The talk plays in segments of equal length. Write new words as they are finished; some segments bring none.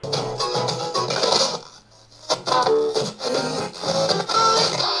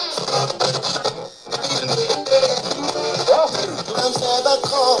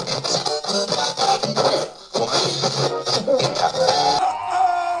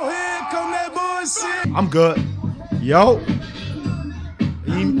I'm good. Yo.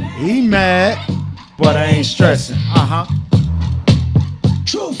 He mad, but I ain't stressing.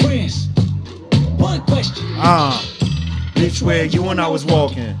 True friends. One question. Bitch, where you and I was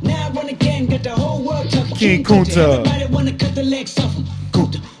walking. Now I run the game, got the whole world talking. King Kunta. Everybody wanna cut the legs off him.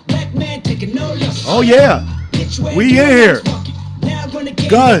 Kunta. Black man taking no losses. Oh yeah. We in here.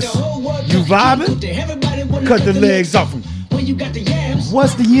 Gus, you vibing? Cut the legs off him. When you got the yams.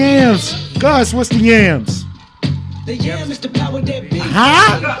 What's the yams? Gus, what's the yams? The yam is the power that beats.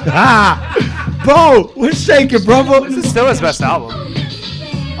 Bro, we're shaking, brother. This is still his best album.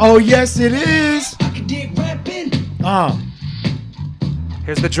 Oh, yes, it is. I can dig rapping.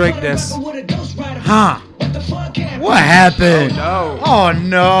 Here's the Drake diss. What the fuck happened? What happened? No. Oh,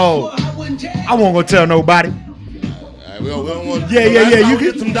 no. I won't go tell nobody. We don't want Yeah. You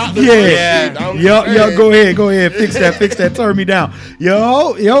get can. some doctors. Yeah. Yo. Go ahead. Fix that. Turn me down.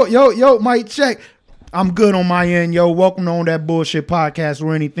 Yo. Mic check. I'm good on my end, yo. Welcome to On That Bullshit Podcast,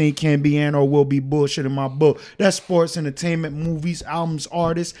 where anything can be and or will be bullshit in my book. That's sports, entertainment, movies, albums,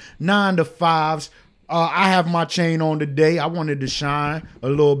 artists, 9 to 5s. I have my chain on today. I wanted to shine a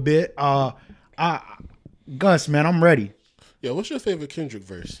little bit. Gus, man, I'm ready. Yo, what's your favorite Kendrick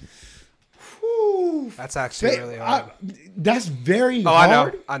verse? Whew. That's actually really hard. That's very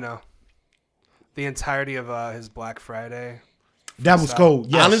hard. I know. The entirety of his Black Friday. That was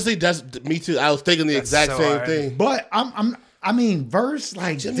cold. Yes. Honestly, that's me too. I was thinking the exact same thing. But I mean, verse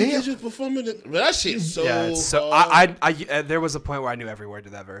like Jimmy damn. just performing it. That shit's so. Yeah, it's so hard. I there was a point where I knew every word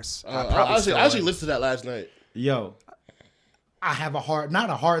to that verse. I actually listened to that last night. Yo, I have not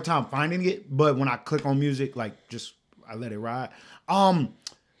a hard time finding it, but when I click on music, like just I let it ride.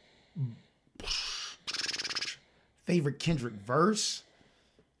 Favorite Kendrick verse?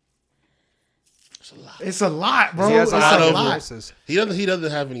 It's a lot, bro. He has it's a lot. verses. He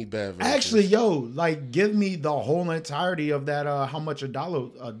doesn't have any bad verses. Actually, like give me the whole entirety of that. How much a dollar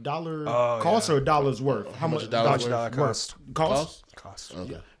costs or a dollar's worth? How much a dollar cost? Cost.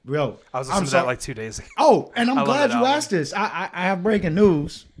 Okay. Yeah. Yo, I was listening to that like 2 days ago. Oh, and I'm glad you album. asked this. I have breaking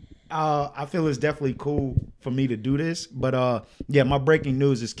news. I feel it's definitely cool for me to do this, but yeah, my breaking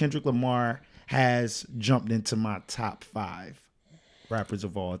news is Kendrick Lamar has jumped into my top 5 rappers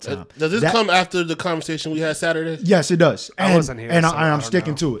of all time. Does this come after the conversation we had Saturday? Yes, it does. I wasn't here, and so I'm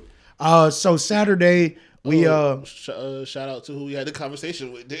sticking to it. So Saturday we shout out to who we had the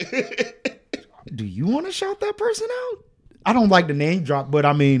conversation with. Do you want to shout that person out? I don't like the name drop, but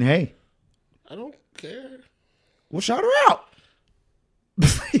I mean, hey, I don't care. We'll shout her out.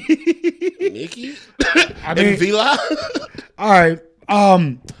 Nikki and Vila. All right.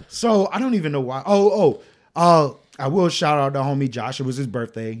 So I don't even know why. I will shout out the homie Josh. It was his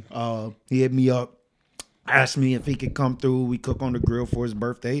birthday. He hit me up, asked me if he could come through. We cook on the grill for his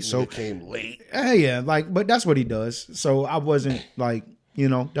birthday. So it came late. Yeah, but that's what he does. So I wasn't like,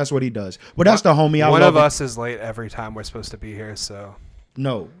 that's what he does. But that's the homie. One of us is late every time we're supposed to be here. So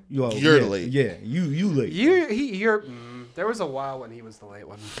no, you're late. Yeah, you late. You're. There was a while when he was the late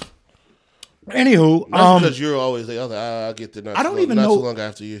one. Anywho, that's because you're always late. I was like, I'll get there. I don't even know. Too long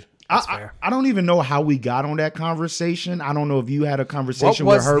after you. I don't even know how we got on that conversation. I don't know if you had a conversation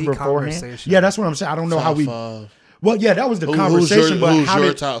with her beforehand. Yeah, that's what I'm saying. I don't know how we. Well, yeah, that was the conversation. But how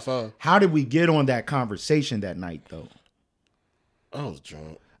did top 5? How did we get on that conversation that night, though? I was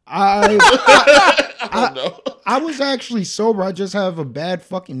drunk. I don't know. I was actually sober. I just have a bad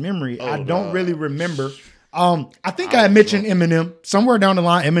fucking memory. I don't really remember. I think I mentioned Eminem somewhere down the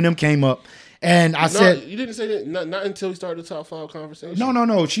line. Eminem came up. And I said, you didn't say that. Not until we started the top 5 conversation.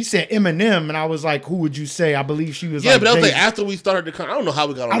 No. She said Eminem, and I was like, "Who would you say?" I believe she was. Yeah, but that was like after we started the. I don't know how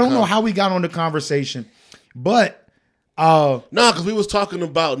we got on. I don't know how we got on the conversation, but because we was talking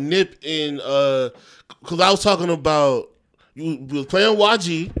about Nip and because I was talking about we was playing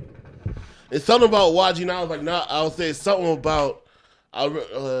YG and something about YG, and I was like, I was saying something about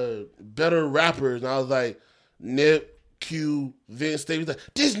better rappers, and I was like, Nip, Q, Vince, they was like,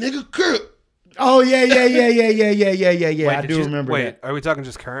 this nigga Kirk. Oh yeah. Wait, I do remember that. Are we talking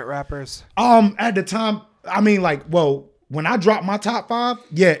just current rappers? At the time, I mean, like, when I dropped my top 5,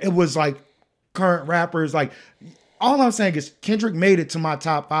 yeah, it was like current rappers. Like, all I'm saying is Kendrick made it to my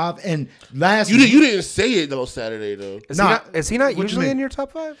top 5, and you didn't say it though Saturday though. Is he not usually in your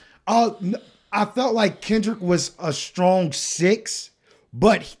top 5? I felt like Kendrick was a strong 6,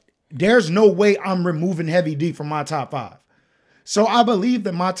 but there's no way I'm removing Heavy D from my top 5. So I believe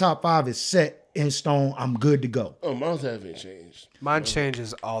that my top 5 is set in stone. I'm good to go. Oh, mine haven't changed. Mine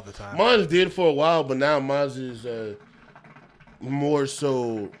changes all the time. Mine did for a while, but now mine is more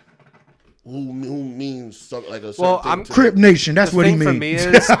so who means something like a certain Well, thing I'm to Crip Nation. That's the what he thing means. for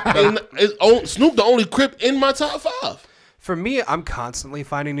me is and Snoop the only Crip in my top 5. for me, I'm constantly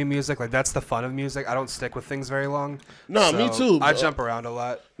finding new music. Like that's the fun of music. I don't stick with things very long. No, me too. I jump around a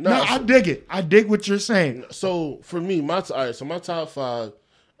lot. No, I dig it. I dig what you're saying. So for me, my top 5: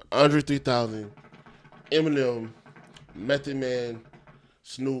 Andre 3000, Eminem, Method Man,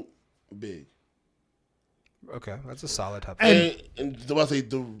 Snoop, Big. Okay, that's a solid top. And I say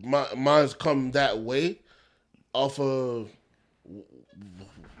mine's come that way off of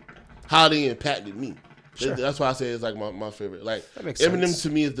how they impacted me. Sure. That's why I say it's like my favorite. Like That makes Eminem sense. to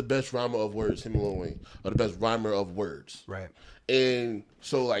me is the best rhymer of words. Him and Lil Wayne are the best rhymer of words. Right. And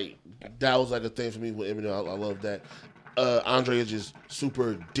so like that was like a thing for me with Eminem. I love that. Andre is just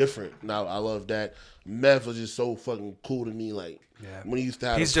super different. Now I love that. Meth was just so fucking cool to me. Like when he used to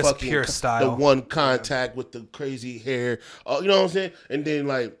have He's the just fucking pure style. the one contact with the crazy hair. You know what I'm saying? And then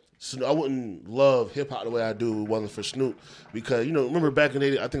like I wouldn't love hip hop the way I do if it wasn't for Snoop, because remember back in the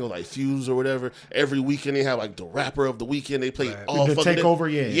day, I think it was like Fuse or whatever. Every weekend they have like the rapper of the weekend. They play all The fucking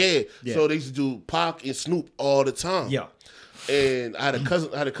takeover, yeah. Yeah. So they used to do Pac and Snoop all the time. Yeah. And I had a cousin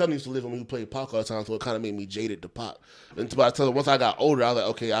who used to live with me who played Pac all the time, so it kind of made me jaded to Pac. And by the time once I got older, I was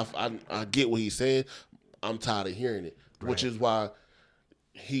like, okay, I get what he's saying. I'm tired of hearing it, which is why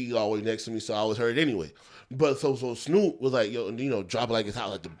he always next to me, so I always heard it anyway. But so Snoop was like, yo, drop it like it's hot,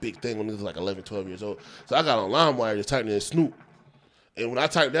 like the big thing when he was like 11, 12 years old. So I got on LimeWire, just typing in Snoop. And when I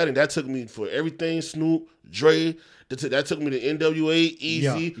typed that in, that took me for everything Snoop, Dre. That took me to NWA,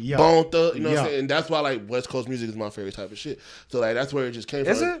 Easy, Bone Thug. You know what I'm saying? And that's why like West Coast music is my favorite type of shit. So like that's where it just came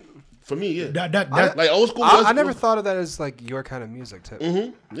from. Is it? For me, yeah. That like old school. I never thought of that as like your kind of music too.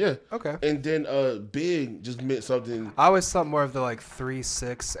 Mm-hmm. Yeah. Okay. And then Big just meant something. I always thought more of the like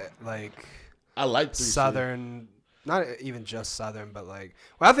 3-6 like I like 3-6. Southern, not even just Southern, but like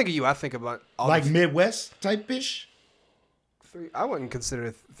when I think of you, I think about all like the Midwest type fish. I wouldn't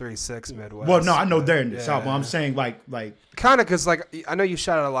consider 3-6 Midwest. Well, no, I know but they're in the yeah. South, but I'm saying like Kind of because like I know you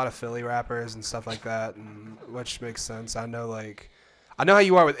shout out a lot of Philly rappers and stuff like that, and which makes sense. I know how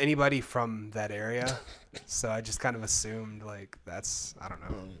you are with anybody from that area, so I just kind of assumed like that's I don't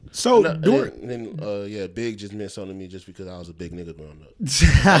know. so. And then Big just meant something to me just because I was a big nigga growing up.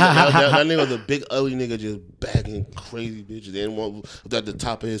 that nigga was a big ugly nigga just bagging crazy bitches. And one was at the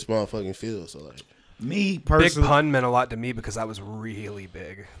top of his motherfucking field. So like Me Big personally, Pun meant a lot to me because I was really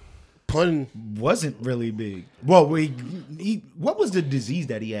big. Pun wasn't really big. Well, what was the disease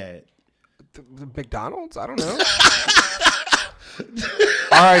that he had? The McDonald's? I don't know.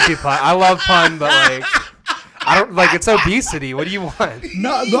 R.I.P. Pun. I love Pun, but like I don't like it's obesity. What do you want?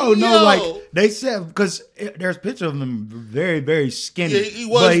 No. Yo. Like they said, because there's pictures of him very, very skinny. Yeah, he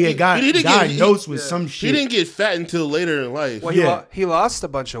was. But he got didn't diagnosed with some shit. He didn't get fat until later in life. Well, he lost a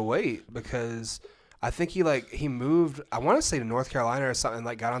bunch of weight because I think he moved. I want to say to North Carolina or something.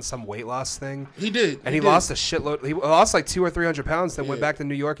 Like got on some weight loss thing. He did, and he lost a shitload. He lost like 200 or 300 pounds. Then went back to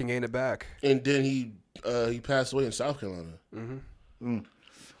New York and gained it back. And then he passed away in South Carolina.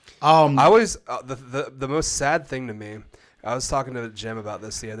 I always the most sad thing to me. I was talking to Jim about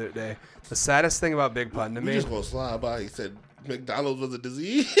this the other day. The saddest thing about Big Pun to We me. just gonna slide by. He said McDonald's was a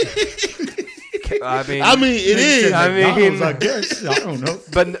disease. I mean, it is. I mean, I guess. I don't know.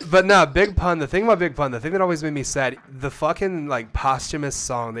 But no, Big Pun. The thing about Big Pun, the thing that always made me sad, the fucking like posthumous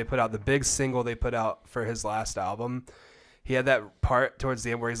song they put out, the big single they put out for his last album. He had that part towards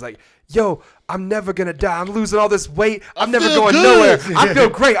the end where he's like, "Yo, I'm never gonna die. I'm losing all this weight. I'm never feel going good. nowhere. I feel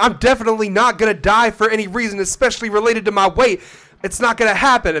great. I'm definitely not gonna die for any reason, especially related to my weight. It's not gonna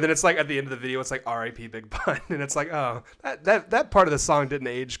happen." And then it's like at the end of the video, it's like R.I.P. Big Pun, and it's like, oh, that part of the song didn't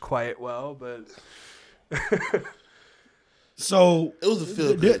age quite well, but. So It was a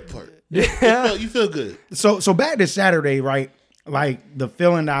feel good part. Yeah. You feel good. So back to Saturday, right? Like the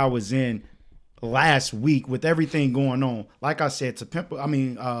feeling that I was in last week with everything going on. Like I said,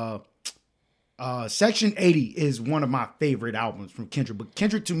 Section 80 is one of my favorite albums from Kendrick. But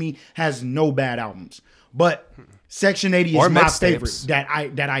Kendrick to me has no bad albums. But Section 80 Or is my mixtapes. favorite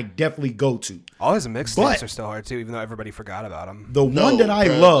that I definitely go to. All his mixtapes But- are still hard too, even though everybody forgot about them. The one that I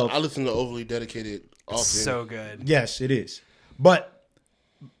bruh, love, I listen to Overly Dedicated often. So good. yes, it is. But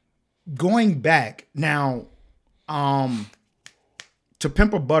going back now, to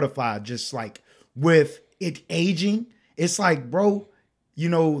Pimp a Butterfly, just like with it aging, it's like, bro,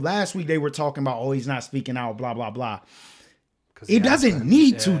 last week they were talking about, oh, he's not speaking out, blah, blah, blah. It doesn't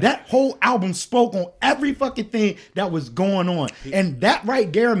need to. That whole album spoke on every fucking thing that was going on. And that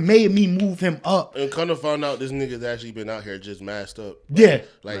right there made me move him up. And kind of found out this nigga's actually been out here just masked up. Yeah.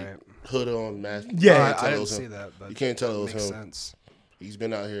 Like hood on, mask. Yeah. I didn't see that, but you can't tell it was makes him. sense. He's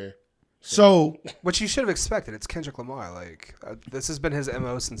been out here So Which you should have expected. It's Kendrick Lamar. Like this has been his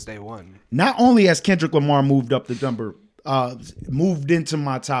MO since day one. not only has Kendrick Lamar moved up the number, moved into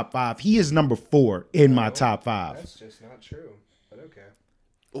my top 5, he is number 4 in my top 5. That's just not true. But okay.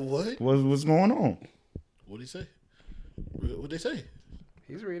 What? What's going on? What'd he say? What'd they say?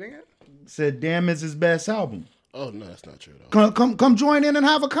 He's reading it. Said, "Damn, it's his best album." Oh no, that's not true though. Come join in and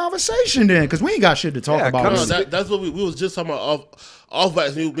have a conversation then, because we ain't got shit to talk about. come No, on. that's what we was just talking about. Off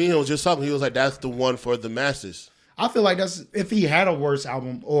Wax, me and him was just talking. He was like, "That's the one for the masses." I feel like that's if he had a worse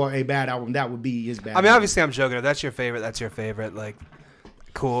album or a bad album, that would be his bad. I mean, album. obviously, I'm joking. If that's your favorite, that's your favorite. Like,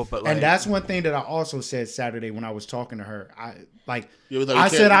 cool. But like, And that's one thing that I also said Saturday when I was talking to her. Yeah, it was like, I we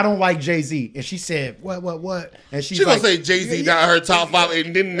said can't- I don't like Jay-Z, and she said what, and she's She gonna like, say Jay-Z not her top 5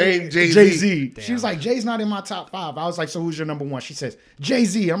 and didn't name Jay-Z. Jay-Z. She was like, Jay's not in my top 5. I was like, so who's your number 1? She says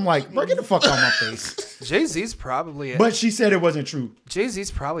Jay-Z. I'm like, bro, get the fuck out of my face. Jay-Z's probably. But she said it wasn't true.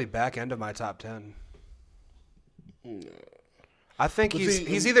 Jay-Z's probably back end of my top 10. I think But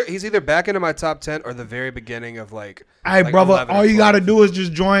he's see, either back into my top 10 or the very beginning of like. Hey, like brother, 11 all or you got to 12. do is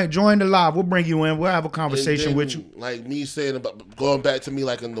just join the live. We'll bring you in. We'll have a conversation And then, with you. Like me saying about going back to me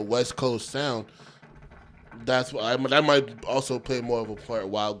like in the West Coast sound. That's why that might also play more of a part.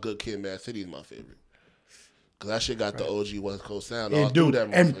 Why Good Kid, Mad City is my favorite. Cause that shit got the OG West Coast sound all And through dude, that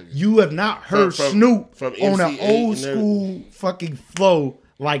and motherfucker. you have not heard From Snoop from on an MC8 old and school fucking flow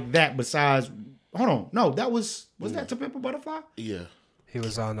like that. Besides, hold on, no, that was that To Pimp a Butterfly? Yeah. He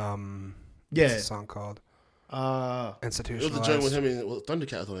was on Yeah. what's the song called? It was Institutionalized. a joint with him and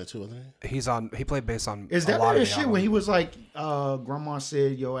Thundercats on it too, wasn't it? He played bass on. Is a that lot that of shit the when album. he was like, Grandma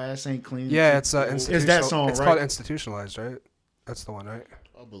said your ass ain't clean? Yeah, it's Is that song, It's right? called Institutionalized, right? That's the one, right?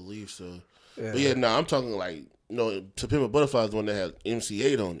 I believe so. Yeah. But yeah, no, I'm talking like To Pimp a Butterfly is the one that had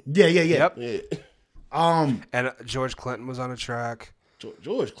MC8 on it. Yeah. Yep. Yeah. And George Clinton was on a track.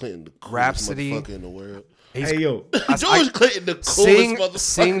 George Clinton, the coolest Rhapsody. motherfucker in the world. Hey yo, George Clinton, the coolest motherfucker.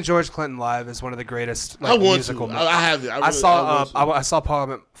 Seeing George Clinton live is one of the greatest. I Like, want musical to. moments. I have it. I really- saw want to. I saw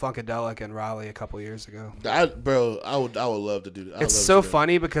Parliament Funkadelic in Raleigh a couple years ago. Bro, I would love to do that. It's so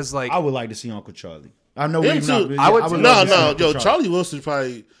funny because like I would like to see Uncle Charlie. I know Him we've not. too. Yeah, I would love too. to see Uncle Charlie Wilson's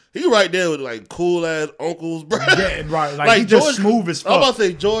probably he right there with like cool ass uncles, bro. Yeah, right. Like he just smooth as I'm about fuck. to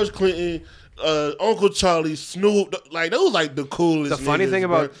say George Clinton, Uncle Charlie, Snoop, like those like the coolest. The funny niggas, thing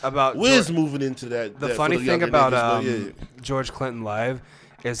bro. about Wiz George- moving into that. the that funny for the thing younger about niggas, but yeah. George Clinton live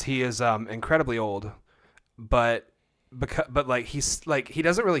is he is incredibly old, but like he's like he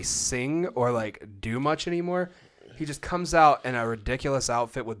doesn't really sing or like do much anymore. He just comes out in a ridiculous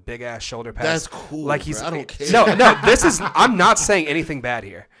outfit with big ass shoulder pads. That's cool, Like bro. he's I don't care. No. This is. I'm not saying anything bad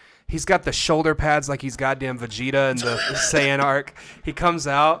here. He's got the shoulder pads like he's goddamn Vegeta in the Saiyan arc. He comes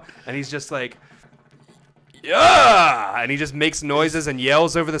out and he's just like, yeah, and he just makes noises and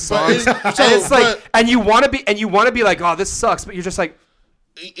yells over the songs. And it's like, and you want to be like, oh, this sucks, but you're just like,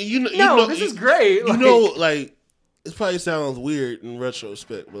 no, this is great. Like it probably sounds weird in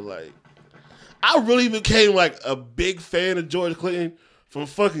retrospect, but like I really became like a big fan of George Clinton from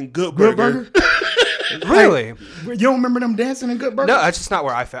fucking Good Good Burger. Burger. Really? You don't remember them dancing in Good Burger? No, that's just not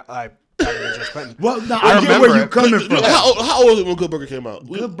where I found George Clinton. Well, no, I I get remember where you it. coming from. How old was it when Good Burger came out?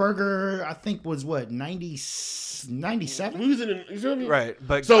 Good Burger, I think, was what, 97? We was in, you feel me? Right,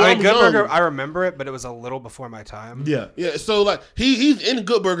 but So I I'm mean, Good young. Burger, I remember it, but it was a little before my time. Yeah. Yeah, so like he's in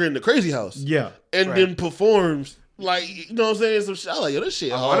Good Burger in the Crazy House. Yeah. And Right. then performs like, you know what I'm saying? Some shit. I like, yo, this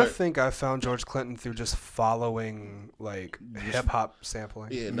shit I want hard. to think I found George Clinton through just following like hip hop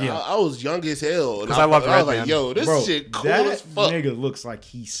sampling. Yeah, no, Yeah. I was young as hell. 'Cause I loved I was like, Redman. yo, this Bro, shit cool that as fuck. nigga looks like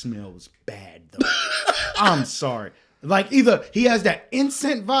he smells bad, though. I'm sorry. Like, either he has that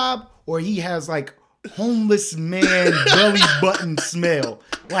incense vibe or he has, like, homeless man belly button smell.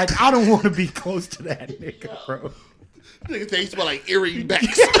 Like, I don't want to be close to that nigga, bro. Nigga think he smell like earring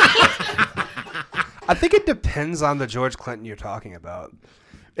backs. I think it depends on the George Clinton you're talking about.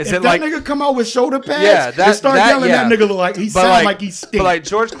 Is If it that like nigga come out with shoulder pads yeah, and start yelling, that nigga look like he But sound like he stink. But like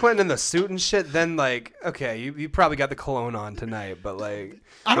George Clinton in the suit and shit, then like okay, you probably got the cologne on tonight, but like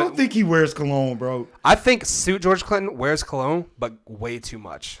I don't think he wears cologne, bro. I think suit George Clinton wears cologne, but way too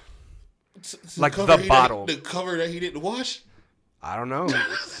much. Like cover the bottle. The cover that he didn't wash. I don't know.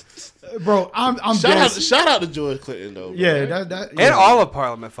 Bro, I'm Shout out to George Clinton though. Yeah, bro. that And yeah. all of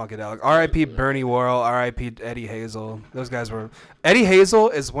Parliament Funkadelic. R.I.P. Bernie Worrell. R.I.P. Eddie Hazel. Those guys were. Eddie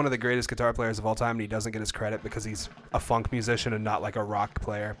Hazel is one of the greatest guitar players of all time, and he doesn't get his credit because he's a funk musician and not like a rock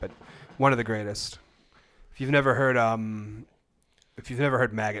player, but one of the greatest. If you've never heard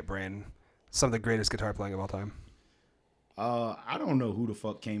Maggot Brain, some of the greatest guitar playing of all time. I don't know who the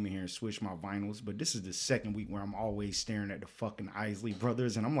fuck came in here and switched my vinyls, but this is the second week where I'm always staring at the fucking Isley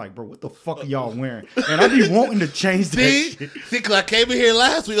Brothers, and I'm like, bro, what the fuck are y'all wearing? And I be wanting to change that shit. See, cause I came in here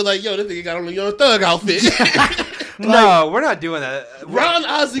last week, I was like, yo, this nigga got on a Young Thug outfit. No, we're not doing that. Ron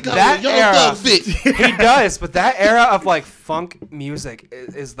Ozzy got That on a Young era- Thug fit. He does, but that era of like funk music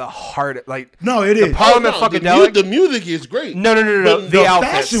is the hardest. Like No, it is. Parliament Funkadelic. The music is great. No. But The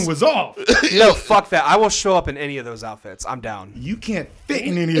outfits. fashion was off. No, fuck that. I will show up in any of those outfits. I'm down. You can't fit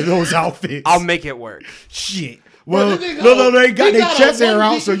in any of those outfits. I'll make it work. Shit. Well, Bro, no, they got he their chest a hair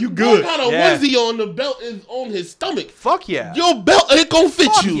out, onesie- so you good. Got a Yeah. onesie on, the belt is on his stomach. Fuck yeah. Your belt ain't gonna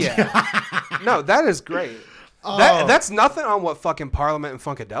fit Fuck you. yeah. No, that is great. That's nothing on what fucking Parliament and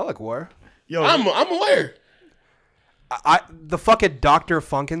Funkadelic wore. Yo, I'm aware. The fucking Dr.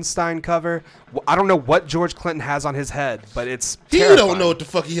 Funkenstein cover. I don't know what George Clinton has on his head, but it's He terrifying. don't know what the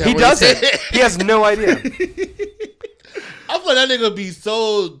fuck he has. He on his doesn't. head. He has no idea. I feel like that nigga be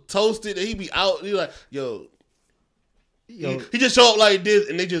so toasted that he be out. He like, yo. He just show up like this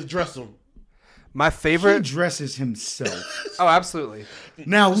and they just dress him. My he favorite. dresses himself. Oh, absolutely.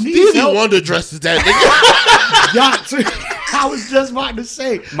 Now, Stevie Wonder dresses that nigga. I was just about to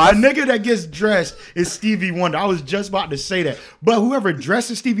say, a nigga that gets dressed is Stevie Wonder. I was just about to say that. But whoever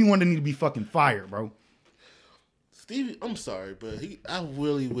dresses Stevie Wonder need to be fucking fired, bro. Stevie, I'm sorry, but I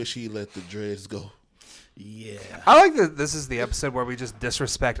really wish he let the dreads go. Yeah. I like that this is the episode where we just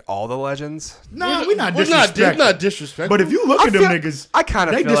disrespect all the legends. Nah, we're not We're disrespecting. not disrespectful. But if you look I at them feel- niggas, I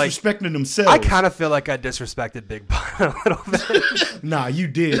kinda they feel like- disrespecting themselves. I kind of feel like I disrespected Big Pun a little bit. Nah, you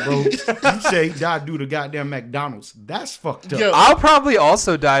did, bro. You say he died due to goddamn McDonald's. That's fucked up. Yo, I'll probably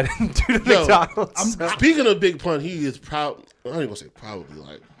also die due to Yo, McDonald's. Speaking of Big Pun, he is proud. I ain't gonna say probably.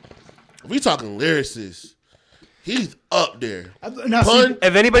 Like, if we talking lyricists, he's up there. Now, Pun.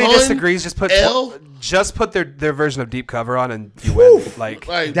 If anybody Pun, disagrees, just put L. their version of Deep Cover on and you win. Like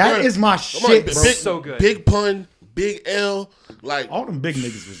Like that bruh, is my I'm shit, like, bro. big, So good. Big Pun, Big L, like All them big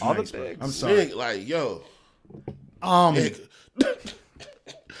niggas was All the nice, bro. bigs. I'm sorry. big, like yo.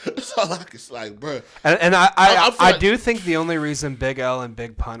 That's all I can like, bro. and I feel I like- do think the only reason Big L and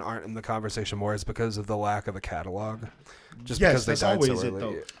Big Pun aren't in the conversation more is because of the lack of a catalog. Just Yes, because they that's died always so it, early.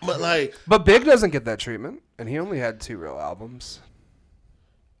 though. But like, But Big doesn't get that treatment, and he only had 2 real albums.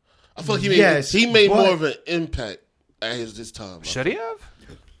 I feel like Yes, he made but- more of an impact at this time. Should he have?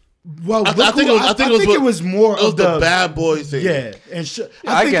 Well, I think it was more it was of the bad boy thing. Yeah, and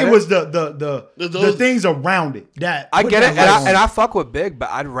I I think get it it. was the things around it that I put get that it, light on. and I fuck with Big,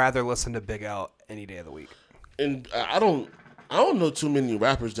 but I'd rather listen to Big L any day of the week. And I don't know too many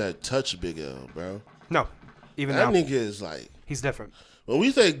rappers that touch Big L, bro. No, even That now nigga is like, he's different. when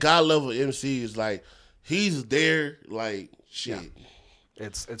we say God level MC, is like he's there, like shit. Yeah.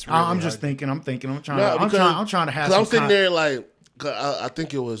 It's really I'm just hard. thinking. I'm trying. No, I'm because- trying to have. Cause I'm some sitting there like, 'cause I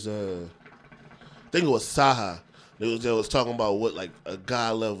think it was Saha. That was talking about what like a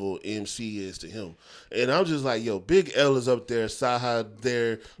God level MC is to him, and I'm just like, yo, Big L is up there, Saha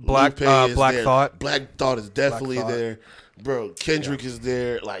there, Black- Lupe is Black there. Thought. Black Thought is definitely Thought. there, bro. Kendrick is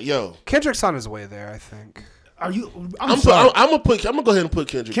there, like yo. Kendrick's on his way there, I think. Are you? I'm sorry. gonna go ahead and put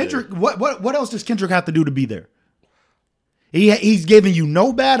Kendrick. Kendrick. there. What else does Kendrick have to do to be there? He's giving you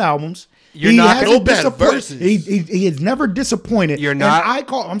no bad albums. You're He not hasn't gonna- No bad disappointed- verses. He has never disappointed. You're And not-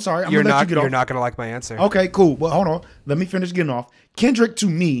 I'm sorry. I'm You're gonna let not. you get You're off. not gonna like my answer. Okay, cool. Well, hold on. Let me finish getting off. Kendrick, to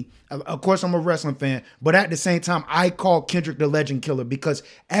me, of course, I'm a wrestling fan, but at the same time, I call Kendrick the legend killer because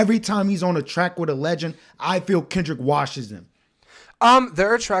every time he's on a track with a legend, I feel Kendrick washes him.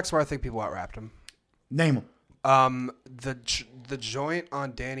 There are tracks where I think people out-rapped him. Name him. The joint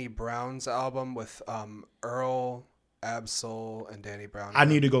on Danny Brown's album with Earl, Absol, and Danny Brown. I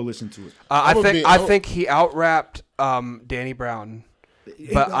need to go listen to it. I think he out-rapped Danny Brown.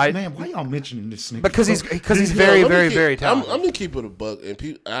 But man, why y'all mentioning this nigga? because he's Yo, very let me very keep- very talented. I'm gonna keep it a buck,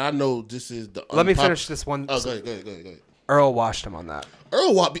 and I know this is the. Let me finish this one. Oh, go ahead. Earl washed him on that.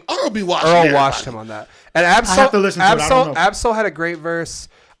 Earl be watching. Earl washed him on that. And Absol, have to listen to it. I don't know. Absol had a great verse.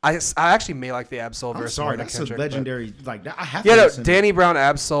 I actually may like the Absol I'm verse sorry, more than that's Kendrick. a but- legendary. Like that, I have Yeah, to no, listen to it. Danny Brown,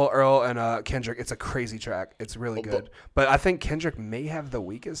 Absol, Earl, and Kendrick. It's a crazy track. It's really good. But I think Kendrick may have the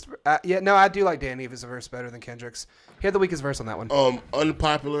weakest. Yeah, no, I do like Danny if his verse better than Kendrick's. He had the weakest verse on that one.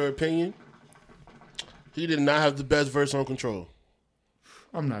 Unpopular opinion. He did not have the best verse on Control.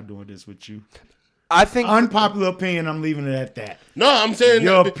 I'm not doing this with you. I think Unpopular opinion. I'm leaving it at that. No, I'm saying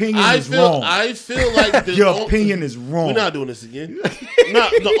Your opinion is wrong. I feel like Your opinion is wrong. We're not doing this again. No,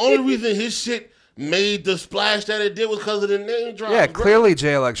 the only reason his shit made the splash that it did was because of the name drop. yeah, bro. clearly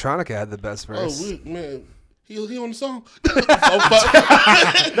Jay Electronica had the best Oh, verse. man. He on the song.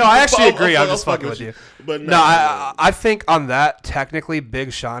 No, I actually agree. I'm just fucking with you. But no, I think on that, technically,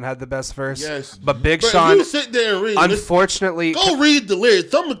 Big Sean had the best verse. Yes. But Big Bro, Sean, you sit there and read. unfortunately, Go read the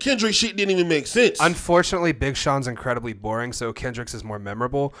lyrics. Some of Kendrick's shit didn't even make sense. Unfortunately, Big Sean's incredibly boring, so Kendrick's is more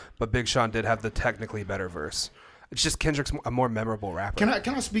memorable. But Big Sean did have the technically better verse. It's just Kendrick's a more memorable rapper.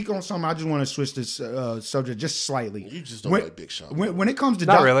 Can I speak on something? I just want to switch this subject just slightly. You just don't like Big Sean. When it comes to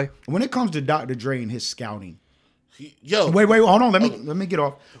Not really. When it comes to Dr. Dre and his scouting. Wait, hold on. Let me get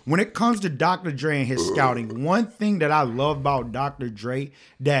off. When it comes to Dr. Dre and his scouting, one thing that I love about Dr. Dre,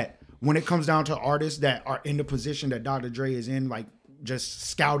 that when it comes down to artists that are in the position that Dr. Dre is in, like just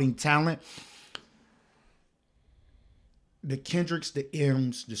scouting talent, the Kendricks, the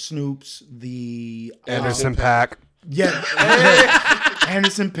M's, the Snoops, the Anderson .Paak. Yeah,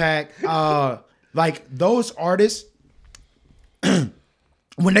 Anderson .Paak. Like those artists,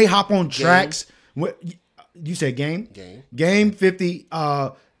 when they hop on tracks, what you said, Game 50.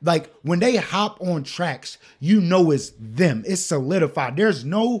 Like when they hop on tracks, you know it's them. It's solidified. There's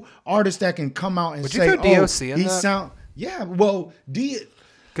no artist that can come out and say, you throw DOC in he that? sound. Yeah, well,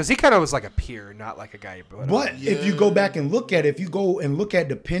 Because he kind of was like a peer, not like a guy you brought up. But if you go back and look at it, if you go and look at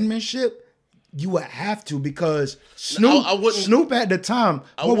the penmanship, you would have to, because Snoop at the time,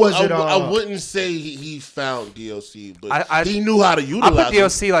 I wouldn't say he found DOC, but he knew how to utilize I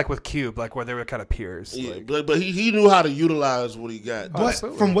put DOC like with Cube, like where they were kind of peers. Yeah, like. but he knew how to utilize what he got. But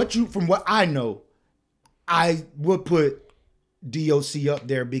from what I know, I would put DOC up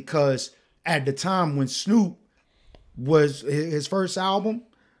there, because at the time when Snoop was his first album,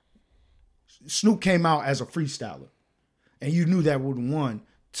 Snoop came out as a freestyler, and you knew that would 1,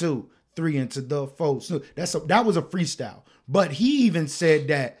 2, 3 into the 4. Snoop. That was a freestyle. But he even said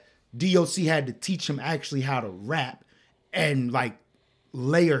that DOC had to teach him actually how to rap and like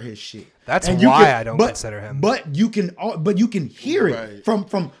layer his shit. That's why I don't consider him. But you can hear it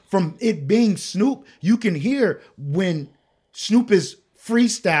from it being Snoop. You can hear when Snoop is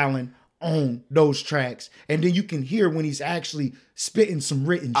freestyling on those tracks, and then you can hear when he's actually spitting some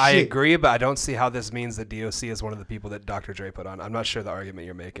written shit. I agree, but I don't see how this means that DOC is one of the people that Dr. Dre put on. I'm not sure the argument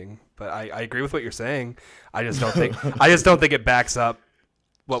you're making, but I agree with what you're saying. I just don't think it backs up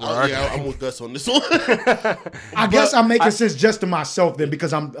what we're arguing. I'm with Gus on this one. I guess I'm making sense just to myself then,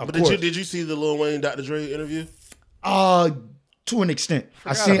 because I'm. But did you see the Lil Wayne Dr. Dre interview? To an extent,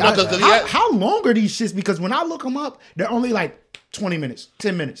 I seen. How long are these shits? Because when I look them up, they're only like 20 minutes,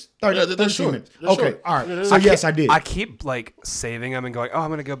 10 minutes, 30 minutes. Okay, all right. So yes, I did. I keep like saving them and going, oh, I'm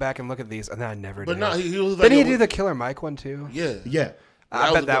gonna go back and look at these, and then I never do. But no, he was like, did he do the Killer Mike one too? Yeah.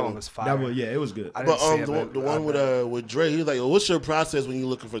 I bet that one was fire. It was good. But the one with Dre, he was like, well, what's your process when you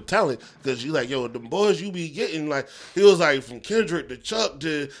looking for talent? Because you like, yo, the boys you be getting, like, he was like, from Kendrick to Chuck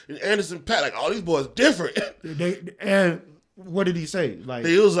to Anderson .Paak, like, all these boys different. And what did he say? Like,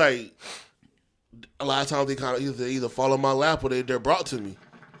 he was like, a lot of times they kind of either fall on my lap or they're brought to me.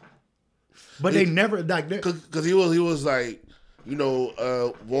 But they never like because he was like, you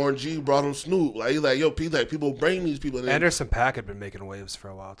know, Warren G brought him Snoop. Like, he's like, yo, people bring these people. Anderson .Paak had been making waves for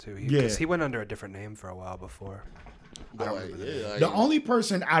a while too. Because he went under a different name for a while before. The only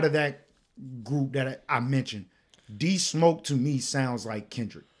person out of that group that I mentioned, D Smoke, to me sounds like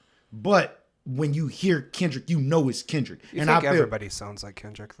Kendrick, but when you hear Kendrick, you know it's Kendrick. I think everybody sounds like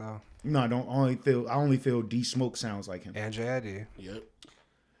Kendrick though. No, I only feel D Smoke sounds like him. And JID. Yep.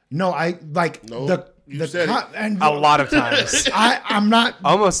 No, I like a lot of times. I'm not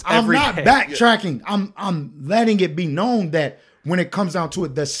almost every day. Backtracking. I'm letting it be known that when it comes down to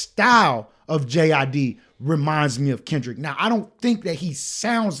it, the style of JID reminds me of Kendrick. Now, I don't think that he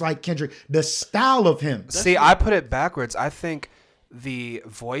sounds like Kendrick. The style of him. See, I put it backwards. I think the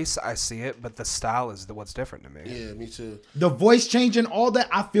voice, I see it, but the style is what's different to me. Yeah, me too. The voice changing, all that,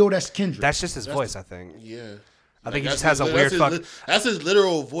 I feel that's Kendrick. That's just his voice, I think. Yeah. I think he just has a weird fuck. That's his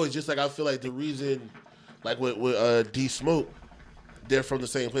literal voice. Just like I feel like the reason, like with D Smoke, they're from the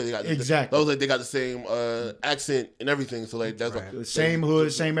same place. They got exactly. Those like they got the same accent and everything. So like that's the same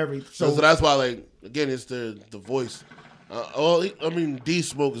hood, same everything. So that's why, like, again, it's the voice. I mean, D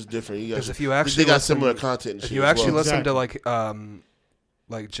Smoke is different. Because if you actually they got similar content. If you actually listen to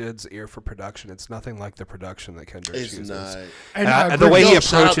like Jid's ear for production, it's nothing like the production that Kendrick uses. Not. And the way he approaches.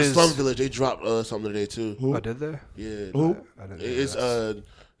 Shout out to Slum Village, they dropped something today too. Who? Oh, did they? Yeah. Who? It's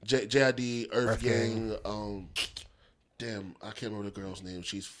JID, Earth Gang. Damn, I can't remember the girl's name.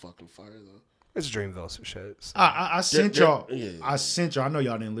 She's fucking fire though. It's Dreamville some shit. I sent y'all. Yeah. I sent y'all. I know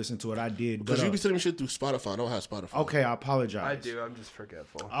y'all didn't listen to it. I did. Because you be sending me shit through Spotify. I don't have Spotify. Okay, I apologize. I do. I'm just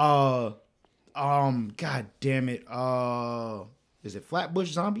forgetful. God damn it. Is it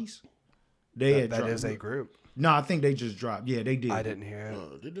Flatbush Zombies? They had That dropped. is a group. No, I think they just dropped. Yeah, they did. I didn't hear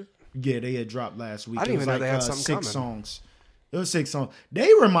it. Did they? Yeah, they had dropped last week. I didn't It was even know they had like something 6 coming. songs. It was 6 songs. They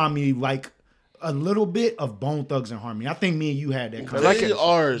remind me like a little bit of Bone Thugs and Harmony. I think me and you had that They're conversation. like They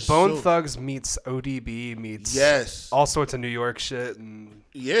are Bone so- Thugs meets ODB meets Yes. all sorts of New York shit and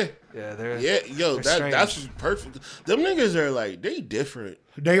Yeah. they're Yo, they're that's perfect. Them niggas are like, they different.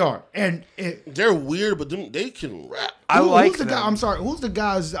 They are. And They're weird, but they can rap. who's the guy? I'm sorry. Who's the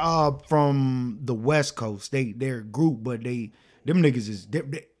guys from the West Coast? They're a group, but them niggas is.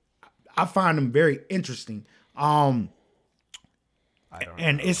 I find them very interesting. I don't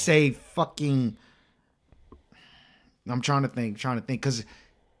And know. it's a fucking. I'm trying to think, because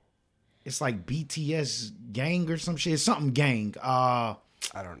it's like BTS gang or some shit. It's something gang. I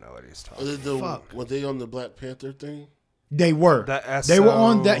don't know what he's talking about. Were they on the Black Panther thing? They were. The They were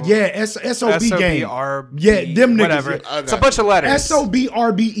on that. Yeah, SOB gang. SOBRB, Yeah, them niggas. whatever. Yeah. It's a bunch of letters.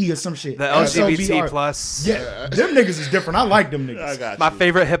 SOBRBE or some shit. The LGBT SOBR. plus. Yeah, them niggas is different. I like them niggas. I got My you.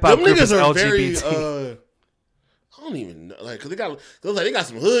 favorite hip hop Them group is niggas are LGBT. very. I don't even know. Like, cause they got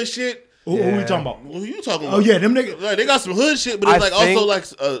some hood shit. Who we Yeah. talking about? What are you talking about? Oh yeah, them niggas. Like, they got some hood shit, but it's I like also think-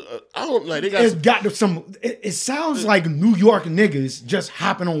 like I don't like they got. It's got some. It sounds like New York niggas just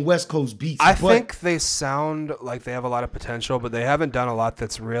hopping on West Coast beats. I but think they sound like they have a lot of potential, but they haven't done a lot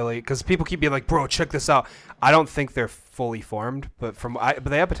that's really because people keep being like, "Bro, check this out." I don't think they're fully formed, but but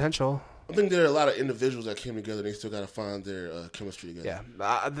they have potential. I think there are a lot of individuals that came together. They still got to find their chemistry together.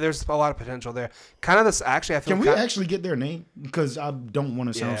 Yeah, there's a lot of potential there. Kind of this actually. I feel. Can we actually get their name? Because I don't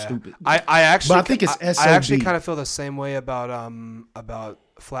want to sound stupid. I actually. But I think it's I actually SOB. kind of feel the same way about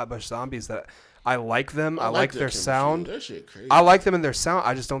Flatbush Zombies. That I like them. I like their chemistry. sound. That shit crazy. I like them in their sound.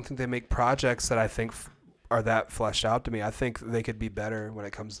 I just don't think they make projects that I think are that fleshed out to me. I think they could be better when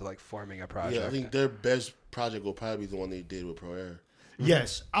it comes to like forming a project. Yeah, I think their best project will probably be the one they did with Pro Air.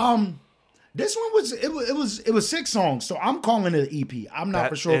 Yes. This one was 6 songs, so I'm calling it an EP. I'm not That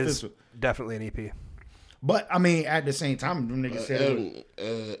for sure if is it's. definitely an EP. But I mean, at the same time, them niggas said.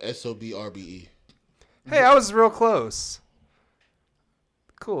 SOBRBE. Hey, I was real close.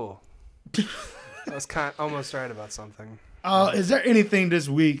 Cool. I was almost right about something. Is there anything this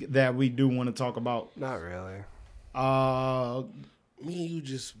week that we do want to talk about? Not really. Me and you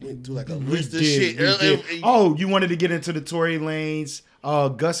just went through like a We list of did, shit. we did. Oh, you wanted to get into the Tory Lanez,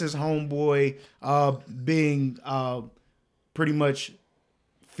 Gus's homeboy, being pretty much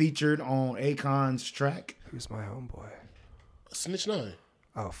featured on Akon's track. Who's my homeboy? Snitch 9.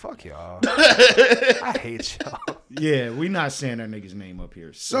 Oh, fuck y'all. I hate y'all. Yeah, we not saying that nigga's name up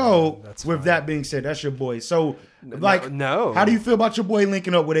here. So, that's with fine. that being said, that's your boy. So, like, no. how do you feel about your boy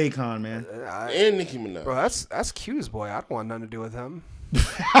linking up with Akon, man? And Nicki Minaj. Bro, that's Q's boy. I don't want nothing to do with him.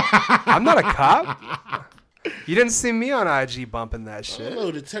 I'm not a cop. You didn't see me on IG bumping that shit.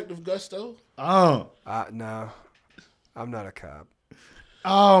 Hello, Detective Gusto. Oh. No. I'm not a cop.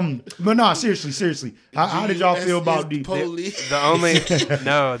 But no, seriously. How did y'all feel about the police?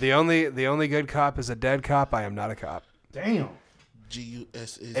 The only good cop is a dead cop. I am not a cop. Damn.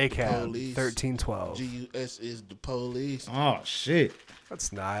 GUS is ACAB the police. 1312. GUS is the police. Oh shit.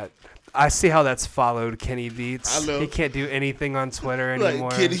 That's not. I see how that's followed Kenny Beats. I know. He can't do anything on Twitter anymore.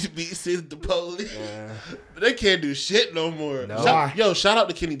 Like Kenny Beats is the police. Yeah. But they can't do shit no more. No. Shout out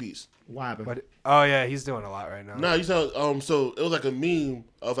to Kenny Beats. What happened? But oh yeah, he's doing a lot right now. Nah, you saw so it was like a meme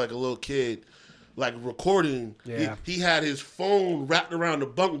of like a little kid like recording. Yeah. He had his phone wrapped around the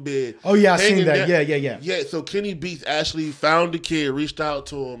bunk bed. Oh yeah, I seen hanging that. down. Yeah. Yeah, so Kenny Beats actually found the kid, reached out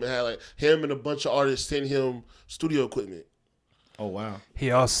to him, and had like him and a bunch of artists send him studio equipment. Oh wow.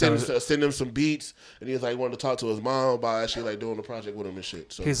 He also Send him some beats, and he was like wanted to talk to his mom about actually like doing the project with him and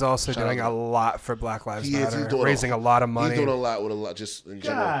shit. So he's also shout doing out a lot for Black Lives He is. He's Matter, doing raising a lot of money. He's doing a lot with a lot just in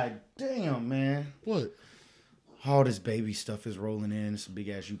general. God damn, man. What? All this baby stuff is rolling in. It's a big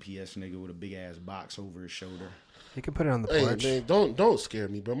ass UPS nigga with a big ass box over his shoulder. He can put it on the Hey porch, man, don't scare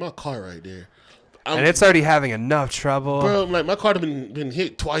me, bro. My car right there. and it's already having enough trouble. Bro, like my car been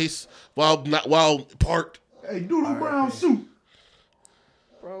hit twice while parked. Hey, Doodle Brown suit.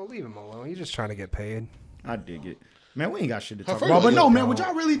 Bro, leave him alone. He's just trying to get paid. I dig it. Man, we ain't got shit to talk first about. of But all, no, man, would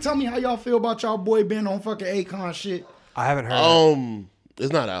y'all really tell me how y'all feel about y'all boy being on fucking Akon shit? I haven't heard it.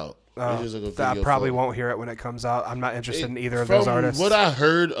 It's not out. It's just like a I video probably for it. won't hear it when it comes out. I'm not interested in either of those From artists. what I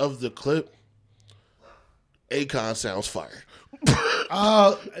heard of the clip, Akon sounds fire.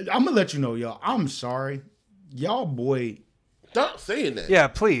 I'm gonna let you know, y'all. I'm sorry. Y'all boy. Stop saying that. Yeah,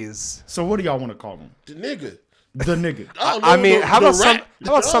 please. So what do y'all want to call him? The nigga. The nigga. I mean, how about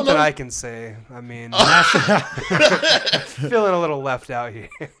I something I can say? I mean, feeling a little left out here.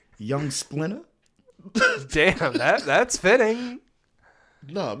 Young Splinter? Damn, that's fitting.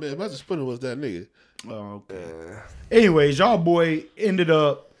 Nah, man, Master Splinter was that nigga. Oh, okay. Anyways, y'all boy ended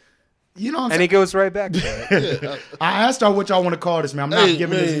up, you know what I'm And saying? he goes right back to it. Yeah, I asked y'all what y'all want to call this, man. I'm not hey,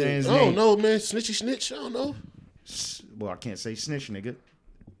 giving man, this man's I don't name. know, man. Snitchy snitch. I don't know. Well, I can't say snitch, nigga.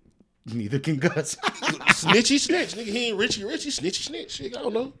 Neither can Gus. Snitchy snitch. Nigga, he ain't Richie. Snitchy snitch. Shit, I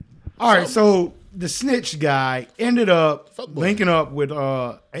don't know. All right, so the snitch guy ended up Fuck boy. linking up with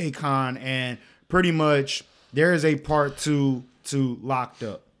Akon, and pretty much there is a part 2 to Locked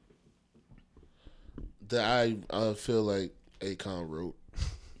Up. That I feel like Akon wrote.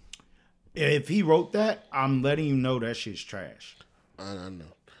 If he wrote that, I'm letting you know that shit's trash. I know.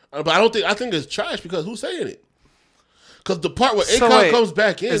 But I think it's trash because who's saying it? Because the part where So Akon wait, comes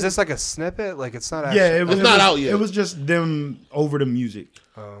back in. Is this like a snippet? Like it's not actually. Yeah, it was not out yet. It was just them over the music.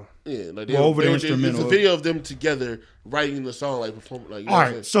 Oh. Yeah, like over the it's instrumental. a video of them together writing the song, like performing. Like, you know All what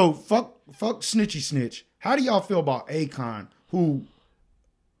I'm right, saying? so fuck Snitchy Snitch. How do y'all feel about Akon? Who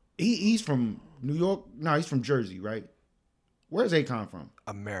he's from New York? No, he's from Jersey, right? Where's Akon from?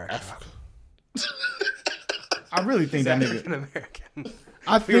 America. Africa. I really think that African nigga. American.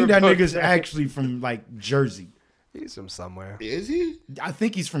 I We think were that both nigga's right. actually from like Jersey. He's from somewhere. Is he? I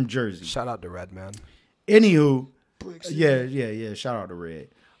think he's from Jersey. Shout out to Redman. Anywho, yeah. Shout out to Red.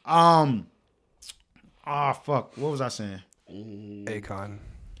 Fuck. What was I saying? Akon.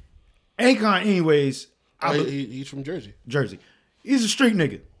 Akon. Anyways, He's from Jersey. Jersey. He's a street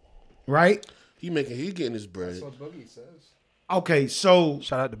nigga, right? He's getting his bread. Boogie says. Okay, so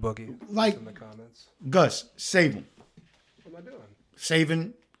Shout out to Boogie. Like- in the comments. Gus, save him. What am I doing?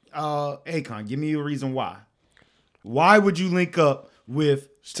 Saving Akon. Give me a reason why. Why would you link up with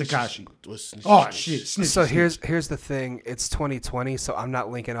Tekashi? Oh shit! Snitch, So snitch. here's the thing. It's 2020, so I'm not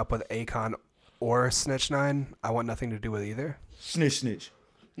linking up with Akon or Snitch 9. I want nothing to do with either. snitch.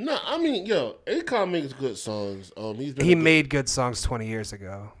 No, I mean, Akon makes good songs. He made good songs 20 years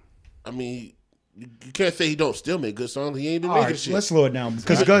ago. I mean, you can't say he don't still make good songs. He ain't been All making right, shit. let's slow it down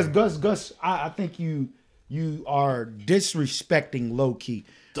because Gus, I think you are disrespecting low key.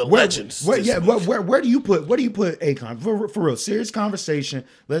 The legends. Where do you put Akon for real? Serious conversation.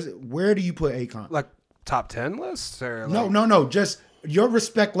 Where do you put Akon? Like top 10 lists or No. Just your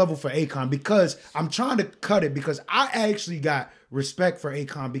respect level for Akon, because I'm trying to cut it because I actually got respect for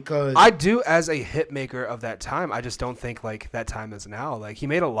Akon because I do as a hit maker of that time. I just don't think like that time is now. Like he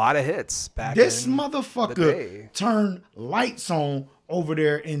made a lot of hits back this in the motherfucker day. turned lights on over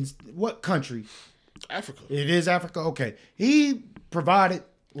there in what country? Africa. It is Africa. Okay, he provided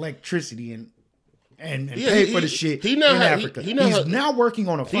electricity and Yeah, paid he- for the shit he now in ha- Africa. he now He's ha- now working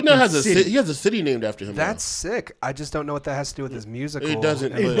on a He fucking now has city. he has a city named after him. That's sick. I just don't know what that has to do with his musical. It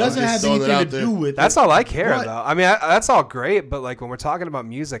doesn't. It but doesn't I'm have just throwing it anything out to there. do with That's it. all I care But- about. I mean, that's all great, but like when we're talking about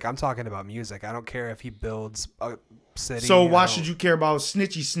music, I'm talking about music. I don't care if he builds a city. So why should you care about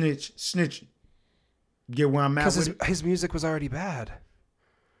snitch? Get where I'm at Because with it? his music was already bad.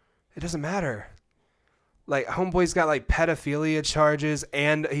 It doesn't matter. Like Homeboy's got like pedophilia charges,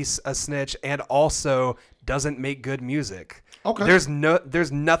 and he's a snitch, and also doesn't make good music. Okay.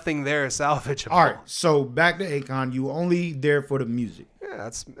 There's nothing there salvageable. All right, so back to Akon. You only there for the music. Yeah,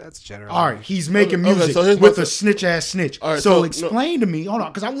 that's general. All right, he's making Okay, music so here's with my- a snitch ass snitch. All right, so so, explain to me, hold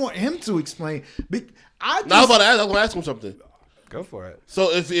on, because I want him to explain. I Now I was going to ask him something. Go for it.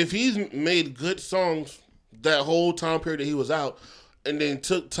 So if he's made good songs that whole time period that he was out, and then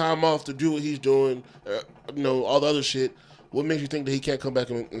took time off to do what he's doing, all the other shit, what makes you think that he can't come back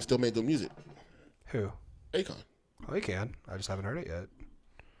and still make good music? Who? Akon. Oh, he can. I just haven't heard it yet.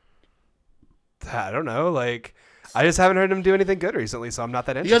 I don't know. Like, I just haven't heard him do anything good recently, so I'm not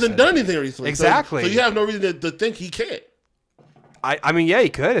that He interested. hasn't done anything recently. Exactly. So you have no reason to think he can't. I mean, yeah, he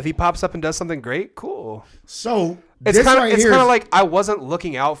could. If he pops up and does something great, cool. So It's this kind of right it's here kind of is- like I wasn't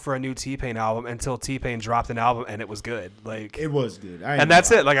looking out for a new T-Pain album until T-Pain dropped an album and it was good. Like, it was good, I ain't and gonna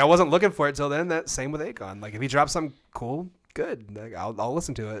that's lie. it. Like, I wasn't looking for it till then. That same with Akon. Like, if he drops something cool, good. Like, I'll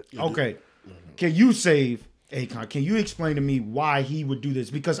listen to it. Okay, can you save Akon? Can you explain to me why he would do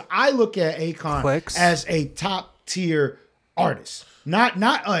this? Because I look at Akon Clicks. as a top tier artist. Not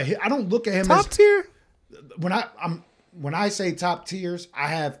I don't look at him Top as tier. when I say top tiers, I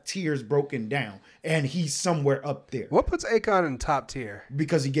have tiers broken down, and he's somewhere up there What puts Akon in top tier?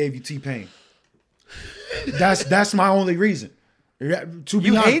 because he gave you T-Pain. That's my only reason. To be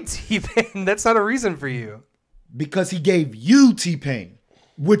You honest, hate T-Pain. That's not a reason for you. because he gave you T-Pain,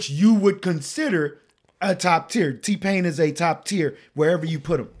 which you would consider a top tier. T-Pain is a top tier wherever you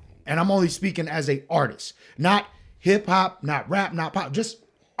put him. And I'm only speaking as a artist, not hip hop, not rap, not pop, just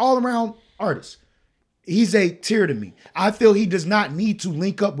all around artist. He's a tier to me. I feel he does not need to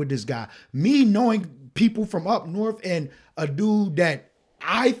link up with this guy. Me knowing people from up north and a dude that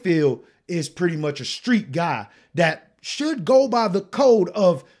I feel is pretty much a street guy that should go by the code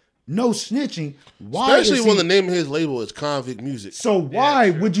of no snitching. Why Especially when the name of his label is Convict Music. So why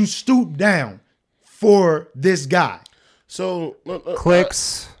would you stoop down for this guy? So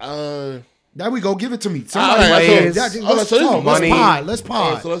Clicks. There we go. Give it to me. Let's Let's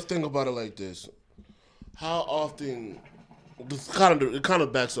pod. So let's think about it like this. How often? It kind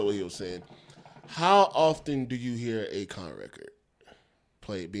of backs up what he was saying. How often do you hear an Akon record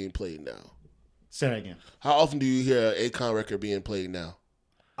being played now? Say that again. How often do you hear an Akon record being played now?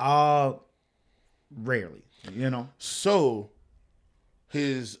 Rarely. So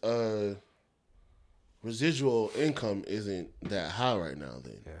his residual income isn't that high right now.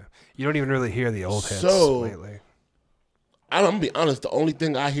 Then You don't even really hear the old hits lately. I'm gonna be honest. The only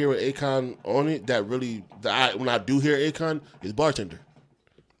thing I hear with Akon on it when I do hear Akon is Bartender.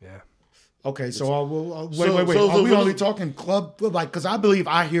 Yeah. Okay, so wait. Are we only talking club? Like, because I believe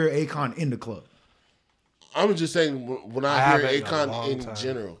I hear Akon in the club. I'm just saying when I hear haven't in a Akon long in time.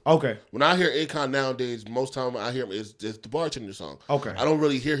 general. Okay. When I hear Akon nowadays, most time I hear him is the Bartender song. Okay. I don't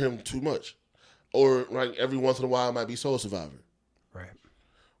really hear him too much, or like every once in a while it might be Soul Survivor. Right.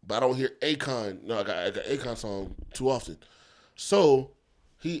 But I don't hear Akon. No, I got Akon song too often. So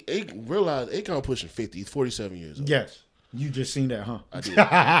he realized Akon pushing 50. He's 47 years old. Yes. You just seen that, huh? I did.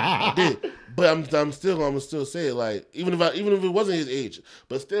 I did. But I'm still say it like even if it wasn't his age,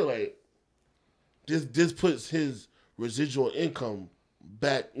 but still like this puts his residual income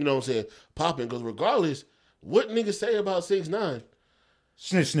back. You know what I'm saying? Popping because regardless what niggas say about 6ix9ine,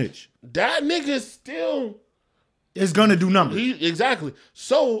 Snitch. that nigga still It's gonna do numbers. Exactly.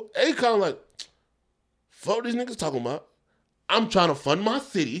 So Akon like, fuck these niggas talking about. I'm trying to fund my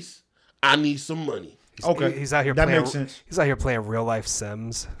cities. I need some money. Okay, He's out here that playing. makes sense. He's out here playing real life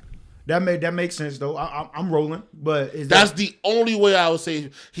Sims. That makes sense though. I'm rolling, but That's the only way I would say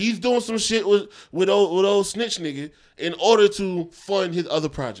he's doing some shit with old snitch nigga in order to fund his other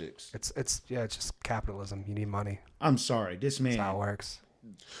projects. It's just capitalism. You need money. I'm sorry, this man. That's how it works.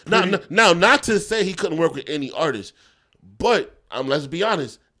 Now, not to say he couldn't work with any artist, but let's be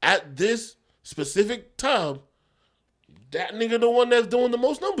honest. At this specific time, that nigga the one that's doing the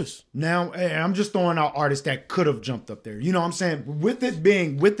most numbers. Now, I'm just throwing out artists that could have jumped up there. You know what I'm saying? With it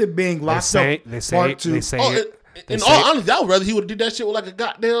being locked up. Part two. In all honesty, I would rather he would have did that shit with like a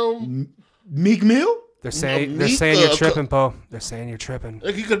goddamn Meek Mill. They're saying you're tripping, Poe. They're saying you're tripping.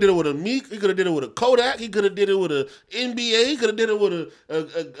 Like he could have did it with a Meek. He could have did it with a Kodak. He could have did it with a NBA. He could have did it with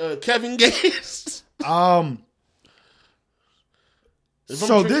a Kevin Gates. If I'm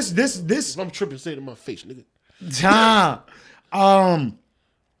tripping, say it in my face, nigga.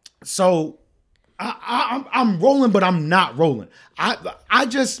 So I'm rolling, but I'm not rolling. I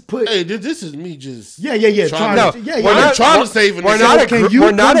just put. Hey, this is me just. Yeah. We're not saving. We're not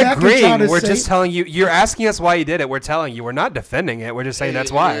agreeing. We're just telling you. You're asking us why you did it. We're telling you. We're not defending it. We're just saying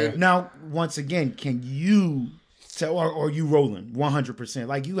that's why. Now, once again, can you tell, or you rolling 100%?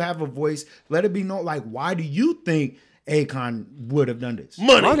 Like you have a voice. Let it be known. Like, why do you think Akon would have done this?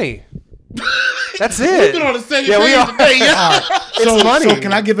 Money. That's it. We've been on the same page today. It's money. So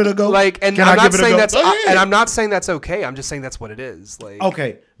can I give it a go? I'm not saying that's and I'm not saying that's okay. I'm just saying that's what it is. Like,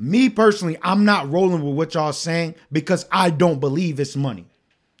 okay, me personally, I'm not rolling with what y'all saying because I don't believe it's money.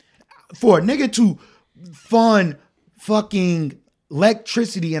 For a nigga to fund fucking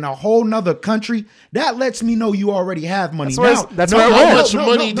electricity in a whole nother country, that lets me know you already have money. That's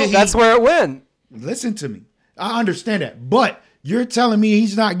where it went. Listen to me. I understand that, but you're telling me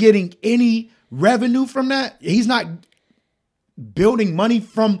he's not getting any revenue from that? He's not building money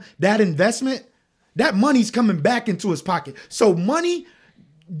from that investment? That money's coming back into his pocket. So money,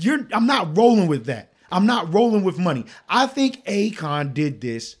 I'm not rolling with that. I'm not rolling with money. I think Akon did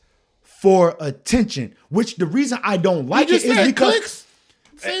this for attention, which the reason I don't like it is because clicks.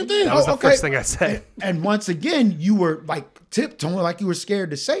 Same thing. That was the first thing I said. And once again, you were like tiptoeing like you were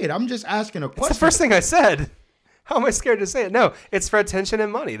scared to say it. I'm just asking a question. It's the first thing I said. How am I scared to say it? No, it's for attention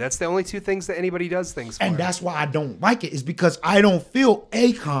and money. That's the only two things that anybody does things for. And that's why I don't like it, is because I don't feel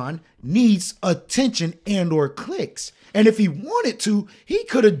Akon needs attention and or clicks. And if he wanted to, he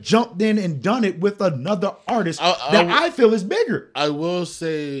could have jumped in and done it with another artist that I feel is bigger. I will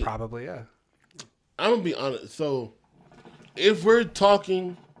say... Probably, yeah. I'm going to be honest. So, if we're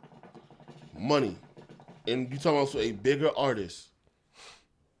talking money, and you're talking about a bigger artist...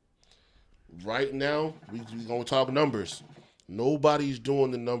 Right now, we're going to talk numbers. Nobody's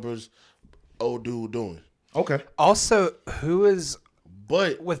doing the numbers old dude doing. Okay. Also, who is...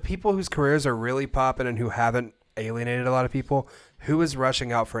 But with people whose careers are really popping and who haven't alienated a lot of people, who is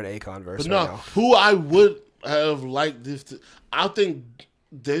rushing out for an Akon verse right now? Who I would have liked this to... I think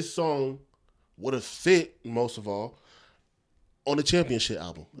this song would have fit most of all on the championship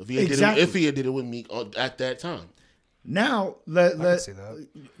album if he had did it with Meek at that time. Now let's see that.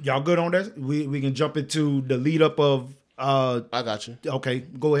 Y'all good on that? We can jump into the lead up of. I got you. Okay,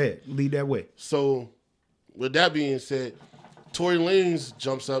 go ahead. Lead that way. So, with that being said, Tory Lanez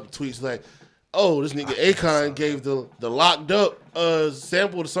jumps up, tweets like, "Oh, this nigga Akon gave the locked up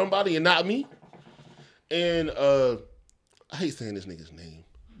sample to somebody and not me." And I hate saying this nigga's name.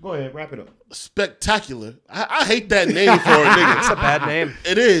 Go ahead, wrap it up. Spectacular. I hate that name for a nigga. It's a bad name.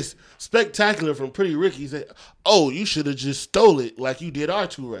 It is. Spectacular from Pretty Ricky said, "Oh, you should have just stole it like you did our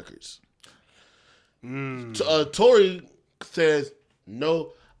 2 records." Tory says,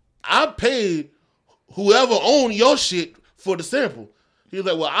 "No, I paid whoever owned your shit for the sample." He's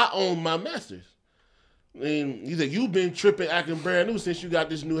like, "Well, I own my masters." And he said, "You've been tripping, acting brand new since you got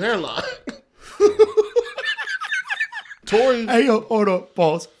this new hairline." Tory, hey yo, hold up,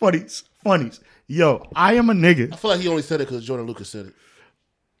 pause. Funnies. Yo, I am a nigga. I feel like he only said it because Jordan Lucas said it.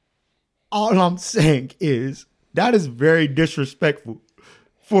 All I'm saying is that is very disrespectful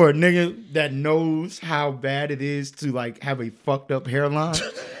for a nigga that knows how bad it is to like have a fucked up hairline.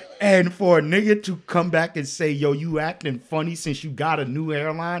 And for a nigga to come back and say, "Yo, you acting funny since you got a new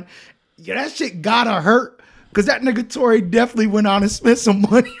hairline," yeah, that shit gotta hurt. Cause that nigga Tory definitely went on and spent some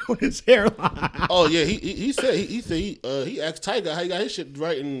money on his hairline. Oh yeah, he said he asked Tiger how he got his shit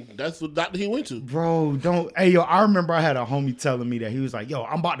right, and that's what doctor he went to. Bro, don't. Hey yo, I remember I had a homie telling me that he was like, "Yo,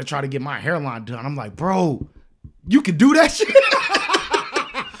 I'm about to try to get my hairline done." I'm like, "Bro, you can do that shit."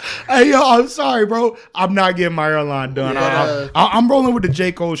 Hey yo, I'm sorry, bro. I'm not getting my hairline done. Yeah. I'm rolling with the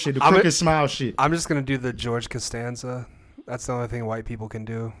J. Cole shit, the crooked smile shit. I'm just gonna do the George Costanza. That's the only thing white people can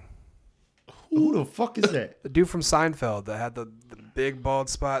do. Who the fuck is that? The dude from Seinfeld that had the big bald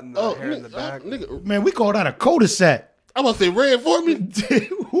spot and the hair in the back. Nigga, Man, we call that a cul-de-sac. I'm about to say Red Foreman.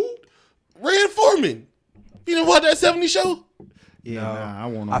 Who? Red Foreman. You didn't watch that 70s show? Yeah, No. nah, I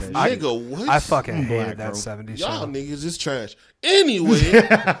won't know that shit. Nigga, what? I fucking Black, hated that bro. 70s Y'all show. niggas is trash. Anyway,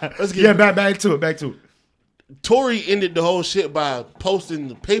 let's get back to it. Tory ended the whole shit by posting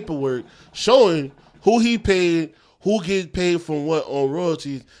the paperwork showing who he paid, who gets paid from what on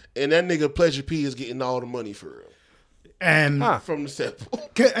royalties, and that nigga Pleasure P is getting all the money for real. And From the sample.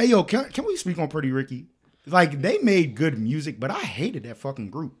 hey yo, can we speak on Pretty Ricky? Like they made good music, but I hated that fucking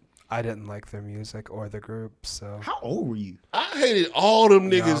group. I didn't like their music or the group, so How old were you? I hated all them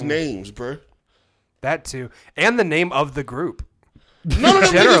niggas' Young. names, bruh. that too, and the name of the group. None of them niggas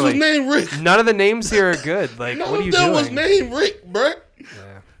was Generally. named Rick. None of the names here are good. Like, None what are of you them was doing? named Rick, bruh.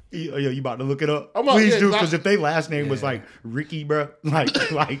 Yeah. Yo, you about to look it up? I'm about- Please yeah, do, 'cause because if they last name was like Ricky, bro, like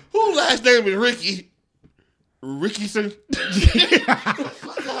Who last name is Ricky? Rickyson?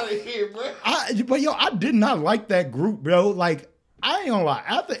 Fuck out of here, bruh. But yo, I did not like that group, bro. Like, I ain't gonna lie.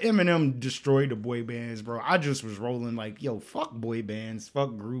 After Eminem destroyed the boy bands, bro, I just was rolling like, yo, fuck boy bands,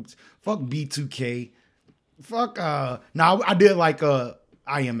 fuck groups, fuck B2K, fuck. Now I did like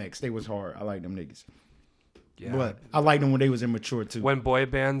IMX. They was hard. I like them niggas. Yeah. But I liked them when they was immature too. When boy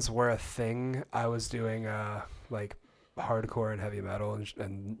bands were a thing, I was doing like hardcore and heavy metal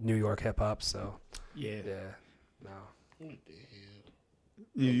and New York hip hop. So yeah, no.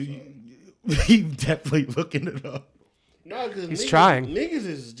 he definitely looking it up. No, because He's trying. Niggas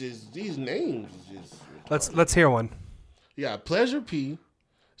is just, these names is just. Let's hear one. Yeah, Pleasure P,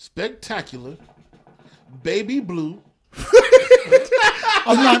 Spectacular, Baby Blue.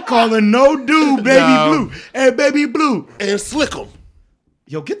 I'm not calling no dude Baby No. Blue. Hey, Baby Blue. And Slickum.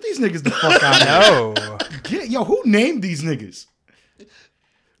 Yo, get these niggas the fuck out of here. No. Yo, who named these niggas?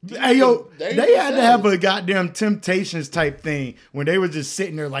 Hey, yo, they had to have a goddamn Temptations type thing when they were just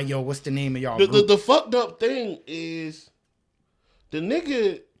sitting there like, yo, what's the name of y'all group? The fucked up thing is the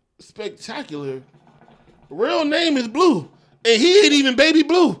nigga Spectacular, real name is Blue. And he ain't even Baby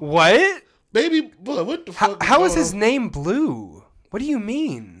Blue. What? Baby, boy, what the fuck? How is going his name Blue? What do you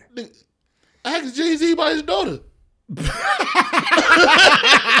mean? on? I asked Jay-Z about his daughter.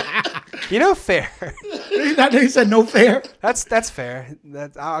 You know, fair. They said no fair. That's fair.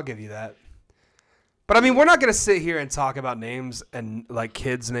 I'll give you that. But I mean, we're not gonna sit here and talk about names and like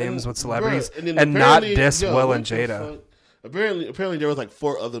kids' names with celebrities Bruh, and not apparently- diss yo, Will what and the Jada. fuck? Apparently there was like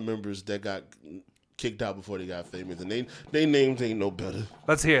 4 other members that got kicked out before they got famous, and they names ain't no better.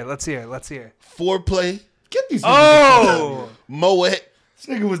 Let's hear. Foreplay, Get these niggas. Oh, Moet. This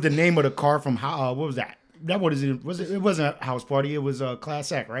nigga was the name of the car from, what was that? That what is it? It wasn't a House Party. It was a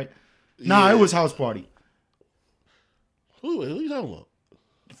Class Act, right? Nah, Yeah. it was House Party. Who you talking about?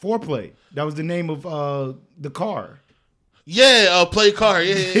 Foreplay. That was the name of the car. Yeah, play car.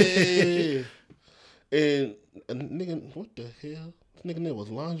 Yeah. And nigga, what the hell? Nigga name was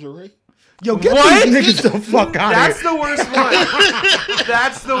lingerie. Yo, get What? these niggas the fuck out That's of here. the worst one.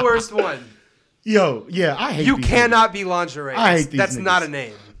 That's the worst one. Yo, yeah, I hate You these cannot be lingerie. I hate these That's niggas. not a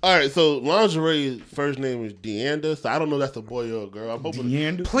name. All right, so lingerie's first name is Deanda. So I don't know if that's a boy or a girl. I'm hoping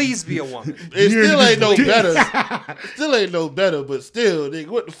Deanda? Please be a woman. it still ain't no better. Still ain't no better, but still, nigga,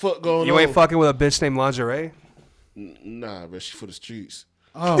 what the fuck going on? You ain't fucking with a bitch named lingerie? Nah, bro, she for the streets.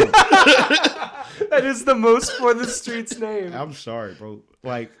 Oh, That is the most for the streets name. I'm sorry, bro.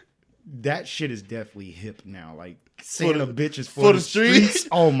 Like, that shit is definitely hip now. Like, saying the- a bitch is for the streets.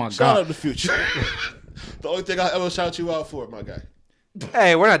 Oh, my Shout God. out the Future. The only thing I ever shout you out for, my guy.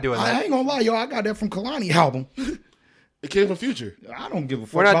 Hey, we're not doing I that. ain't gonna lie, yo. I got that from Kalani album. It came from Future. I don't give a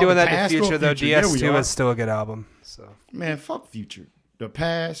fuck. We're not about doing the that in past or future, though. There we DS2 are. is still a good album. So Man, fuck future. The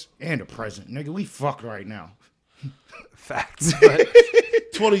past and the present. Nigga, we fucked right now. facts. But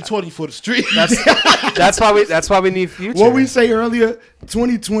 2020 for the street. that's why we need future. What we say earlier,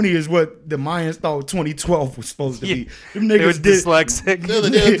 2020 is what the Mayans thought 2012 was supposed to be. Them They was niggas did. dyslexic. The other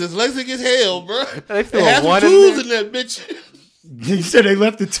day, dyslexic as hell, bro. They threw They a had some one in twos there. in that bitch. You said they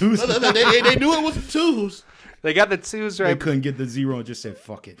left the twos. they knew it was some twos. They got the twos They right. couldn't get the zero and just said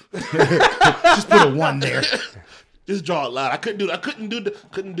fuck it. Just put a one there. Just draw a line. I couldn't do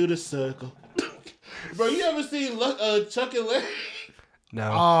the circle. Bro, you ever seen Chuck and Larry?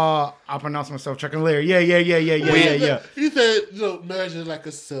 No. I pronounce myself Chuck and Larry. Yeah. He said, imagine like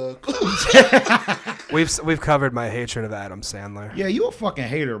a circle. We've covered my hatred of Adam Sandler. Yeah, you a fucking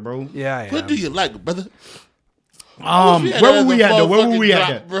hater, bro. Yeah, I am. What do you like, brother? Where were we at though? Where were we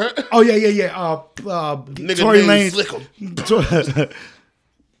at? Bro? Oh yeah. Nigga Tory named Lanez. Slick'em.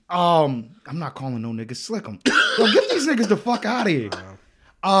 I'm not calling no niggas Slick'em. Yo, get these niggas the fuck out of here.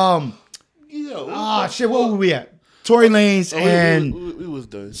 Shit, where were we at? Tory Lanez and we was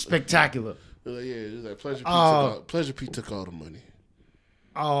done. Spectacular. Yeah, it was like Pleasure P took all the money.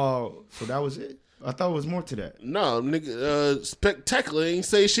 Oh, so that was it? I thought it was more to that. No, nigga, Spectacular ain't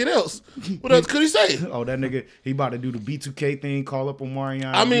say shit else. What else could he say? Oh, that nigga, he about to do the B2K thing, call up on Marion.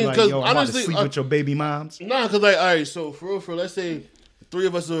 I mean, like, 'cause yo, I'm about to honestly, sleep with your baby moms. Nah, cause like, all right, so for real, let's say 3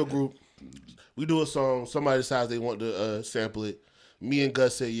 of us are a group. We do a song. Somebody decides they want to sample it. Me and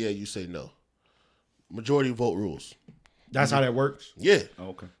Gus say yeah. You say no. Majority vote rules. That's how that works? Yeah. Oh,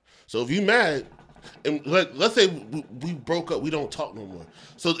 okay. So if you mad, and let's say we broke up, we don't talk no more.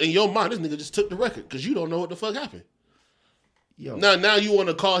 So in your mind, this nigga just took the record because you don't know what the fuck happened. Yo, Now you want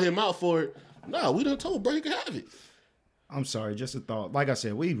to call him out for it. No, we done told bro he can have it. I'm sorry, just a thought. Like I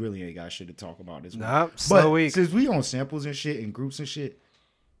said, we really ain't got shit to talk about this Nah, week. slow But week. since we on samples and shit and groups and shit,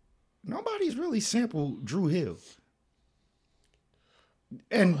 nobody's really sampled Drew Hill.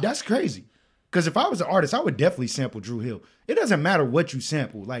 And that's crazy. Because if I was an artist, I would definitely sample Drew Hill. It doesn't matter what you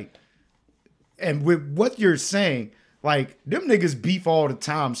sample. Like, and with what you're saying, like, them niggas beef all the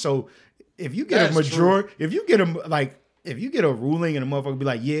time. So if you get That's a majority, if you get a ruling and a motherfucker be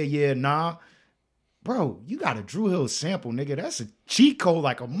like, yeah, nah, bro, you got a Drew Hill sample, nigga. That's a cheat code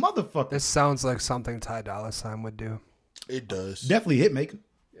like a motherfucker. This sounds like something Ty Dolla $ign would do. It does. Definitely hitmaker.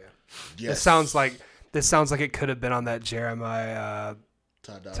 Yes. This sounds like it could have been on that Jeremiah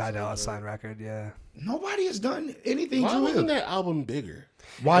Ty Dolla $ign record. Yeah. Nobody has done anything Why Drew wasn't Hill. that album bigger?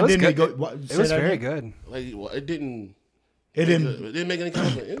 Why It was didn't it good. go? It was very good Like, well, it didn't. It didn't. It didn't make any kind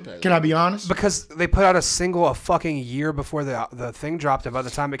of an impact. Can I be honest? because they put out a single a fucking year before the thing dropped, and by the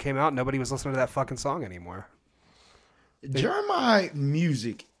time it came out, nobody was listening to that fucking song anymore. Jeremiah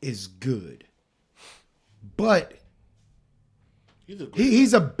music is good, but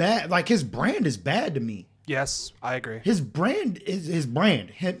he's a bad. Like his brand is bad to me. Yes, I agree. His brand is his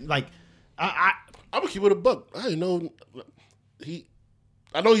brand. Like I'm gonna keep it a buck. I didn't know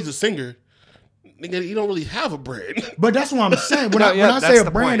I know he's a singer. Nigga, he don't really have a brand. But that's what I'm saying. When I say a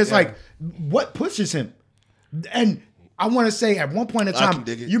brand, it's like what pushes him. And I want to say at one point in time,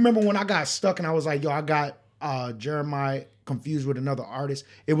 you remember when I got stuck and I was like, yo, I got Jeremiah confused with another artist.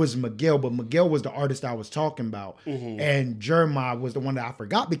 It was Miguel, but Miguel was the artist I was talking about. Mm-hmm. And Jeremiah was the one that I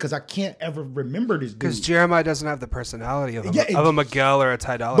forgot because I can't ever remember this dude. Because Jeremiah doesn't have the personality of a Miguel or a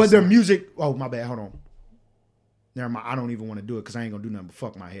Ty Dolla $ign. But their music, oh, my bad, hold on. Never mind, I don't even want to do it because I ain't going to do nothing but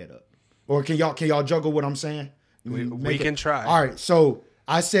fuck my head up. Or can y'all juggle what I'm saying? We can try. All right, so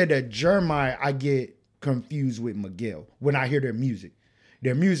I said that Jeremiah, I get confused with Miguel when I hear their music.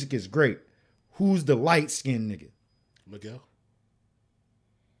 Their music is great. Who's the light-skinned nigga? Miguel.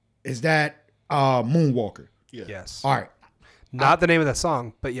 Is that Moonwalker? Yeah. Yes. All right. Not the name of the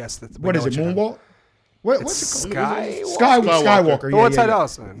song, but yes. What is it, Moonwalk? What's it called? Skywalker. Skywalker. Yeah, Ty Dolla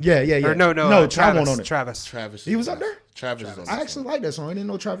 $ign. Yeah. Or no. Travis on it. Travis. He was up there? Travis is on I that actually song. like that song. I didn't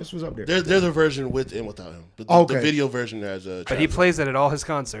know Travis was up there. There's a version with and without him. The Okay. video version has Travis. But he plays it at all his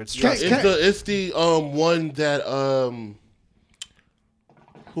concerts. Can- Trust me. It's the one that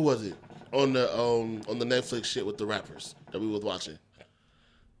who was it on the Netflix shit with the rappers that we was watching?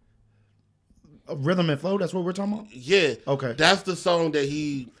 Rhythm and Flow, that's what we're talking about? Yeah. Okay. That's the song that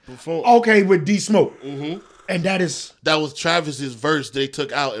he performed. Okay, with D Smoke. Mm-hmm. And that is... That was Travis's verse they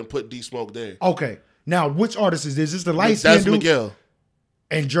took out and put D Smoke there. Okay. Now, which artist is this? Is this the light skin That's dude? Miguel.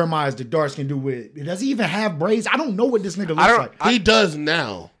 And Jeremiah is the dark skin dude with... Does he even have braids? I don't know what this nigga looks like. He does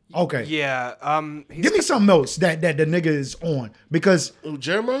now. Okay. Yeah. Give me something else that the nigga is on. Because... Ooh,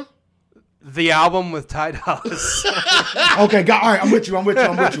 Jeremiah? The album with Ty Dolla. Okay, all right, I'm with you.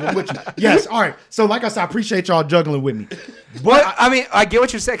 Yes, all right. So, like I said, I appreciate y'all juggling with me. But I mean, I get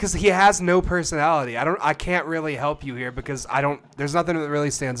what you're saying because he has no personality. I can't really help you here because there's nothing that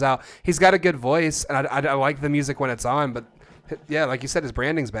really stands out. He's got a good voice, and I like the music when it's on, but yeah, like you said, his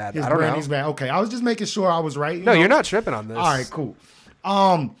branding's bad. His I don't branding's know. bad. Okay, I was just making sure I was right. No, you're not tripping on this. All right, cool.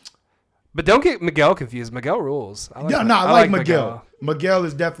 But don't get Miguel confused. Miguel rules. I like Miguel. Miguel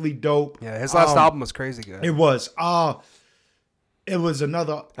is definitely dope. Yeah, his last album was crazy good. It was. It was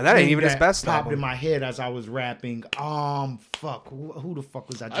another. And that ain't thing even his best popped album. in my head as I was rapping. Fuck. Who the fuck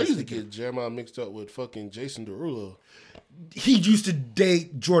was I? I Just used to thinking? get Jeremiah mixed up with fucking Jason Derulo. He used to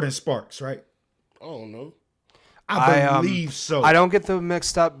date Jordan Sparks, right? I don't know. I believe so. I don't get them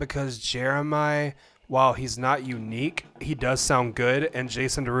mixed up because Jeremiah, while he's not unique, he does sound good, and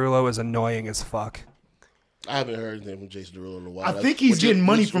Jason Derulo is annoying as fuck. I haven't heard anything from Jason Derulo in a while. I think he's getting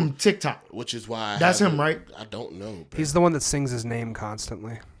money from TikTok. Which is why That's him, right? I don't know. Bro. He's the one that sings his name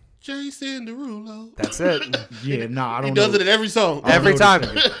constantly. Jason Derulo. That's it. Yeah, nah, I don't He know. does it in every song. Every time.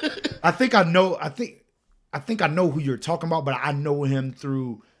 I think I know. I think I know who you're talking about, but I know him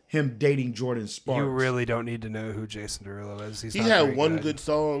through him dating Jordan Sparks. You really don't need to know who Jason Derulo is. He's He not had very one good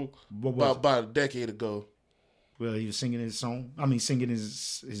song What was it? about a decade ago. Well, he was singing his song. I mean, singing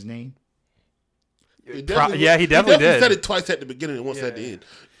his name. He yeah, he definitely did. said it twice at the beginning and once at the end.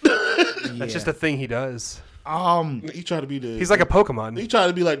 That's just a thing he does. He tried to be the. He's like a Pokemon. He tried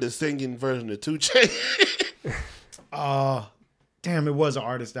to be like the singing version of 2 Chainz. Damn, it was an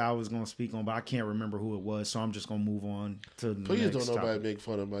artist that I was going to speak on, but I can't remember who it was, so I'm just going to move on to the Please next don't nobody topic. make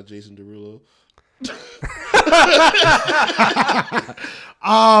fun of my Jason Derulo.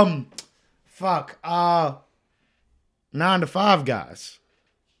 Fuck. 9 to 5 guys.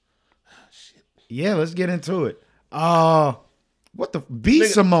 Yeah, let's get into it. What the B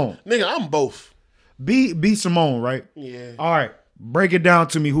Simone. Nigga, I'm both. B Simone, right? Yeah. All right. Break it down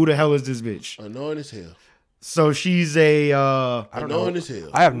to me. Who the hell is this bitch? Annoying as hell. So she's a Annoying as hell.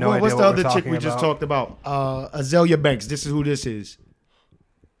 I have no idea what's what the we're other chick talking we just about. talked about? Azalea Banks. This is who this is.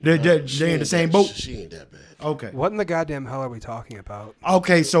 They in the same boat? She ain't that bad. Okay. What in the goddamn hell are we talking about?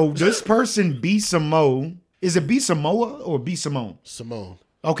 Okay, so this person, B Simone, is it B Samoa or B Simone? Simone.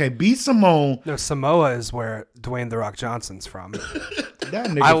 Okay, B Simone. No, Samoa is where Dwayne The Rock Johnson's from. That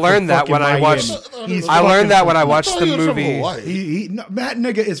nigga I learned from that fucking when I Miami. watched. He's I learned that when I I watched thought the he was from movie. Hawaii. No, that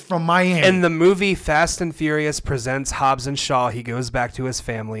nigga is from Miami. In the movie Fast and Furious presents Hobbs and Shaw, he goes back to his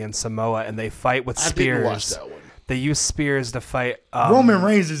family in Samoa and they fight with I didn't spears. watch that one. They use spears to fight. Roman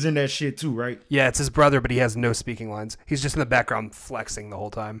Reigns is in that shit too, right? Yeah, it's his brother, but he has no speaking lines. He's just in the background flexing the whole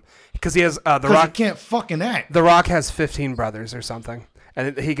time because he has The Because he Rock. can't fucking act. The Rock has 15 brothers or something,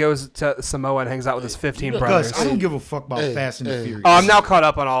 and he goes to Samoa and hangs out with his 15 brothers. Gus, I don't give a fuck about Hey, Fast and the hey. Furious. Oh, I'm now caught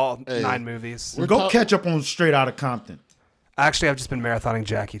up on all 9 movies. Go catch up on Straight Outta Compton. Actually, I've just been marathoning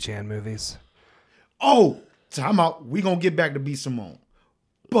Jackie Chan movies. Oh, time out. We gonna get back to B Simone.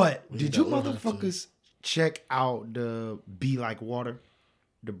 But did you motherfuckers check out the Be Like Water,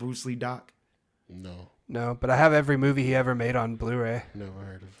 the Bruce Lee doc? No, but I have every movie he ever made on Blu-ray. Never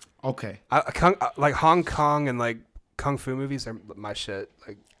heard of. Okay. Like Hong Kong and like kung fu movies are my shit.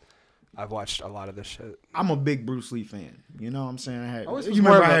 Like I've watched a lot of this shit. I'm a big Bruce Lee fan. You know what I'm saying? was You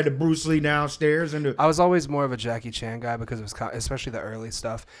more remember of I a- had the Bruce Lee downstairs and the I was always more of a Jackie Chan guy because it was especially the early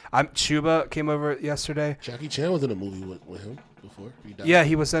stuff. Chuba came over yesterday. Jackie Chan was in a movie with him before. He died. Yeah,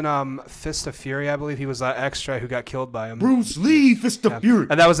 he was in Fist of Fury, I believe. He was an extra who got killed by him. Bruce Lee, Fist of Fury.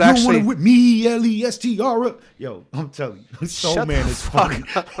 And that was You don't actually- want it with me, Lestr. Yo, I'm telling you, Soul Shut Man the is funny.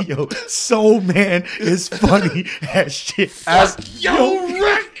 Yo, Soul Man is funny as shit.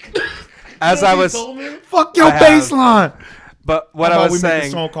 As I was, Fuck your I have- baseline. but what How I about was we make a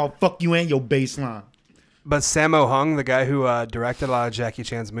saying, song called "Fuck You and Your Baseline." but Sammo Hung, the guy who directed a lot of Jackie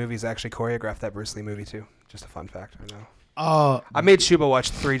Chan's movies, actually choreographed that Bruce Lee movie too. Just a fun fact, I know. I made Chuba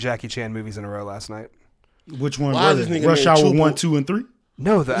watch 3 Jackie Chan movies in a row last night. Which one? Why Was is this it? nigga Rush named Hour Chuba? 1, 2, and 3.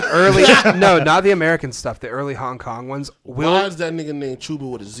 No, the early no, not the American stuff. The early Hong Kong ones. Why is that nigga named Chuba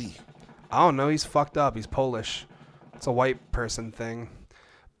with a Z? I don't know. He's fucked up. He's Polish. It's a white person thing.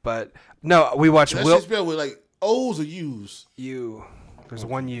 But no, we watch That shit spelled with like O's or U's. U. There's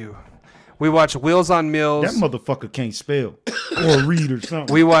one U. We watch Wheels on Mills. That motherfucker can't spell or read or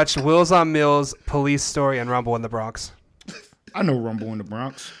something. We watched Wheels on Mills, Police Story, and Rumble in the Bronx. I know Rumble in the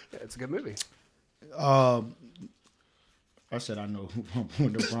Bronx. Yeah, it's a good movie. I said I know Rumble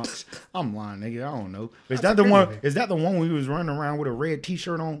in the Bronx. I'm lying, nigga. I don't know. Is that the one? movie. Is that the one where he was running around with a red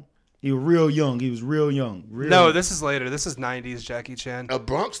T-shirt on? He was real young. Real No, young. this is later. This is 90s Jackie Chan. A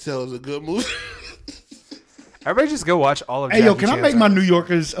Bronx Tale is a good movie. Everybody just go watch all of Hey, Jackie yo, can I Chan's make my movies. New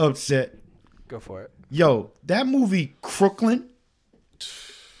Yorkers upset? Go for it. Yo, that movie Crooklyn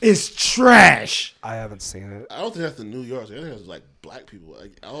is trash. I haven't seen it. I don't think that's the New York. I think that's like black people.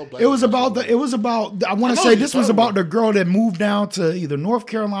 Like all black. It was people. about. I want I to know say what this you're was talking about the girl that moved down to either North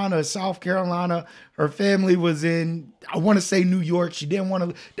Carolina or South Carolina. Her family was in, I want to say, New York. She didn't want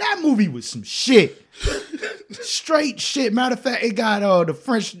to. That movie was some shit. Straight shit. Matter of fact, it got the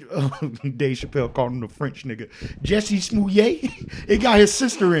French. Dave Chappelle called him the French nigga. Jesse Smouillet. It got his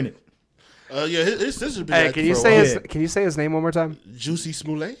sister in it. Yeah, his sister. Been Hey, acting can you for a say while. his can you say his name one more time? Juicy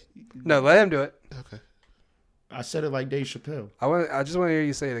Smollett? No, let him do it. Okay. I said it like Dave Chappelle. I just want to hear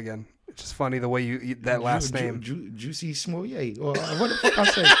you say it again. It's just funny the way you that last name. Juicy Smouillet. Or what the fuck I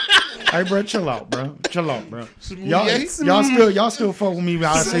say? Hey, bro, chill out, bro. Y'all still fuck with me when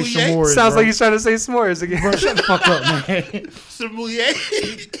I say Smouillet? s'mores. Sounds bro. like he's trying to say s'mores again. Bro, shut the fuck up, man.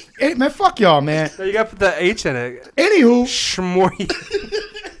 Smollett. Hey, man, fuck y'all, man. No, you got to put the H in it. Anywho, Shmoy.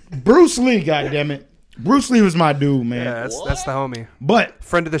 Bruce Lee, goddammit. Bruce Lee was my dude, man. Yeah, that's the homie. But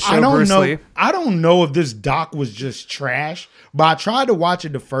Friend of the show, I don't Bruce know. Lee. I don't know if this doc was just trash, but I tried to watch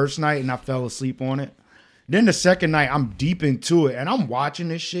it the first night and I fell asleep on it. Then the second night, I'm deep into it and I'm watching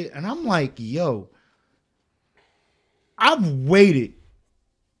this shit and I'm like, yo, I've waited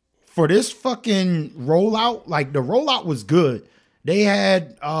for this fucking rollout. Like the rollout was good. They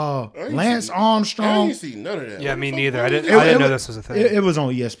had Lance I Armstrong. ain't see none of that. Yeah, What me the fuck neither. was I didn't that? know this was a thing. It was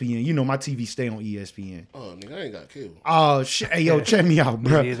on ESPN. You know, my TV stay on ESPN. Oh, nigga, I ain't got cable. Hey, yo, check me out,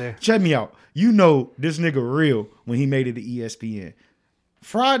 bro. neither. Check me out. You know this nigga real when he made it to ESPN.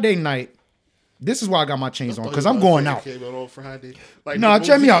 Friday night, this is why I got my chains on, because I'm going out. Cable on Friday. Like No, the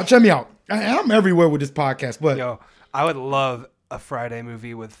check me movie. out. Check me out. I'm everywhere with this podcast, but Yo, I would love a Friday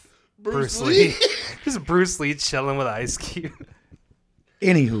movie with Bruce Bruce Lee. Lee. Just Bruce Lee chilling with Ice Cube.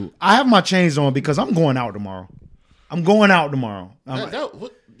 anywho, I have my chains on because I'm going out tomorrow. I'm going out tomorrow.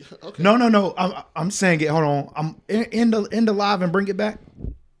 What? Okay. No. I'm saying it. Hold on. I'm in the live and bring it back,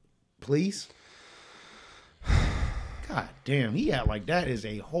 please. God damn, he act like that is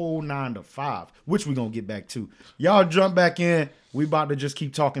a whole 9 to 5, which we gonna get back to. Y'all jump back in. We about to just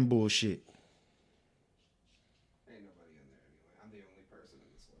keep talking bullshit. Ain't nobody in there anyway. I'm the only person in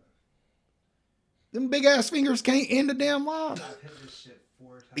this live. Them big ass fingers can't end the damn live. Hit this shit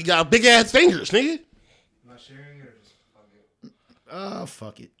 4 times. He got big ass fingers, nigga. Am I sharing it or just fuck it?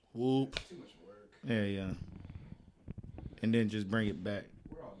 Fuck it. Whoop. Too much work. Yeah. And then just bring it back.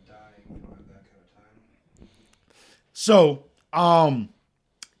 We're all dying. We don't have that kind of time. So,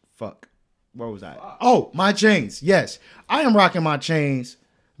 fuck. Where was I? Oh, my chains. Yes. I am rocking my chains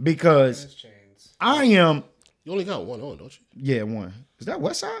because His chains. I am, You only got one on, don't you? yeah, one. Is that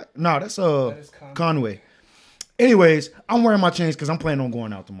West Side? No, that's is Conway. Anyways, I'm wearing my chains because I'm planning on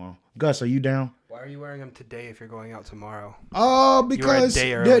going out tomorrow. Gus, are you down? Why are you wearing them today if you're going out tomorrow? Because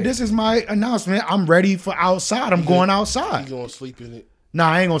day early. this is my announcement. I'm ready for outside. I'm going You outside. gonna sleep in it? Nah,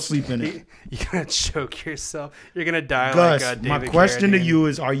 I ain't gonna sleep in it. You're gonna choke yourself. You're gonna die Gus, like my David question to Carradine. you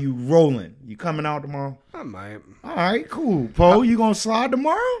is, are you rolling? You coming out tomorrow? I might. All right, cool. Poe, you gonna slide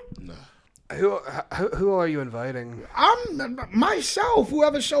tomorrow? Nah. Who are you inviting? I'm myself.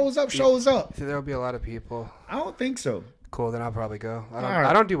 Whoever shows up, shows up. See, there'll be a lot of people. I don't think so. Cool, then I'll probably go. All right.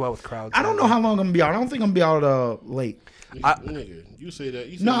 I don't do well with crowds. I don't know how long I'm gonna be out. I don't think I'm gonna be out late. Nigga, you say that.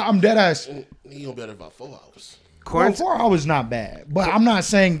 You say No, I'm dead ass. He gonna be out in about 4 hours. Well, Quarantine. 4 hours not bad, but I'm not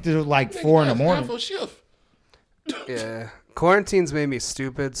saying to like 4 in the morning. Half a shift. Yeah, quarantine's made me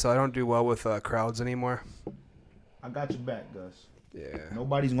stupid, so I don't do well with crowds anymore. I got you back, Gus. Yeah.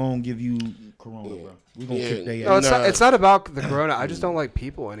 Nobody's gonna give you corona, bro. We gonna Yeah. kick their No, ass. it's not about the corona. I just don't like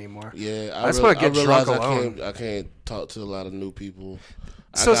people anymore. Yeah, I just wanna get realize drunk alone. I can't talk to a lot of new people.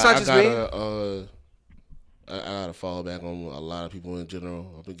 So it's not just me? I gotta fall back on a lot of people in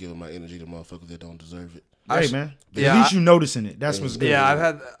general. I've been giving my energy to motherfuckers that don't deserve it. Hey, man. Yeah, At least you noticing it. That's what's good. Yeah, I've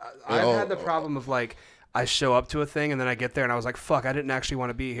had the problem of like I show up to a thing and then I get there and I was like, fuck, I didn't actually want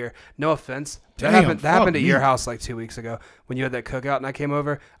to be here. No offense. That Damn, happened at fuck your me. house like 2 weeks ago when you had that cookout and I came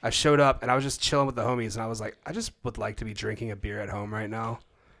over. I showed up and I was just chilling with the homies and I was like, I just would like to be drinking a beer at home right now.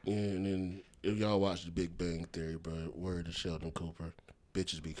 And then if y'all watch The Big Bang Theory, bro, word to Sheldon Cooper,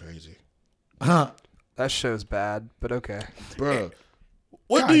 bitches be crazy. Huh? That show's bad, but okay. Bro,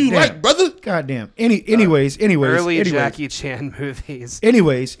 what God do you damn. like, brother? Goddamn. Anyways. Early Jackie Chan movies.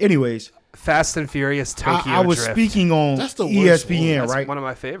 Anyways. Fast and Furious Tokyo I was Drift. speaking on That's the worst ESPN, That's right? one of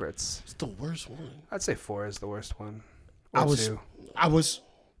my favorites. It's the worst one. I'd say 4 is the worst one. I Or was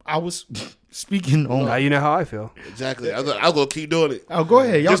 2. speaking on. Now you know how I feel. Exactly. I was going to keep doing it. Oh, go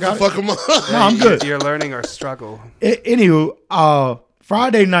ahead. Y'all Just to got fuck it. them up. No, I'm good. You're learning our struggle. Anywho,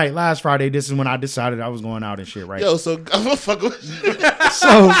 Friday night, last Friday, this is when I decided I was going out and shit, right? Yo, so I'm going to fuck with you.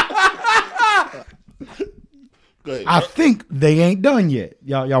 So Go ahead. I think they ain't done yet.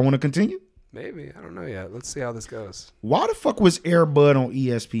 Y'all want to continue? Maybe. I don't know yet. Let's see how this goes. Why the fuck was Air Bud on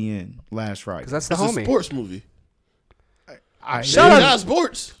ESPN last Friday? Because that's the It's a homie. sports movie. Shout It's out- not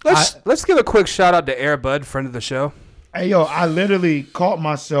sports. Let's give a quick shout out to Air Bud, friend of the show. Hey, yo, I literally caught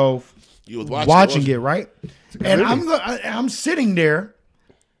myself You was watching watching it. it, right? And I'm sitting there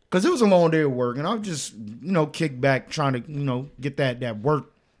because it was a long day of work, and I'm just kick back trying to get that work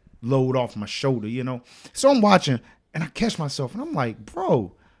load off my shoulder, So I'm watching, and I catch myself, and I'm like,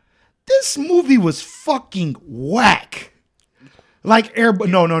 bro, this movie was fucking whack. Like Air Bud,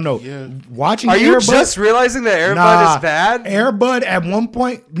 no. Yeah. Watching Are Air you Bud, just realizing that Air Bud is bad? Air Bud at one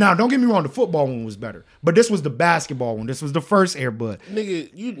point. Now, don't get me wrong, the football one was better, but this was the basketball one. This was the first Air Bud.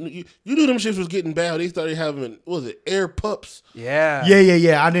 Nigga, you knew them shits was getting bad. They started having, what was it, air pups? Yeah.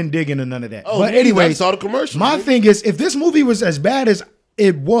 Yeah. I didn't dig into none of that. Oh, but nigga, anyway, I saw the commercial. my nigga. thing is, if this movie was as bad as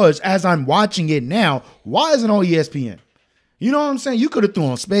it was as I'm watching it now, why isn't it on ESPN? You know what I'm saying? You could have threw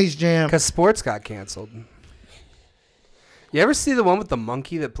on Space Jam. Because sports got canceled. You ever see the one with the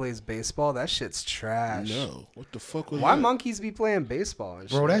monkey that plays baseball? That shit's trash. No. What the fuck was Why that? monkeys be playing baseball and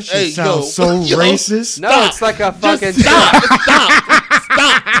shit? Bro, that shit Hey, sounds yo, so racist. No, it's like a fucking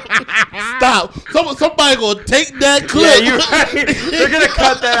Stop. Somebody gonna take that Yeah, clip. you're right. They're gonna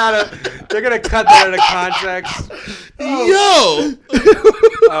cut that out of context. Yo,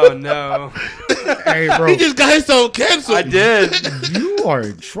 Oh no. Hey, bro, he just got himself canceled. I did. you are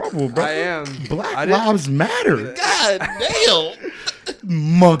in trouble, bro. I am. Black I didn't- lives matter. God damn.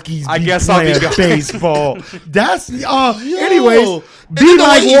 Monkeys I be guess I'll be playing going. baseball. That's Yo. anyways, And be the way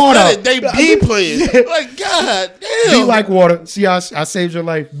like he water. said it, they be playing. Yeah. Like, God damn. Be like water. See, I saved your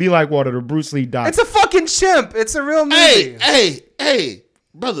life. Be like water. The Bruce Lee doc. It's a fucking chimp. It's a real movie. Hey,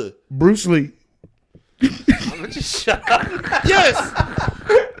 brother. Bruce Lee. I'm just shut up. Yes.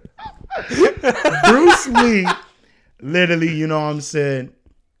 Bruce Lee. Literally, you know what I'm saying?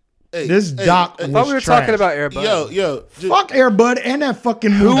 Hey, This doc I was thought we were trash. talking about Air Bud. Yo. Fuck Air Bud and that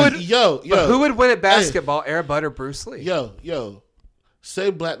fucking movie. would- Yo. But who would win at basketball, Air Bud or Bruce Lee? Yo.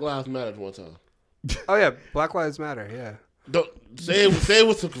 Say Black Lives Matter one time. Oh yeah, Black Lives Matter. Yeah. Don't say it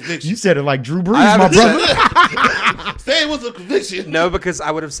with some conviction. You said it like Drew Brees, I my haven't brother. Say it with some conviction. No, because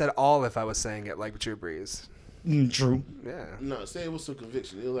I would have said all if I was saying it like Drew Brees. True. Yeah. No, say it with some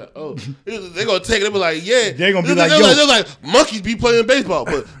conviction. They're like, oh, they're gonna take it. They be like, yeah. They gonna be like, yo. they're like, monkeys be playing baseball,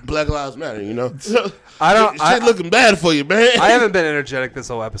 but Black Lives Matter. You know. I don't. Shit looking bad for you, man. I haven't been energetic this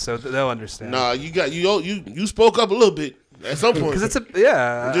whole episode. They'll understand. Nah, you spoke up a little bit at some point. Because it's a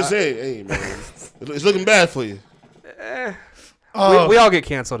yeah. I'm just saying, hey man, it's looking bad for you. We all get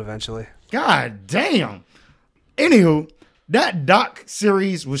canceled eventually. God damn. Anywho, that doc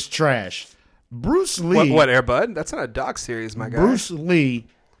series was trash. Bruce Lee. What Air Bud? That's not a doc series, my guy. Bruce Lee.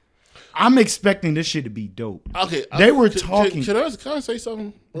 I'm expecting this shit to be dope. Okay, They were talking. Can I say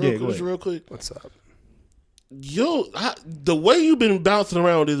something? Yeah, go ahead. Real quick. What's up? Yo, the way you've been bouncing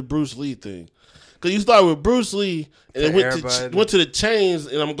around this Bruce Lee thing, because you started with Bruce Lee and then Air Bud. went to the chains,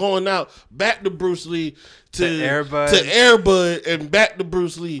 and I'm going out back to Bruce Lee to Air Bud. to Air Bud and back to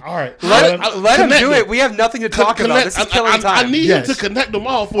Bruce Lee. All right. Let him connect do them. it. We have nothing to talk about. This is killing time. I need Yes. him to connect them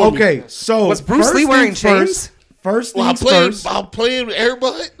all for me. Okay, so Was Bruce first Lee wearing things chains? First While things first. playing with Air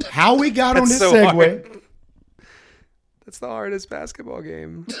Bud. How we got on That's this so segue? hard. That's the hardest basketball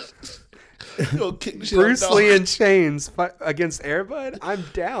game. You gonna kick the shit out of Bruce dog. Lee in chains against Air Bud? I'm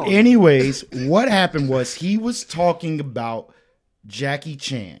down. Anyways, what happened was he was talking about Jackie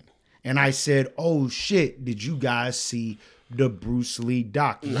Chan. And I said, oh shit, did you guys see the Bruce Lee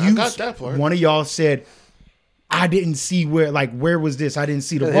doc? I got that part. One of y'all said, I didn't see where was this? I didn't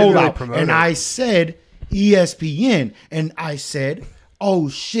see the They didn't really rollout. promote And it. I said ESPN. And I said, oh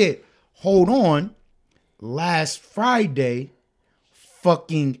shit, hold on. Last Friday,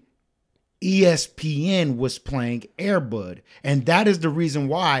 fucking ESPN was playing Air Bud. And that is the reason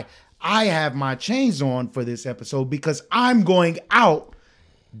why I have my chains on for this episode, because I'm going out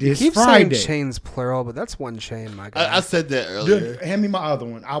this Keep Friday. saying chains plural, but that's one chain, my guy. I said that earlier. Hand me my other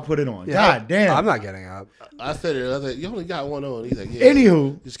one. I'll put it on. Yeah, God damn. I'm not getting up. I said it. I was like, you only got one on. He's like, yeah.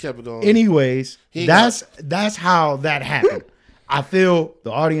 Anywho. Just kept it going. Anyways, He that's how that happened. I feel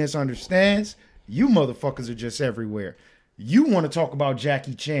the audience understands. You motherfuckers are just everywhere. You want to talk about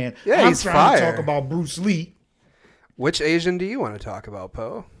Jackie Chan. Yeah, I'm he's trying fire. to talk about Bruce Lee. Which Asian do you want to talk about,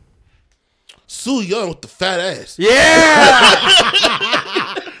 Poe? Sue Young with the fat ass. Yeah!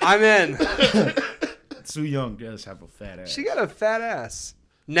 I'm in. Sue Young does have a fat ass. She got a fat ass.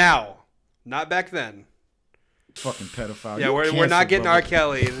 Now. Not back then. Fucking pedophile. Yeah, You we're canceled, not getting brother. R.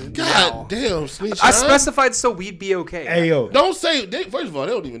 Kelly. God now. damn, Sneak I Shine. specified so we'd be okay. Hey, yo. Don't say. First of all,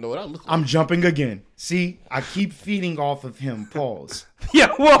 they don't even know what I'm looking I'm jumping again. See, I keep feeding off of him. Pause. Yeah,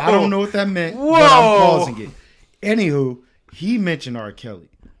 whoa. I don't know what that meant, but Whoa. I'm pausing it. Anywho, he mentioned R. Kelly.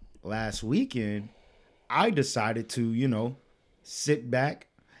 Last weekend, I decided to, sit back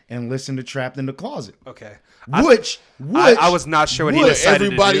and listen to Trapped in the Closet. Okay. Which I was not sure what he for. decided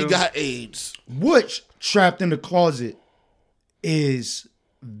Everybody to do. got AIDS. Which Trapped in the Closet is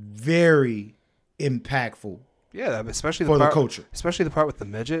very impactful. Yeah, especially For the the part, culture. Especially the part with the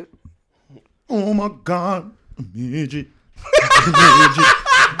midget. Oh my God, a midget.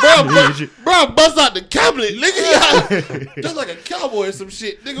 Bro, bust out the cabinet, nigga. Just like a cowboy or some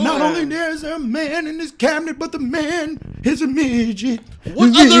shit, nigga. Not only there's a man in this cabinet, but the man is a midget.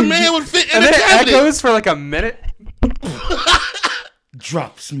 What other man would fit in And a then it cabinet? echoes for like a minute.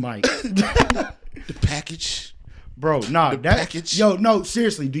 Drops mic. The package. Bro, nah, that package. Yo, no,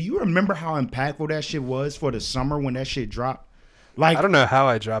 seriously, do you remember how impactful that shit was for the summer when that shit dropped? Like, I don't know how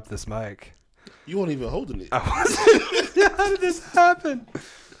I dropped this mic. You weren't even holding it. How did this happen?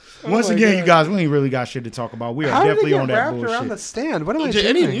 once my again, God. you guys, we ain't really got shit to talk about. We are How did it definitely get on that wrapped bullshit. around the stand? What am I Did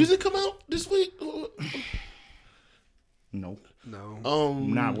doing? any music come out this week? Nope, No.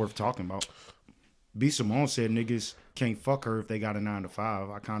 not worth talking about. B. Simone said niggas can't fuck her if they got a 9 to 5.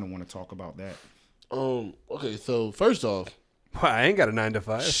 I kind of want to talk about that. Okay, so first off, Well, I ain't got a 9 to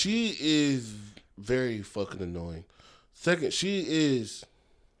 5. she is very fucking annoying. Second, she is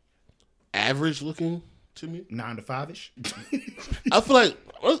average looking to me. 9 to 5-ish. I feel like,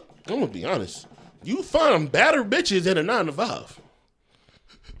 I'm gonna be honest, you find badder bitches than a 9 to 5.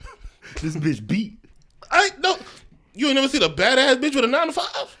 This bitch beat. You ain't never seen a badass bitch with a 9 to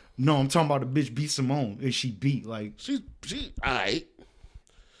 5? No, I'm talking about the bitch B. Simone. Is she beat? Like, She alright.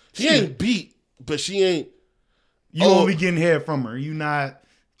 She ain't beat, but she ain't. you only getting head from her. You not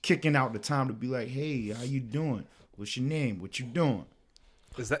kicking out the time to be like, hey, how you doing? What's your name? What you doing?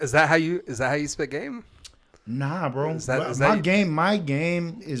 Is that how you spit game? Nah, bro. Is that My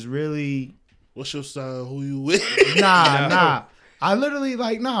game is really What's your sign? Who you with? nah. I literally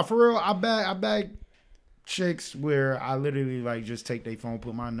for real. I bag chicks where I literally just take their phone,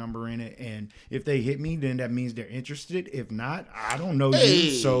 put my number in it, and if they hit me, then that means they're interested. If not, I don't know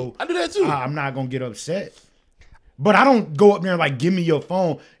you, so I do that too. I'm not gonna get upset. But I don't go up there and give me your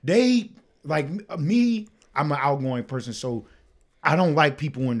phone. They me. I'm an outgoing person, so I don't like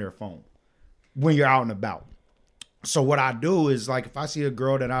people in their phone when you're out and about. So what I do is if I see a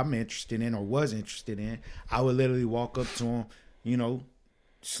girl that I'm interested in or was interested in, I would literally walk up to them,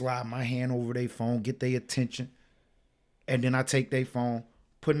 slide my hand over their phone, get their attention, and then I take their phone,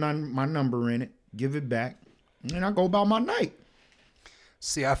 put my number in it, give it back, and then I go about my night.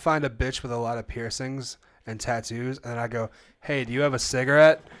 See, I find a bitch with a lot of piercings and tattoos, and then I go, "Hey, do you have a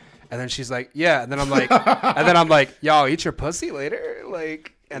cigarette?" And then she's like, "Yeah." And then I'm like, "Y'all eat your pussy later?"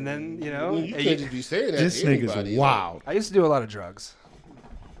 And then You can't just be saying that. This to nigga's anybody. wild. I used to do a lot of drugs.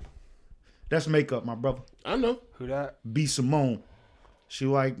 That's makeup, my brother. I know. Who that? B. Simone. She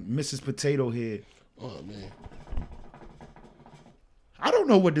Mrs. Potato Head. Oh man. I don't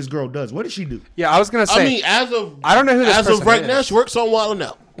know what this girl does. What does she do? Yeah, I was gonna say. I mean, I don't know who this as of person right is. now, she works on Wild 'N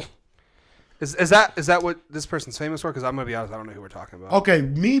Out. Is that what this person's famous for? Because I'm gonna be honest, I don't know who we're talking about. Okay,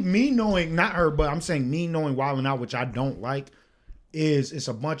 me knowing, not her, but I'm saying me knowing Wild 'N Out, which I don't like, it's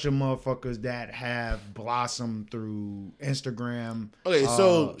a bunch of motherfuckers that have blossomed through Instagram. Okay,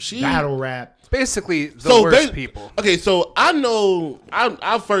 so she battle rap. Basically, the worst people. Okay, so I know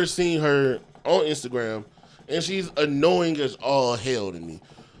I first seen her on Instagram, and she's annoying as all hell to me.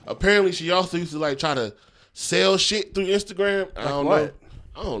 Apparently, she also used to try to sell shit through Instagram. I don't know. what?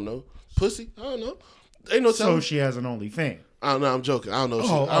 I don't know. Pussy? I don't know. Ain't no So telling. she has an OnlyFans. I don't know. I'm joking. I don't know.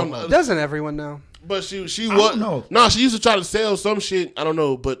 Oh, I don't know. Doesn't everyone know? But she I was don't know. no, she used to try to sell some shit. I don't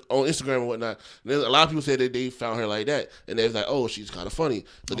know, but on Instagram and whatnot. And a lot of people said that they found her like that, and they was like, "Oh, she's kind of funny."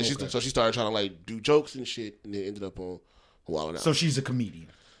 So then she started trying to like do jokes and shit, and then ended up on Wild 'N Out. So she's a comedian.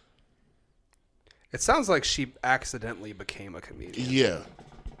 It sounds like she accidentally became a comedian. Yeah,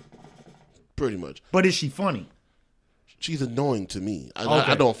 pretty much. But is she funny? She's annoying to me. Okay.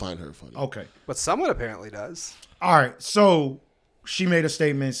 I don't find her funny. Okay. But someone apparently does. All right. So she made a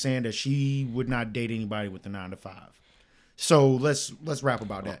statement saying that she would not date anybody with a 9-to-5. So let's rap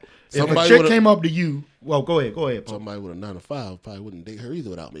about that. If a chick came up to you, well, go ahead, Paul. Somebody with a 9-to-5 probably wouldn't date her either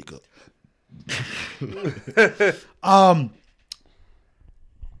without makeup.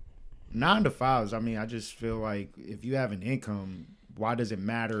 9-to-5s. I mean, I just feel like if you have an income, why does it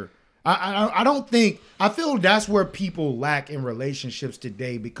matter? I don't think. I feel that's where people lack in relationships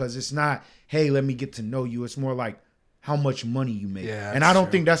today, because it's not, hey, let me get to know you. It's more like how much money you make. Yeah, and I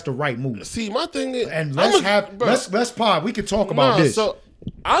don't think that's the right move. See, my thing is, And let's pod. We can talk about this. So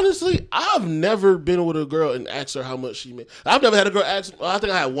honestly, I've never been with a girl and asked her how much she made. I've never had a girl ask. Well, I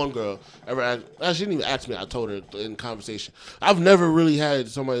think I had one girl ever ask. She didn't even ask me. I told her in conversation. I've never really had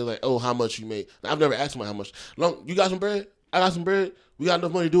somebody like, oh, how much you make. I've never asked somebody how much. You got some bread? I got some bread. We got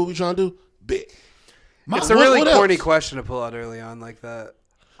enough money to do what we trying to do. Bet. It's a really corny question to pull out early on like that.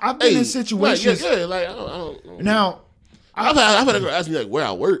 I've been in situations. Like, like I don't. Now, I've had a girl ask me like where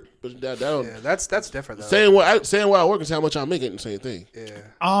I work, but that don't. Yeah, that's different though. Saying where I work and saying how much I make ain't the same thing. Yeah.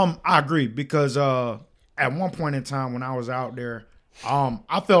 I agree, because at one point in time when I was out there,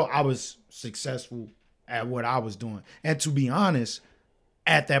 I felt I was successful at what I was doing, and to be honest,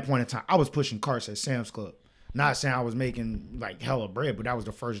 at that point in time, I was pushing carts at Sam's Club. Not saying I was making like hella bread, but that was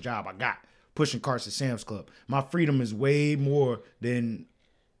the first job I got, pushing carts at Sam's Club. My freedom is way more than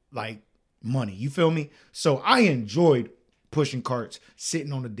like money. You feel me? So I enjoyed pushing carts,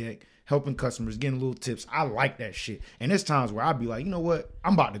 sitting on the deck, helping customers, getting little tips. I like that shit. And there's times where I'd be like, you know what?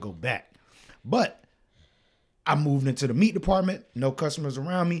 I'm about to go back. But I moved into the meat department, no customers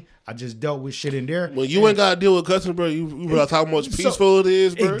around me. I just dealt with shit in there. When you ain't got to deal with customers, bro, you realize how much peaceful it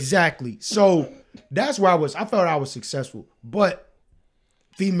is, bro. Exactly. So that's where I felt I was successful. But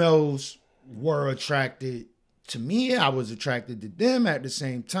females were attracted to me. I was attracted to them at the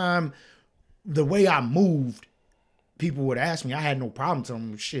same time. The way I moved, people would ask me. I had no problem telling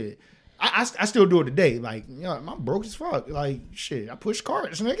them shit. I still do it today. Like, you know, I'm broke as fuck. Like, shit, I push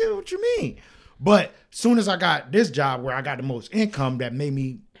carts, nigga. What you mean? But soon as I got this job where I got the most income that made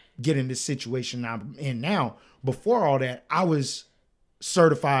me get in this situation I'm in now, before all that, I was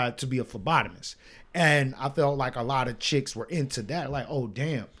certified to be a phlebotomist. And I felt like a lot of chicks were into that. Like, oh,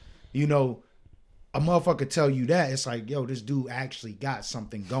 damn. You know, a motherfucker tell you that. It's like, yo, this dude actually got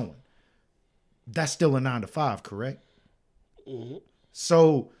something going. That's still a 9-to-5, correct? Mm-hmm.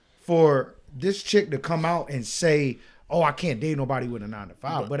 So for this chick to come out and say, oh, I can't date nobody with a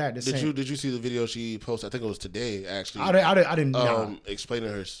 9-to-5, but at the same... Did you see the video she posted? I think it was today, actually. I didn't know. Explaining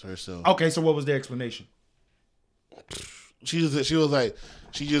herself. Okay, so what was the explanation? She was like,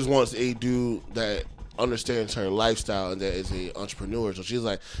 she just wants a dude that understands her lifestyle and that is a entrepreneur. So she's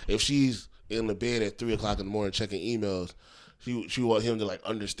like, if she's in the bed at 3 o'clock in the morning checking emails, she want him to like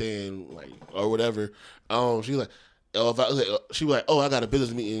understand, like, or whatever. She's like, she was like, oh, I got a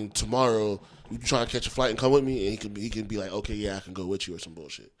business meeting tomorrow. You trying to catch a flight and come with me? And he can be like, okay, yeah, I can go with you or some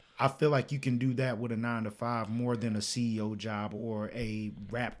bullshit. I feel like you can do that with a 9-to-5 more than a CEO job or a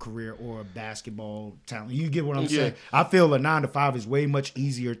rap career or a basketball talent. You get what I'm saying? I feel a 9-to-5 is way much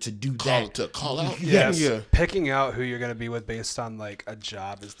easier to do that. To call out? Yes. Yeah. Picking out who you're going to be with based on like a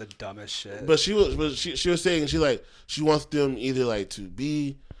job is the dumbest shit. But she was saying she wants them either like to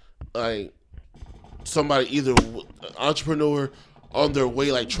be like somebody, either entrepreneur on their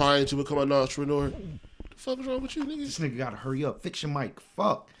way, like trying to become an entrepreneur. What the fuck is wrong with you, nigga? This nigga gotta hurry up. Fix your mic.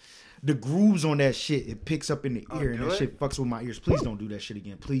 Fuck. The grooves on that shit, it picks up in the ear, and that shit fucks with my ears. Please don't do that shit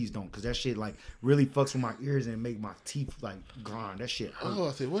again. Please don't, because that shit like really fucks with my ears and make my teeth like grind. That shit hurt. Oh,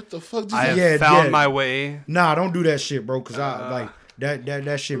 I said, what the fuck? I have found my way. Nah, don't do that shit, bro, because I like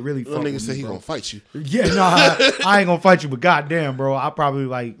that shit really fucks with me. Nigga said he bro. gonna fight you. Yeah, nah, I ain't gonna fight you, but goddamn, bro, I probably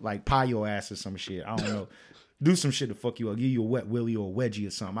like pie your ass or some shit. I don't know. Do some shit to fuck you up. Give you a wet willy or a wedgie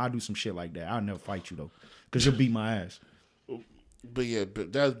or something. I'll do some shit like that. I'll never fight you though, because you'll beat my ass. But yeah,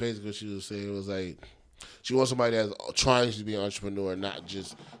 but that's basically what she was saying. It was like she wants somebody that's trying to be an entrepreneur, not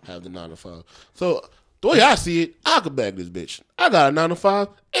just have the 9-to-5. So the way I see it, I could bag this bitch. I got a 9-to-5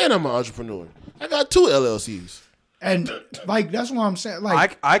 and I'm an entrepreneur. I got 2 LLCs. And like that's what I'm saying.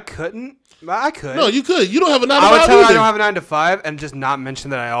 Like I couldn't. I could. No, you could. You don't have a 9-to-5. I would tell her I don't have a 9-to-5 and just not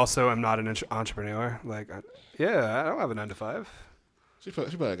mention that I also am not an entrepreneur. Like, I don't have a 9-to-5. She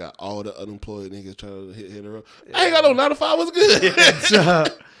probably got all the unemployed niggas trying to hit her up. I ain't got no 9 to 5. What's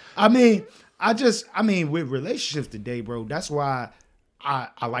good? I mean, with relationships today, bro, that's why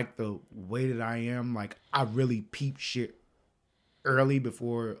I like the way that I am. Like, I really peep shit early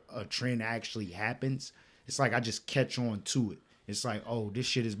before a trend actually happens. It's like I just catch on to it. It's like, oh, this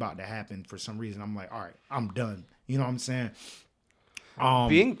shit is about to happen for some reason. I'm like, all right, I'm done. You know what I'm saying?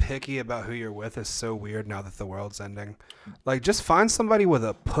 Being picky about who you're with is so weird now that the world's ending. Like, just find somebody with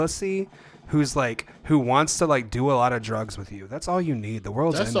a pussy who wants to like do a lot of drugs with you. That's all you need. The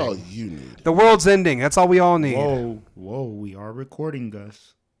world's ending. That's all you need. The world's ending. That's all we all need. Whoa, we are recording,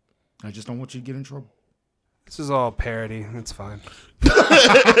 Gus. I just don't want you to get in trouble. This is all parody. It's fine.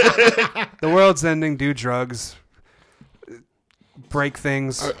 The world's ending. Do drugs. Break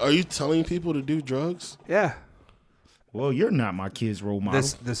things. Are you telling people to do drugs? Yeah. Well, you're not my kid's role model.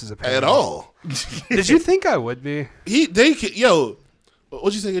 This is a parody. At all. Did you think I would be? What'd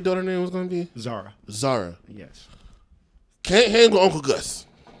you say your daughter's name was going to be? Zara. Yes. Can't hang with Uncle Gus.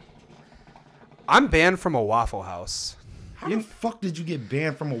 I'm banned from a Waffle House. How the fuck did you get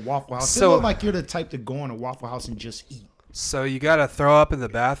banned from a Waffle House? So- It look like you're the type to go in a Waffle House and just eat. So you got to throw up in the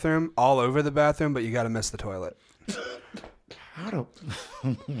bathroom, all over the bathroom, but you got to miss the toilet. How the...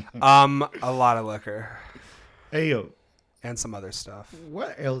 A lot of liquor. Hey, yo. And some other stuff.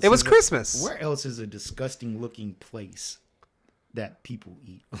 What else? It was Christmas. Where else is a disgusting looking place that people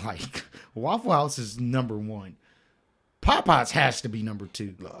eat? Like, Waffle House is number 1. Popeyes has to be number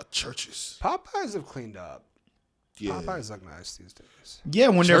 2. Churches. Popeyes have cleaned up. Yeah. Popeyes look nice these days. Yeah,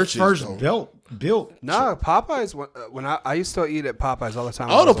 when Churches they're first don't. built. No, Popeyes, when I used to eat at Popeyes all the time.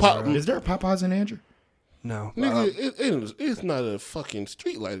 All when I the was over there. Is there a Popeyes in Andrew? No. Nigga, it's not a fucking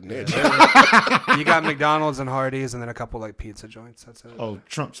street light in there. You got McDonald's and Hardee's and then a couple like pizza joints. That's it. Oh,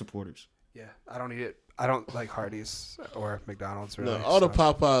 Trump supporters. Yeah, I don't eat it. I don't like Hardee's or McDonald's really. No, all the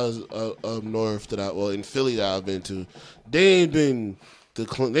Popeyes up north in Philly that I've been to, they ain't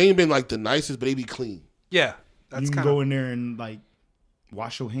been like the nicest, but they be clean. Yeah, that's You can kind go of. in there and like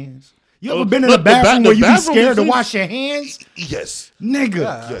wash your hands. You ever been in a bathroom the where you be bathroom scared to is- wash your hands? Yes. Nigga.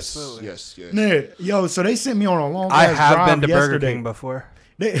 Yeah, Yes. absolutely. Yes. Nigga. Yo, so they sent me on a long I ass have drive been to yesterday. Burger King before.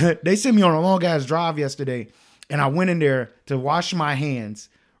 They sent me on a long ass drive yesterday, and I went in there to wash my hands,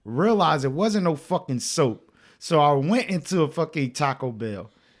 realized it wasn't no fucking soap. So I went into a fucking Taco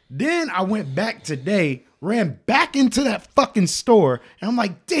Bell. Then I went back today, ran back into that fucking store, and I'm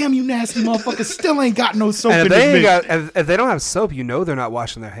like, damn, you nasty motherfucker, still ain't got no soap And in if they, this ain't bitch. got, if they don't have soap, you know they're not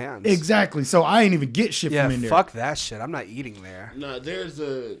washing their hands. Exactly. So I ain't even get shit Yeah, from in there. fuck that shit. I'm not eating there. No,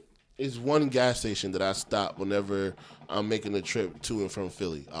 it's one gas station that I stop whenever I'm making a trip to and from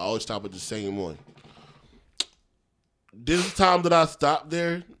Philly. I always stop at the same one. This time that I stopped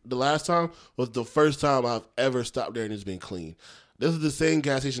there, the last time, was the first time I've ever stopped there and it's been clean. This is the same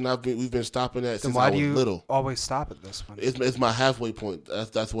gas station we've been stopping at Then since why I do was you little. always stop at this one? It's my halfway point.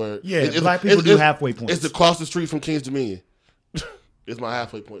 That's where. Yeah, black people do halfway points. It's across the street from King's Dominion. It's my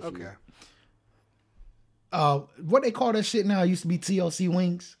halfway point. For Okay. me. What they call that shit now? It used to be TLC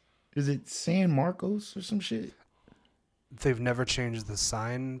Wings. Is it San Marcos or some shit? They've never changed the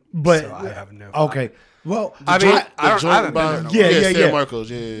sign, But so I have no. okay. Well, I mean, I haven't been there in a Yeah, while. San Marcos.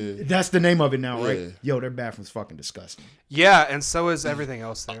 Yeah. that's the name of it now, right? Yeah. Yo, their bathroom's fucking disgusting. Yeah, and so is everything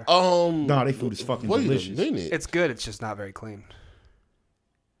else there. Nah, they food is fucking wait delicious. a minute. It's good. It's just not very clean.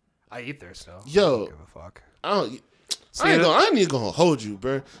 I eat there still. Yo. I don't give a fuck. I ain't even gonna hold you,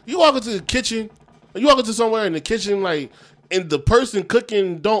 bro. You walk into the kitchen, you walk into somewhere in the kitchen, like, and the person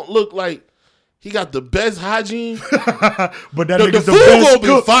cooking don't look like he got the best hygiene. But that The nigga's the food best gonna be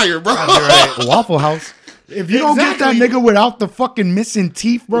cook. fire, bro. Waffle House. If you don't get that Exactly. nigga without the fucking missing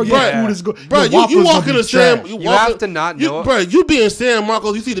teeth, bro, your Yeah. food is good. Bro, you walk into Sam. You have to not know it. Bro, you be in San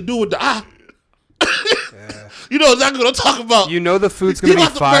Marcos, you see the dude with the eye. You know exactly what I'm talking about. You know the food's He gonna be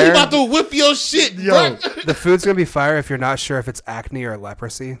about to, bro, he fire. about to whip your shit, Yo. bro. The food's gonna be fire if you're not sure if it's acne or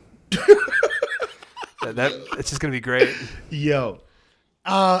leprosy. It's just gonna be great. Yo.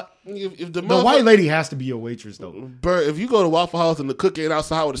 If the The white lady has to be your waitress, though. Bro, if you go to Waffle House and the cook ain't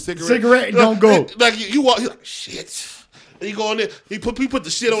outside with a cigarette, Cigarette, don't go. Like you walk, you like shit. And you go in there, he put the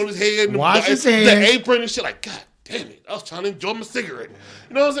shit on his head, and Wash his the hands. apron and shit. Like, God damn it, I was trying to enjoy my cigarette.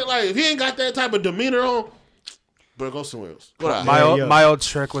 You know what I'm saying? Like, if he ain't got that type of demeanor on, bro, go somewhere else. Go out. My old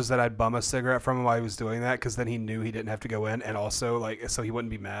trick was that I'd bum a cigarette from him while he was doing that, because then he knew he didn't have to go in, and also like so he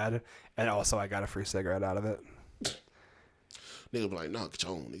wouldn't be mad, and also I got a free cigarette out of it. Nigga be like, nah, get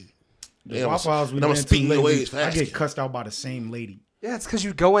your own, nigga. The Waffle House we I'm went speaking to your lately, ways I fast. get cussed out by the same lady. Yeah, it's because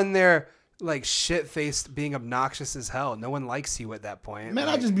you go in there like shit faced, being obnoxious as hell. No one likes you at that point. Man,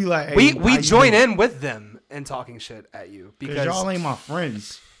 I Like, just be like, hey, we how you join doing? in with them, and talking shit at you Because y'all ain't my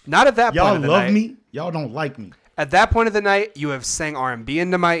friends. not at that Y'all point of the love night. me. Y'all don't like me. At that point of the night, you have sang R&B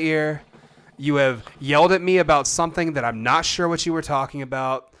into my ear. You have yelled at me about something that I'm not sure what you were talking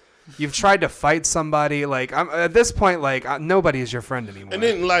about. You've tried to fight somebody. Like, I'm at this point, like, nobody is your friend anymore. And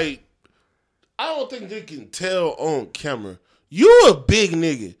then, like, I don't think they can tell on camera. You a big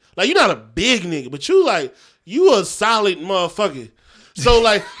nigga. Like, you're not a big nigga, but you a solid motherfucker. So,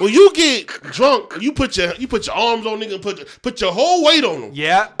 like, when you get drunk, you put your arms on nigga and put your whole weight on them.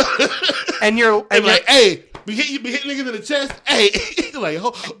 Yeah. and you're like, hey, be hitting niggas in the chest. Hey,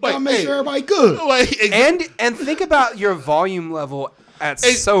 I'll make sure everybody good. and think about your volume level at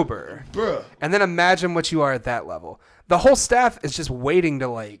sober. Bruh. And then imagine what you are at that level. The whole staff is just waiting to,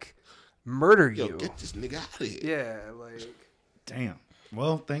 like, murder you. Yo, get this nigga out of here. Yeah, like. Damn.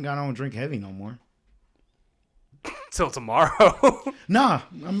 Well, thank God I don't drink heavy no more. Till tomorrow. Nah,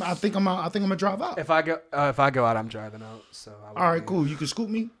 I think I'm gonna drive out. If I go out, I'm driving out. So All right, cool. You can scoop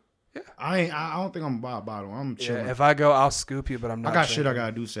me. Yeah. I don't think I'm gonna buy a bottle. I'm chilling. Yeah, if I go, I'll scoop you, but I'm not. I got shit I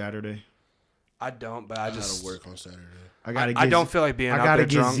gotta do Saturday. I don't, but I just gotta work on Saturday. I don't feel like being out there I gotta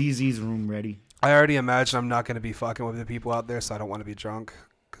drunk. get ZZ's room ready. I already imagine I'm not gonna be fucking with the people out there, so I don't want to be drunk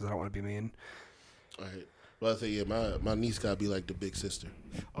because I don't want to be mean. All right. Well, I say, yeah, my niece gotta be like the big sister.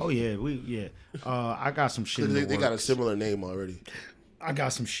 Oh yeah, I got some shit. They got a similar name already. I got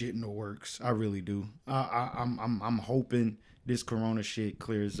some shit in the works. I really do. I'm hoping this Corona shit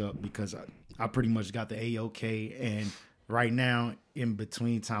clears up because I pretty much got the A-OK, and right now in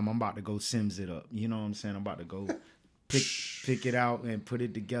between time I'm about to go Sims it up. You know what I'm saying? I'm about to go pick it out and put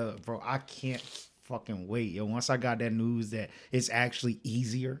it together, bro. I can't fucking wait, yo. Once I got that news that it's actually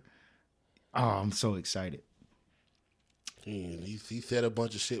easier, I'm so excited. He said a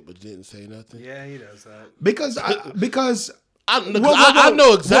bunch of shit but didn't say nothing. Yeah, he does that. Because I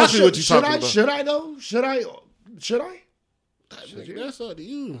know exactly what you're talking about. Should I though? Should I? That's up to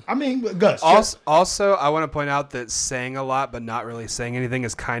you. I mean, Gus. Also, I want to point out that saying a lot but not really saying anything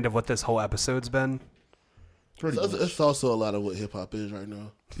is kind of what this whole episode's been. It's also a lot of what hip hop is right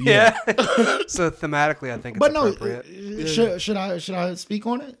now. Yeah. So thematically, I think it's appropriate. Should I speak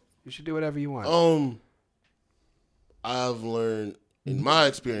on it? You should do whatever you want. I've learned in my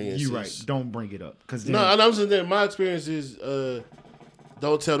experiences. You're right. Don't bring it up. No, I'm saying that my experience is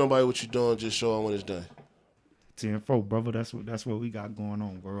don't tell nobody what you're doing. Just show them when it's done. 10-4, brother. That's what we got going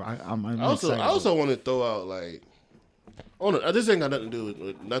on, bro. I'm I also want to throw out like, this ain't got nothing to do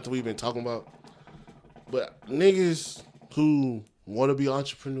with nothing we've been talking about, but niggas who want to be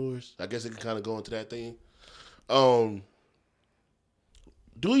entrepreneurs, I guess it can kind of go into that thing. Do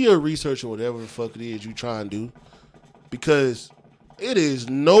your research on whatever the fuck it is you try and do, because it is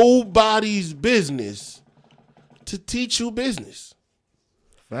nobody's business to teach you business.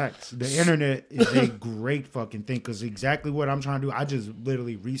 Facts. The internet is a great fucking thing, because exactly what I'm trying to do, I just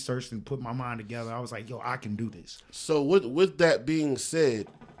literally researched and put my mind together. I was like, yo, I can do this. So with that being said,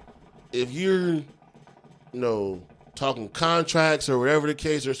 if you're, talking contracts or whatever the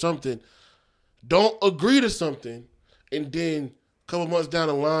case or something, don't agree to something and then a couple months down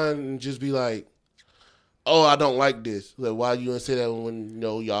the line and just be like, oh, I don't like this. Like, why you didn't say that when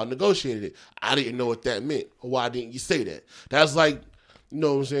y'all negotiated it? I didn't know what that meant. Or why didn't you say that? That's like, you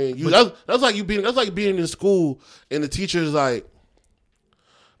know what I'm saying? That's like being in school and the teacher's like,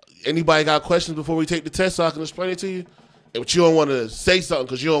 anybody got questions before we take the test so I can explain it to you? But you don't want to say something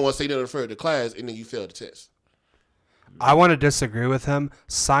because you don't want to say nothing for the class, and then you fail the test. I want to disagree with him.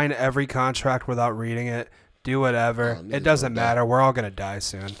 Sign every contract without reading it. Do whatever. It doesn't matter. We're all gonna die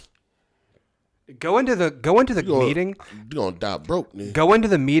soon. Go into the meeting. You're gonna die broke, man. Go into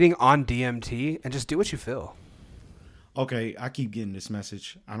the meeting on DMT and just do what you feel. Okay, I keep getting this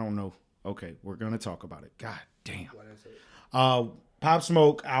message. I don't know. Okay, we're gonna talk about it. God damn. What is it? Pop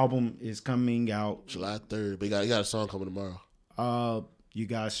Smoke album is coming out July 3rd. But you got a song coming tomorrow. You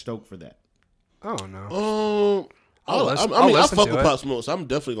guys stoked for that? Oh no. I fuck with Pop Smoke, so I'm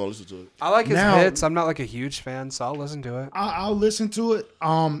definitely gonna listen to it. I like his hits. I'm not like a huge fan, so I'll listen to it. I'll listen to it.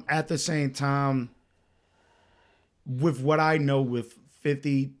 At the same time, with what I know with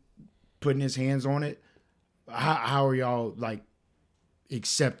 50 putting his hands on it, how are y'all like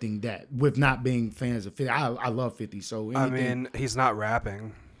accepting that with not being fans of 50? I love 50, so anything. I mean, he's not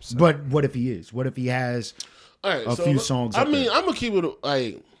rapping. So. But what if he is? What if he has a few songs? I'm gonna keep it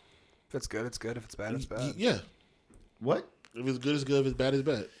like. If it's good, it's good. If it's bad, it's bad. Yeah. What? If it's good, it's good. If it's bad, it's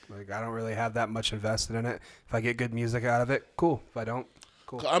bad. Like, I don't really have that much invested in it. If I get good music out of it, cool. If I don't,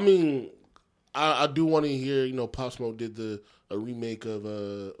 cool. I mean, I do want to hear. Pop Smoke did a remake of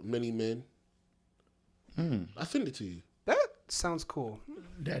Many Men. I sent it to you. That sounds cool.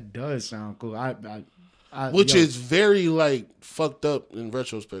 That does sound cool. Which is very like fucked up in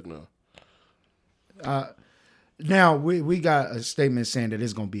retrospect now. Now we got a statement saying that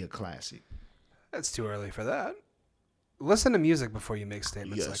it's gonna be a classic. It's too early for that. Listen to music before you make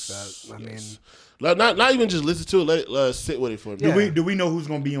statements like that. I mean, not even just listen to it. Let sit with it for a minute. Do we know who's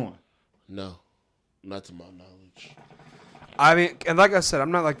gonna be on? No, not to my knowledge. I mean, and like I said,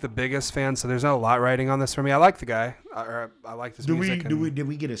 I'm not like the biggest fan, so there's not a lot writing on this for me. I like the guy, or I like this music. Did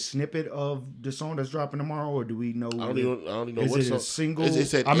we get a snippet of the song that's dropping tomorrow, or do we know? I don't even know is what it song. A single?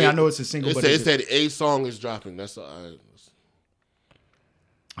 I know it's a single. It said a song is dropping. That's all.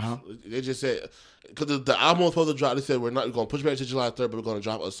 They just said because the album was supposed to drop. They said we're not going to push back to July 3rd, but we're going to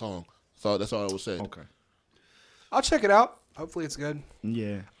drop a song. So that's all I was saying. Okay, I'll check it out. Hopefully it's good.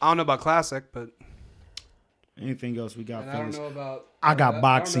 Yeah, I don't know about classic, but anything else we got? I don't know about. I got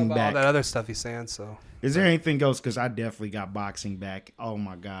boxing back. All that other stuff he's saying. So, is there anything else? Because I definitely got boxing back. Oh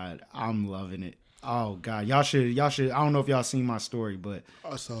my god, I'm loving it. Oh god, y'all should. I don't know if y'all seen my story, but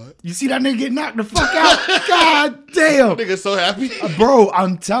I saw it. You see that nigga get knocked the fuck out? God damn, nigga's so happy, bro.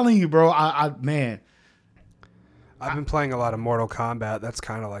 I'm telling you, bro. Man, I've been playing a lot of Mortal Kombat. That's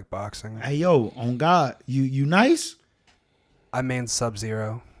kind of like boxing. Hey yo, on God, you nice? I main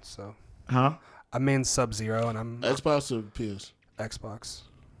Sub-Zero, so. Huh? I main Sub-Zero, and I'm Xbox or PS? Xbox.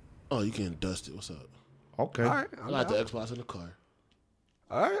 Oh, you getting dusted? What's up? Okay. All right, I got the Xbox in the car.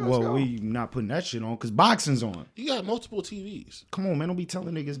 All right. Well, we not putting that shit on because boxing's on. You got multiple TVs. Come on, man. Don't be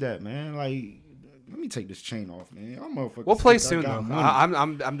telling niggas that, man. Like, let me take this chain off, man. I'm motherfucking. We'll play soon though.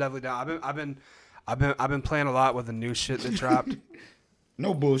 I'm definitely down. I've been playing a lot with the new shit that dropped.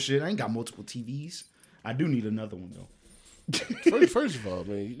 No bullshit. I ain't got multiple TVs. I do need another one though. First of all,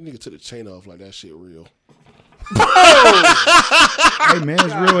 man, you nigga took the chain off like that shit real. Hey man,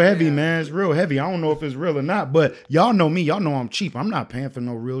 it's real heavy, man. It's real heavy. I don't know if it's real or not, but y'all know me. Y'all know I'm cheap. I'm not paying for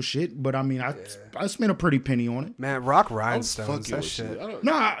no real shit. But I mean, I spent a pretty penny on it. Man, rock rhinestones. That shit.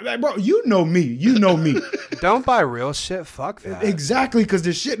 Nah, bro, you know me. You know me. Don't buy real shit. Fuck that. Exactly, because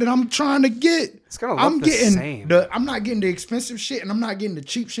the shit that I'm trying to get, it's gonna look the same. I'm not getting the expensive shit, and I'm not getting the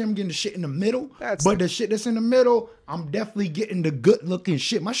cheap shit. I'm getting the shit in the middle. The shit that's in the middle, I'm definitely getting the good looking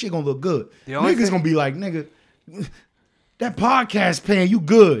shit. My shit gonna look good. Niggas gonna be like, nigga, that podcast paying you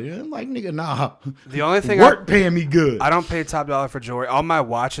good. And I'm like, nigga, nah. The only thing work paying me good. I don't pay top dollar for jewelry. All my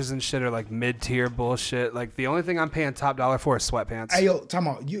watches and shit are like mid tier bullshit. Like the only thing I'm paying top dollar for is sweatpants. Hey yo, time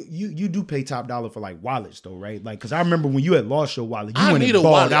out. You do pay top dollar for like wallets though, right? Like, cause I remember when you had lost your wallet, you went and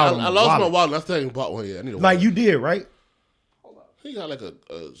balled out. I lost my wallet. I still ain't bought one yet. I need a wallet. Like you did, right? Hold on. He got like a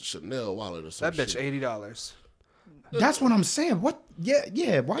Chanel wallet or something. That bitch $80. That's what I'm saying. What?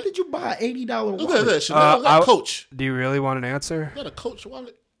 Yeah. Why did you buy an $80 wallet? Look at that Chanel. Got Coach. Do you really want an answer? You got a Coach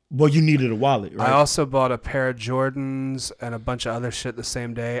wallet? Well, you needed a wallet, right? I also bought a pair of Jordans and a bunch of other shit the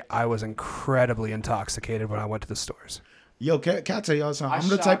same day. I was incredibly intoxicated when I went to the stores. Yo, can I tell y'all something? I'm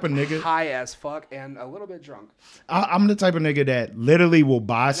the type of nigga high as fuck and a little bit drunk. I'm the type of nigga that literally will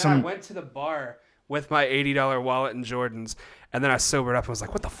buy some. I went to the bar with my $80 wallet and Jordans, and then I sobered up and was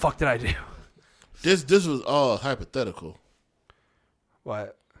like, "What the fuck did I do?" This was all hypothetical.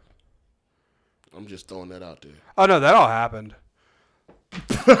 What? I'm just throwing that out there. Oh no, that all happened.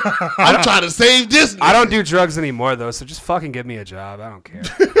 I'm trying to save this. I don't do drugs anymore though, so just fucking give me a job. I don't care.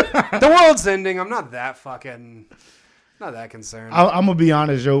 The world's ending. I'm not that concerned. I'm gonna be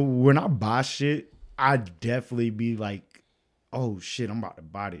honest, yo. When I buy shit, I definitely be like, "Oh shit, I'm about to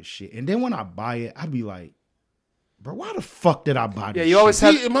buy this shit," and then when I buy it, I be like, "Bro, why the fuck did I buy this?" Yeah, you always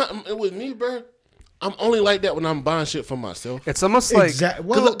have. With me, bro. I'm only like that when I'm buying shit for myself. It's almost like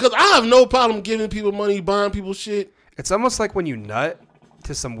because I have no problem giving people money, buying people shit. It's almost like when you nut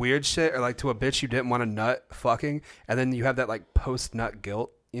to some weird shit or like to a bitch you didn't want to nut fucking, and then you have that like post nut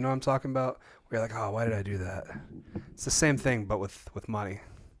guilt. You know what I'm talking about? Where you're like, oh, why did I do that? It's the same thing, but with money.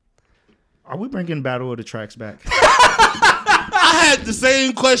 Are we bringing Battle of the Tracks back? I had the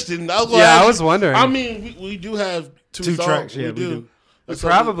same question. I was wondering. I mean, we do have two tracks. Yeah, we do. We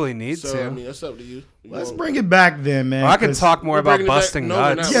probably need to. I mean, that's up to you. Let's bring it back then, man. Well, I can talk more about busting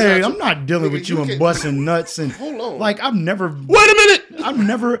nuts. Yeah, I'm not dealing with you and busting nuts and hold on. Like I've never. Wait a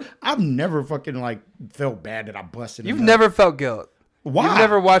minute. I've never fucking like felt bad that I busted. You've never felt guilt. Why? You've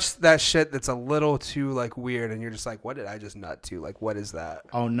never watched that shit that's a little too like weird, and you're just like, what did I just nut to? Like, what is that?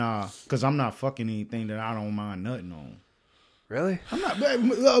 Oh nah, because I'm not fucking anything that I don't mind nutting on. Really? I'm not.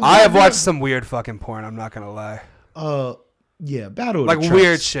 I have watched some weird fucking porn. I'm not gonna lie. Yeah, Battle of like the Tracks.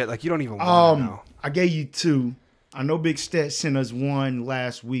 Weird shit. Like you don't even want to know. I gave you two. I know Big Stat sent us one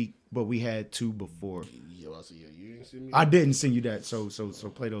last week, but we had two before. You didn't send me. I didn't send you that, so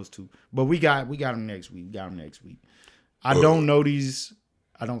play those two. But we got them next week. I don't know these.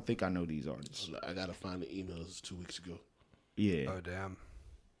 I don't think I know these artists. I gotta find the emails 2 weeks ago. Yeah. Oh damn.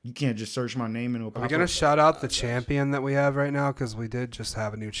 You can't just search my name and it'll Are pop we gonna up. shout out the champion that we have right now? Because we did just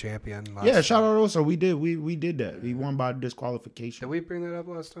have a new champion. Yeah, shout out also. We did. We did that. We won by disqualification. Did we bring that up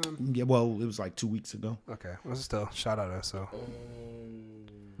last time? Yeah, well, it was like 2 weeks ago. Okay, well, still shout out also.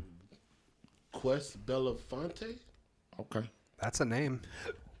 Quest Bella Fonte. Okay. That's a name.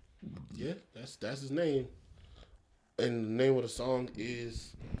 Yeah, that's his name. And the name of the song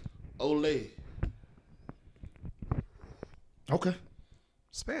is Ole. Okay.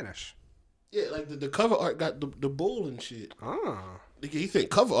 Spanish. Yeah, like the cover art got the bull and shit. Oh. He think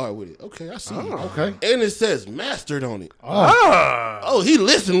cover art with it. Okay, I see. Okay. And it says mastered on it. Oh. Oh, he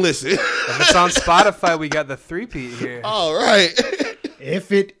listen. If it's on Spotify, we got the 3-peat here. All right.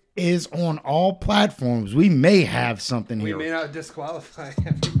 If it is on all platforms, we may have something We here. may not disqualify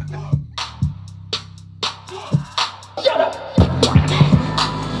everybody.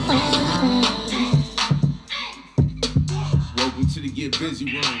 Welcome to the Get Busy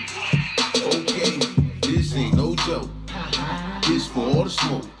Room. Okay, this ain't no joke. This for all the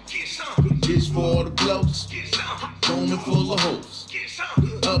smoke. This for all the blokes. Roman full of hopes.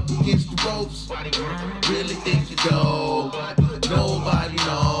 Up against the ropes. Really think you go. Nobody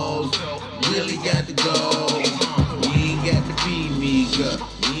knows. Really got to go. We ain't got to be meager.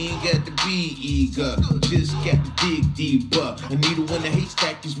 We ain't got to be eager. Just got to dig deeper. A needle in the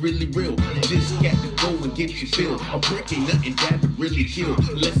haystack is really real. Just got to go and get your fill. A brick ain't nothing that would really kill.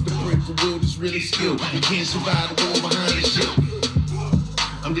 Unless the brick of will is really skilled. You can't survive the war behind the shit.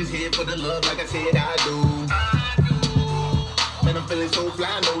 I'm just here for the love like I said I do. Man, I'm feeling so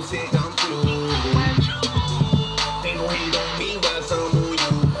fly, no sick, I'm through. Ain't no hate on me while some on you.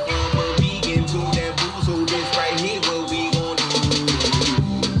 I'm a vegan to that boo, so this right here what we gon' do.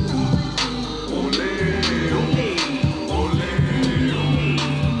 Ole, ole, ole, ole,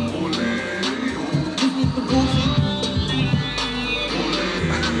 ole. This is the bullshit.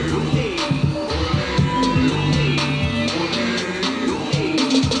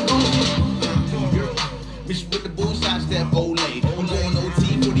 Bitch with the bullshot step, ole. I'm going OT,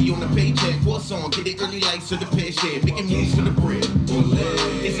 40 on the paycheck. What's on? Get it early lights to the pay share. Making moves for the bread. Ole.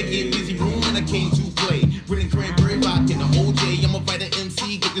 It's a Get Busy room and I came to play. Britton cranberry vodka and the OJ. I'm a fighter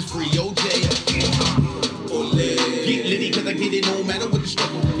MC, get this free OJ. Ole. Get litty cause I get it no matter what the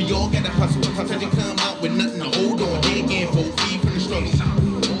struggle. We all gotta hustle. Sometimes you come out with nothing to hold on. They again, 4 feet from the struggle.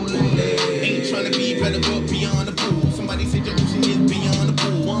 Ain't trying to be better but beyond the pool. Somebody said your ocean is beyond the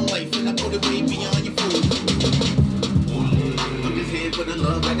pool. One life and I put it way beyond your food. I'm just here for the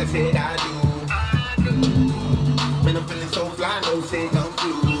love like I said I do. Man, I'm feeling so fly, no sick, I'm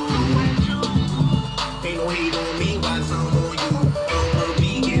through. Ain't no hate on me, why some on you? I'm a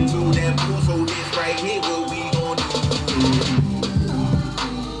vegan to that pool, so this right here what we gon' do.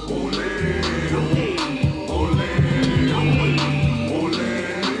 Ole, ole, ole, ole, ole.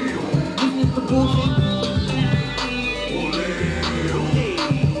 This is the bullshit.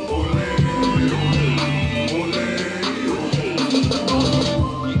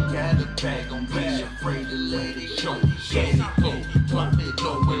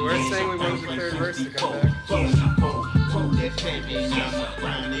 We're saying we wait for the third verse to come back.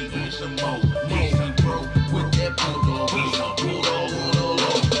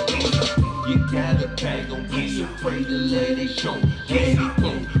 You got a bag, don't be afraid to let it show.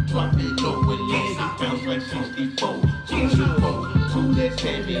 Drop it low and let it bounce like 64. 64, to that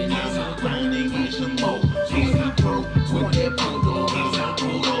 7, I'm grinding, get some more. 64, with that polo,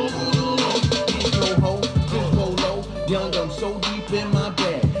 young, I'm so deep in my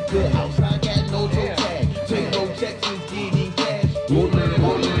bag. The outside got no toe tag. Take no checks is getting cash.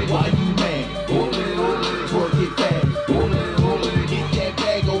 Why you mad? Twerk it fast. Get that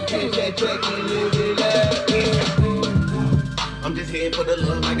bag, go cash that check and live it up. I'm just here for the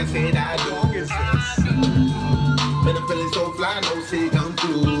love, like I said I do. Man, I'm feeling so fly, no sick, I'm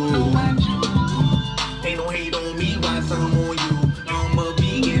through. Ain't no hate on me, why some on you? I'm a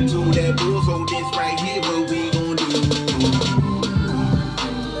vegan to that bull, so this right here what we gon' do.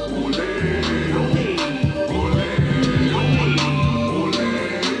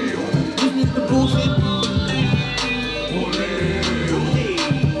 This is the bullshit.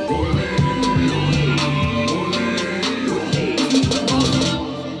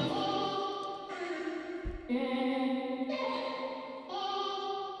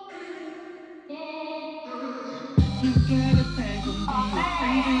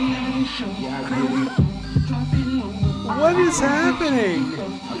 What is happening?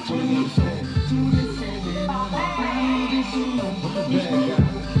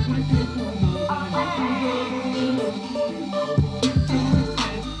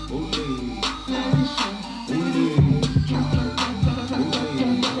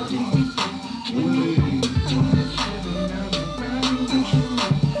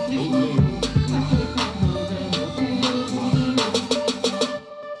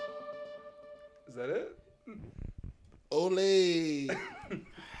 Ole.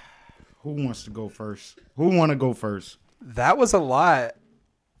 Who wants to go first? Who want to go first? That was a lot.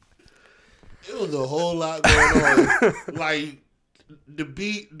 It was a whole lot going on. Like the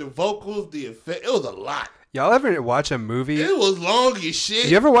beat, the vocals, the effect. It was a lot. Y'all ever watch a movie? It was long as shit.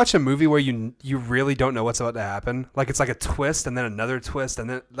 You ever watch a movie where you really don't know what's about to happen? Like it's like a twist and then another twist and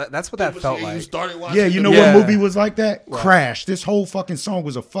then that's what that felt like. You started watching. Yeah, you know Yeah. what movie was like that? Crash. This whole fucking song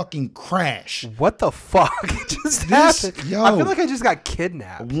was a fucking crash. What the fuck just happened? yo. I feel like I just got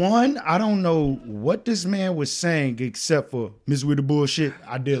kidnapped. One, I don't know what this man was saying except for Miss With the Bullshit.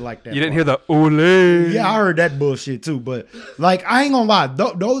 I did like that. You didn't part. hear the ole. Yeah, I heard that bullshit too. But like, I ain't gonna lie,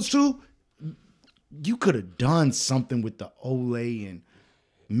 those two, you could have done something with the ole and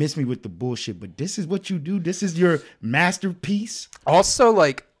Miss Me With the Bullshit. But this is what you do. This is your masterpiece. Also,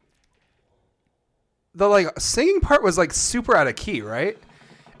 like the like singing part was like super out of key, right?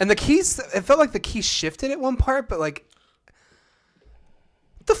 And the keys, it felt like the key shifted at one part, but like,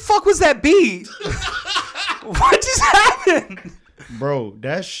 what the fuck was that beat? What just happened? Bro,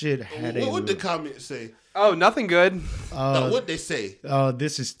 that shit had What would the a... comments say? Oh, nothing good. What they say?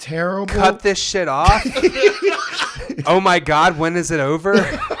 This is terrible. Cut this shit off. Oh my god, when is it over?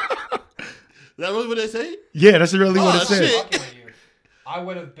 That was what they say? Yeah, that's really what it said. Shit. I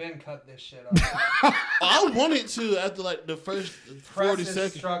would have been cut this shit off. I wanted to after like the first 40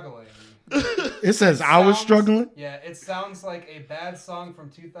 seconds. struggling. It says I was struggling. Yeah, it sounds like a bad song from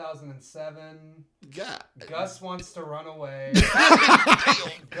 2007. God. Gus wants to run away.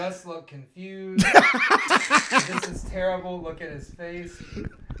 Gus looked confused. This is terrible. Look at his face.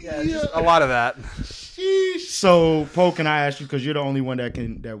 Yeah, just a lot of that. So, Poe, can I ask you, because you're the only one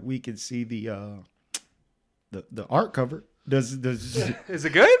that we can see the art cover. Does Is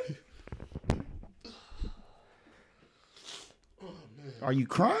it good? Are you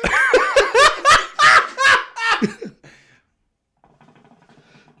crying?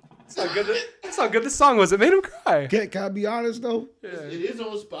 That's how good this song was. It made him cry. Can I be honest though? It is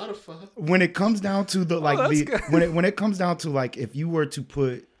on Spotify. When it comes down to the like that's the good. when it comes down to like if you were to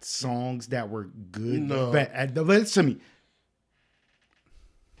put songs that were good, No. bad, listen to me.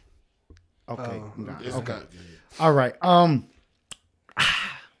 Okay, nah, It's okay, not good. all right.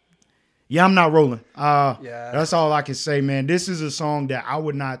 Yeah, I'm not rolling. Yeah. That's all I can say, man. This is a song that I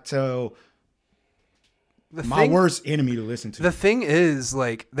would not tell my worst enemy to listen to. The thing is,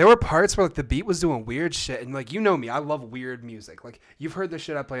 like, there were parts where like the beat was doing weird shit, and like you know me, I love weird music. Like you've heard the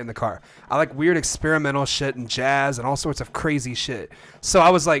shit I play in the car. I like weird experimental shit and jazz and all sorts of crazy shit. So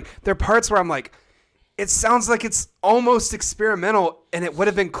I was like, there are parts where I'm like, it sounds like it's almost experimental, and it would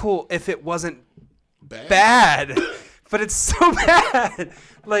have been cool if it wasn't bad. But it's so bad.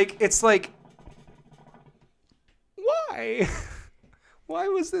 Like it's like, why? Why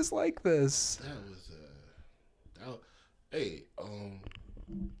was this like this? Hey, what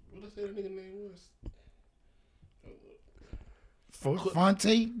did I say that nigga name was?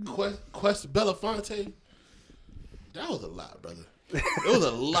 Fonte? Quest Bella Fonte. That was a lot, brother. It was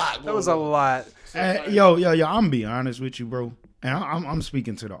a lot. That was a lot. Yo, I'm gonna be honest with you, bro. And I'm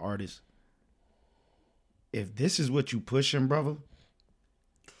speaking to the artist. If this is what you pushing, brother,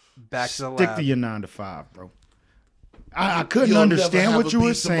 Back to the lab. stick to your 9 to 5, bro. I couldn't understand what you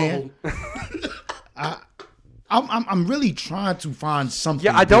were saying. I'm really trying to find something.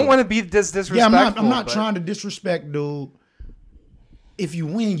 Yeah, I don't good. want to be disrespectful. Yeah, I'm not but- trying to disrespect, dude. If you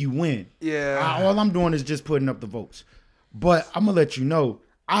win, you win. Yeah. All I'm doing is just putting up the votes. But I'm gonna let you know,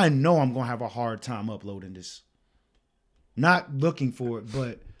 I know I'm gonna have a hard time uploading this. Not looking for it,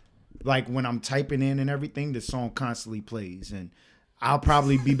 but like when I'm typing in and everything, the song constantly plays, and I'll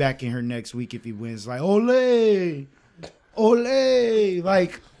probably be back in here next week if he wins. Like ole, ole,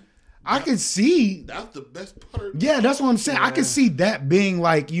 like. I can see. That's the best part. Yeah, that's what I'm saying. I can see that being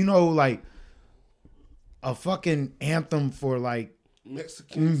like, like a fucking anthem for like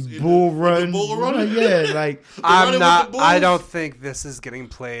Mexicans bull run. Bull runner. Yeah, like I'm running not. with the I Bulls? don't think this is getting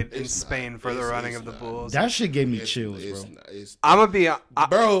played in It's Spain not. for the It's- running it's of the not. Bulls. that shit gave me It's- chills, it's bro. not- it's- I'm gonna be.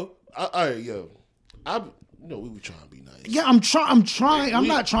 Bro, all right, yo. We were trying to be nice. Yeah, I'm trying. I'm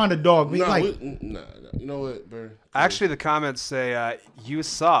not trying to dog me. Nah, Like, nah. You know what, bro? Actually, the comments say, "You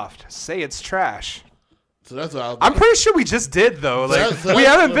soft. Say it's trash." So that's what I'm pretty sure we just did though. Like So we that's-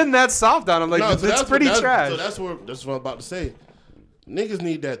 haven't been that soft on them. Like No, so it's that's pretty what, trash. So that's what I'm about to say. Niggas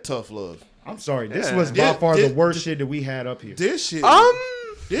need that tough love. I'm sorry. This Yeah. was by Yeah, far this- the worst shit that we had up here. This shit.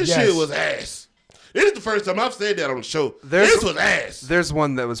 This Yes. shit was ass. This is the first time I've said that on the show. There's- This was ass. There's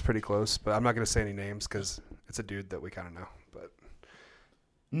one that was pretty close, but I'm not gonna say any names because it's a dude that we kind of know. But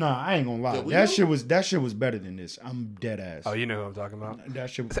Nah, I ain't gonna lie. Yeah, we that know. shit was better than this. I'm dead ass. oh, you know who I'm talking about. That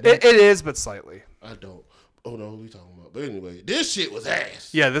shit. It is, but slightly. I don't. Oh no, what we talking about? But anyway, this shit was ass.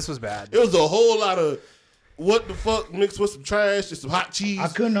 Yeah, this was bad. It was a whole lot of what the fuck mixed with some trash and some hot cheese. I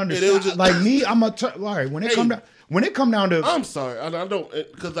couldn't And understand. it was just, Like me, I'm a all right. When it come down to, I'm sorry, I don't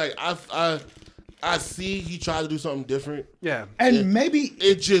because like I see he tried to do something different. Yeah. and maybe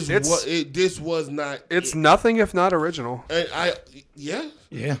This was not. It's nothing if not original. And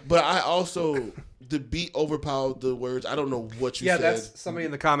yeah. But I also the beat overpowered the words. I don't know what you said. Yeah, that's somebody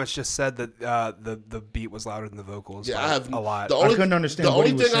in the comments just said that the beat was louder than the vocals. Yeah, I have a lot. I couldn't understand. The what only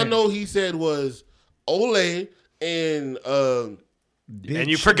he was thing I saying. know he said was Ole and Bitch, And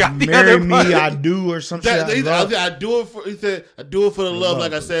you forgot the marry other me, part. I do, or some shit. I do it for. He said, "I do it for the love,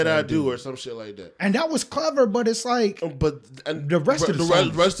 like I Love, said I I do. do," or some shit like that. And that was clever, but it's like But The rest of the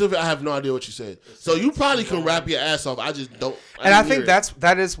songs. rest of it, I have no idea what you said. So you probably can rap your ass off. I just don't. And I didn't think hear it.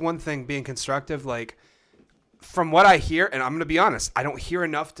 that is one thing being constructive. Like, from what I hear, and I'm going to be honest, I don't hear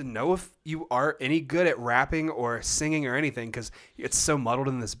enough to know if you are any good at rapping or singing or anything because it's so muddled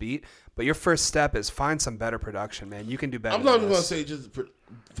in this beat. But your first step is find some better production, man. You can do better. I'm not than even gonna this. say just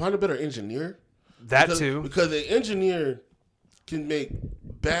find a better engineer. That too. Because an engineer can make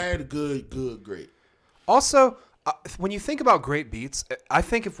bad, good, great. Also, when you think about great beats, I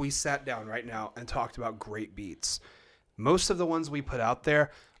think if we sat down right now and talked about great beats, most of the ones we put out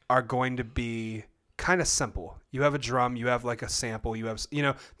there are going to be kind of simple. You have a drum, you have like a sample, you have,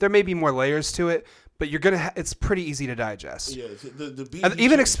 there may be more layers to it, but you're going to, it's pretty easy to digest. Yeah, the beat. And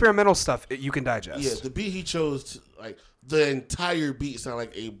even experimental stuff, you can digest. Yeah, the beat he chose, like the entire beat sound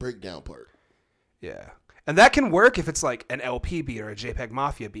like a breakdown part. Yeah. And that can work if it's like an LP beat or a JPEG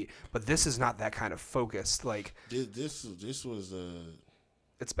Mafia beat, but this is not that kind of focused. Like This was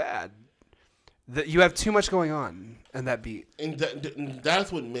it's bad. You have too much going on in that beat. and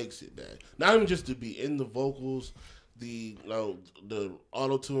that's what makes it bad. Not even just the beat, in the vocals, the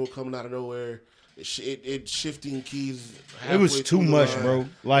auto tune coming out of nowhere, it shifting keys. it was halfway too through the much, line. bro.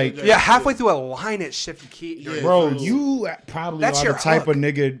 Like, Yeah, halfway through a line, it shifted key. Yeah. bro, so- you probably That's are your the type hook. of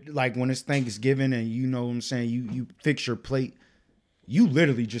nigga, like when it's Thanksgiving and you know what I'm saying, you fix your plate. You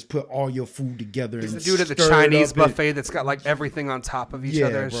literally just put all your food together and The dude at the stir it Chinese up and- buffet that's got like everything on top of each Yeah,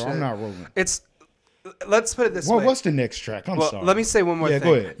 other. and bro, shit. I'm not rolling. Let's put it this Well, way. what's the next track? I'm sorry. Let me say one more Yeah, thing.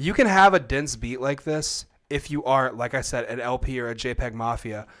 go ahead. You can have a dense beat like this if you are, like I said, an LP or a JPEG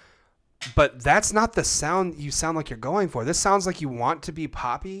Mafia, but that's not the sound you sound like you're going for. This sounds like you want to be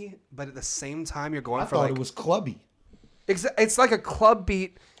poppy, but at the same time you're going I for thought like it was clubby. it's like a club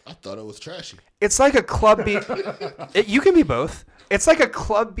beat. I thought it was trashy. It's like a club beat. You can be both. It's like a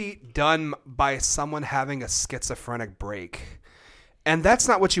club beat done by someone having a schizophrenic break. And that's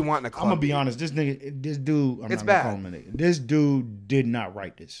not what you want in a club I'm gonna be beat. honest. This dude, I'm It's not bad. gonna call him a nigga. This dude did not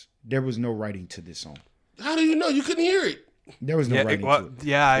write this. There was no writing to this song. How do you know? You couldn't hear it. There was no Yeah, writing well, to it.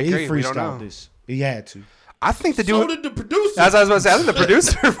 yeah, I he agree. We don't know. freestyled this. He had to. I think the So dude. did the producer. As I was about to say, I think the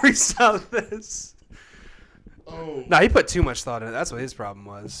producer freestyled this. Oh, No, he put too much thought in it. That's what his problem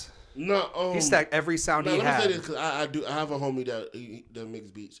was. no. He stacked every sound Now, he let me say had. this because I have a homie that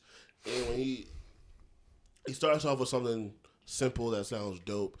makes beats, and when he starts off with something simple that sounds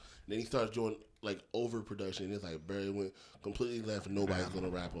dope, and then he starts doing like overproduction, and it's like, bro, it went completely left, and nobody's gonna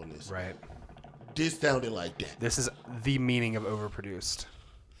rap on this. Right. This sounded like that. This is the meaning of overproduced.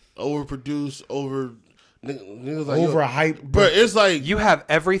 Overproduced, niggas like, yo, Overhyped, bro. It's like, You have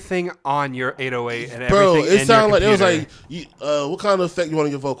everything on your 808 and bro, everything. it sounded like it was computer. like, what kind of effect you want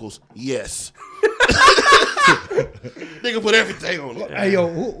on your vocals? Yes. Nigga put everything on it. Hey yo,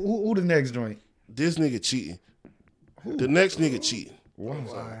 who the next joint? This nigga cheating. The next nigga cheating.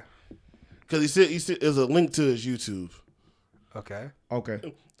 Why? Because he said there's a link to his YouTube. Okay.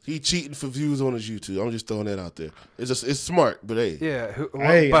 Okay. He cheating for views on his YouTube. I'm just throwing that out there. It's smart, but hey. Yeah.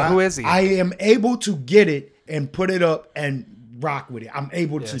 Hey, Who is he? I am able to get it and put it up and rock with it. I'm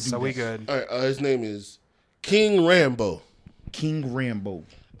able to do so that. we good. All right, his name is Kxng Rambo, Kxng Rambo.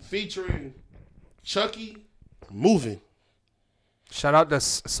 featuring Chucky Moving. Shout out to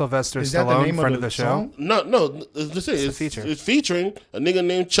Sylvester Is that the Stallone, name friend of of the the show. song? No, it's feature. It's featuring a nigga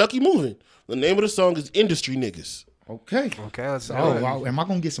named Chucky Moving. The name of the song is Industry Niggas. Okay. Okay, let's go. Oh, wow. Am I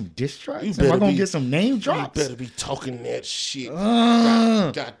gonna get some diss tracks? You Am I better gonna be- get some name You drops? better be talking that shit.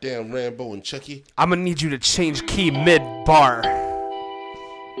 Uh. Goddamn Rambo and Chucky. I'm gonna need you to change key mid bar.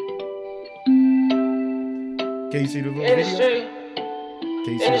 Can you see the little In the video? street,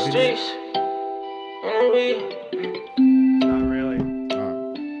 Can you see in the the video? streets, and we. Not really.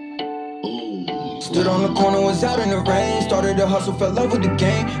 Stood on the corner, was out in the rain. Started to hustle, fell in love with the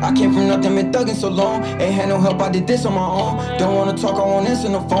game. I came from nothing, been thugging so long. Ain't had no help, I did this on my own. Don't wanna talk, I won't answer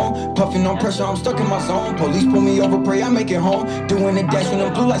the phone. Puffing on pressure, I'm stuck in my zone. Police pull me over, pray I make it home. Doing the dash when the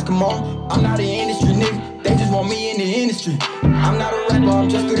blue lights come on. I'm not an industry nigga. They just want me in the industry. I'm not a rapper, I'm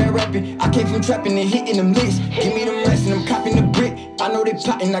just good at rapping. I came from trapping and hitting them licks. Give me them racks and I'm copping the brick. I know they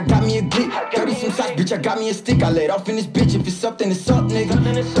plotting, I got me a glick. 30 some shots, bitch, I got me a stick. I let off in this bitch. If it's up, then it's up,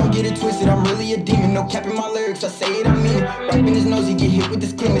 nigga. Don't get it twisted, I'm really a demon. No cap in my lyrics, I say it, I mean it. Right in his nose, he get hit with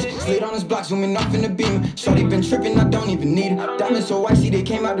this cleanness. Slid on his block, zooming off in the beamer. Shorty been tripping, I don't even need it. Diamonds so icy, they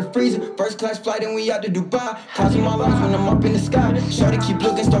came out the freezer. First class flight and we out to Dubai. Clouds in my lungs when I'm up in the sky. Shorty keep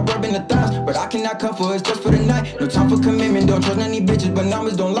looking, start rubbing the thighs. But I cannot come for us just for the night. No time for commitment, don't trust any bitches, but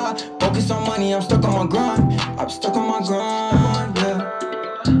numbers don't lie. Focus on money, I'm stuck on my grind. I'm stuck on my grind, yeah.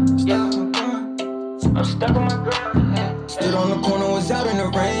 I'm stuck on my grind, yeah. Stood on the corner, was out in the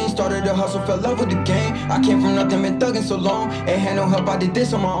rain. Started to hustle, fell in love with the game. I came from nothing, been thugging so long. Ain't had no help, I did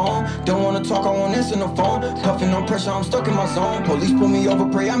this on my own. Don't wanna talk, I won't answer the phone. Puffing on pressure, I'm stuck in my zone. Police pull me over,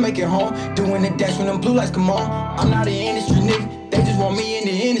 pray I make it home. Doing the dash when them blue lights come on. I'm not an industry nigga, they just want me in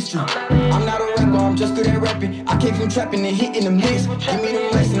the industry. I'm not a rapper, I'm just good at rapping. I came from trapping and hitting them licks. Give me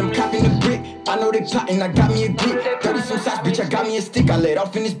them racks and I'm copping the brick. I know they plotting, I got me a glick. 30 some shots, bitch, I got me a stick. I let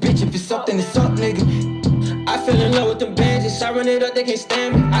off in this bitch, if it's up, then it's up, nigga. I fell in love with them bandits, I run it up, they can't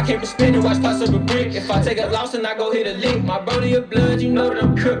stand me. I came from spinning, watch pots up a brick. If I take a loss and I go hit a lick, my brody of blood, you know that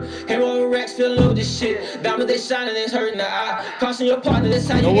I'm cooked. Came over racks, feel low this shit. Diamonds, they shining, it's hurting the eye. Costing your partner, that's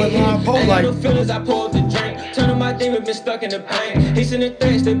how you get hit. Ain't got no feelings, I pour up the drink. Turn on my demon, been stuck in the pain. He sending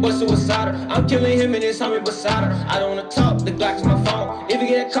threats, they bust suicidal. I'm killing him and his homie beside her. I don't wanna talk, the Glock is my phone. If you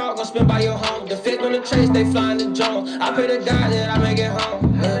get caught, gon' spin by your home. The fake on the trace, they flying the drone. I pray to God that I make it home.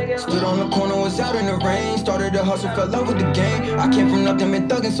 Stood on the corner, was out in the rain. Started to hustle, fell in love with the game. I came from nothing, been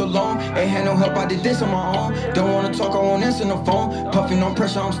thugging so long. Ain't had no help, I did this on my own. Don't wanna talk, I won't answer the phone. Puffing on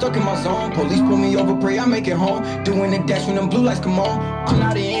pressure, I'm stuck in my zone. Police pull me over, pray I make it home. Doing the dash when them blue lights come on. I'm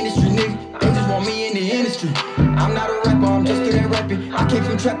not an industry nigga, they just want me in the industry. I'm not a rapper, I'm just good at rapping. I came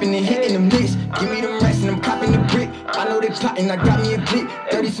from trapping and hitting them licks. Give me them racks and I'm copping the brick. I know they plotting, I got me a glick.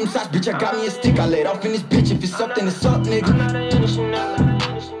 30 some shots, bitch, I got me a stick. I let off in this bitch, if it's up, then it's up, nigga. I'm not an industry nigga.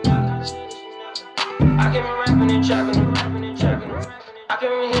 I came from rapping and trapping. I came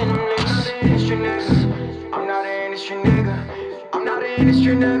from hitting them licks. I'm not an industry nigga. I'm not an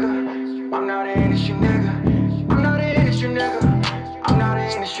industry nigga. I'm not an industry nigga. I'm not an industry nigga. I'm not an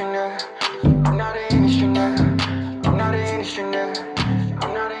industry nigga. I'm not an industry nigga. I'm not an industry nigga.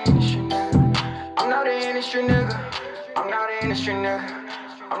 I'm not an industry nigga. I'm not an industry nigga. I'm not an industry nigga.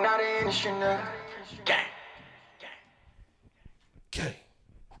 I'm not an industry nigga. Gang. Okay.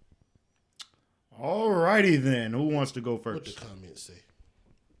 Alrighty then. Who wants to go first? What the comments say?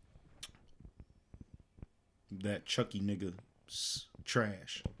 That Chucky nigga's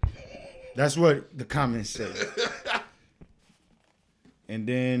trash. That's what the comments say. And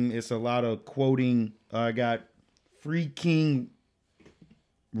then it's a lot of quoting. I got Free Kxng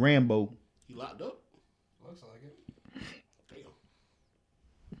Rambo. He locked up? Looks like it. Damn.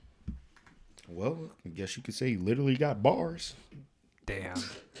 Well, I guess you could say he literally got bars. Damn.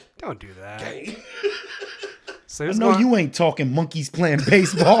 Don't do that. Dang. So I know you ain't talking monkeys playing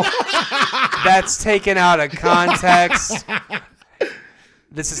baseball. That's taken out of context.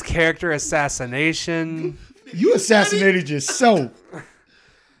 This is character assassination. You assassinated yourself.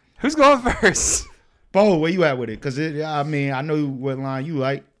 Who's going first? Bo, where you at with it? Because, I mean, I know what line you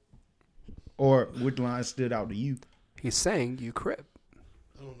like. Or which line stood out to you. He's saying you crip.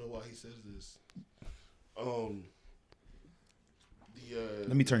 I don't know why he says this.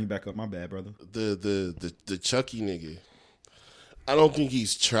 Let me turn you back up. My bad, brother. The Chucky nigga. I don't think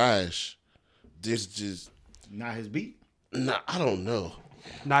he's trash. This just Not his beat? nah. I don't know.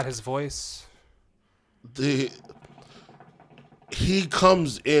 Not his voice. He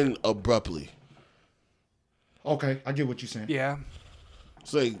comes in abruptly. Okay, I get what you're saying. Yeah.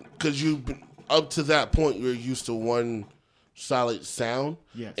 It's like because you've been up to that point, you're used to one solid sound.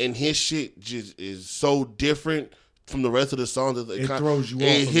 Yes. And his shit just is so different from the rest of the song that It throws you off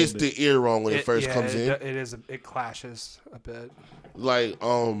a It hits little the ear wrong when it first comes in. It clashes a bit. Like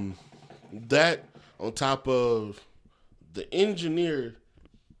that on top of the engineer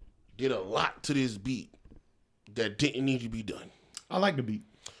did a lot to this beat that didn't need to be done. I like the beat.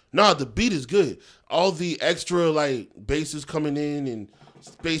 Nah, the beat is good. All the extra like basses coming in and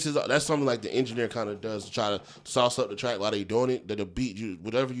spaces, that's something like the engineer kind of does to try to sauce up the track while they doing it. That the beat,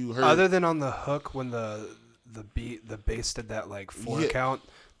 whatever you heard. Other than on the hook when the bass did that like 4 count,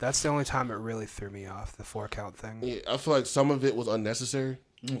 that's the only time it really threw me off, the 4 count thing. Yeah, I feel like some of it was unnecessary.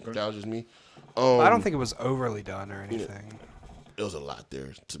 Okay. That was just me. I don't think it was overly done or anything. It was a lot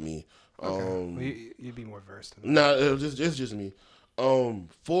there to me. Okay. Well, you'd be more versed in that. Nah, it's just me.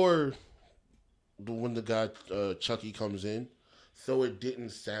 For when the guy Chucky comes in, so it didn't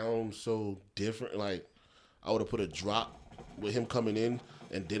sound so different. Like I would have put a drop with him coming in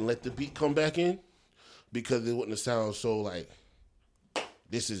and then let the beat come back in, because it wouldn't have sounded so like,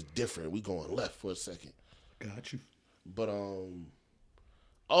 this is different. We going left for a second. Got you. But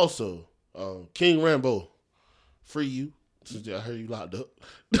also, Kxng Rambo, free you. Since I heard you locked up.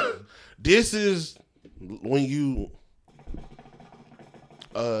 This is when you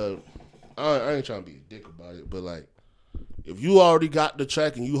I ain't trying to be a dick about it, but like, if you already got the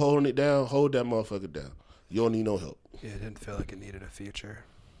track and you holding it down, hold that motherfucker down. You don't need no help. Yeah, it didn't feel like it needed a feature.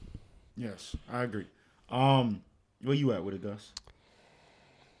 Yes, I agree. Where you at with it, Gus?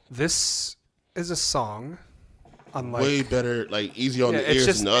 This is a song, unlike Way better, like easy on the ears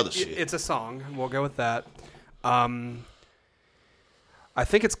than the other shit. It's a song. We'll go with that. I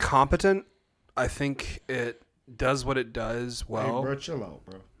think it's competent. I think it does what it does well. Hey, bro, chill out,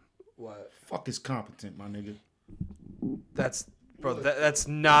 bro. What? Fuck is competent, my nigga. That's that's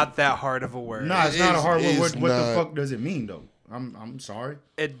not that hard of a word. Nah, it's not a hard word. What the not. fuck does it mean though? I'm sorry.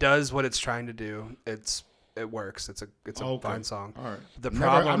 It does what it's trying to do. It works. It's a Okay. fine song. All right. The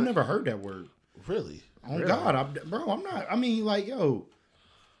problem I've never heard that word. Really? Oh God, I'm not. I mean, like, yo,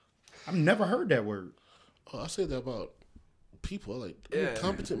 I've never heard that word. Oh, I say that about people. Like, Yeah.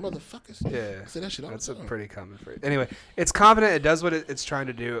 competent motherfuckers. Yeah, I say that shit all that's the a time. pretty common phrase. Anyway, it's competent. It does what it's trying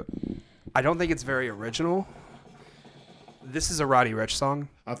to do. I don't think it's very original. This is a Roddy Ricch song.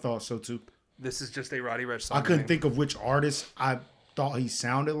 I thought so too. This is just a Roddy Ricch song. I couldn't think of which artist I thought he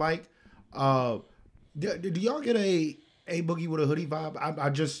sounded like. Do y'all get a Boogie with a hoodie vibe? I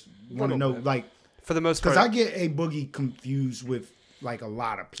just want to know, like, for the most part. because I get a Boogie confused with like a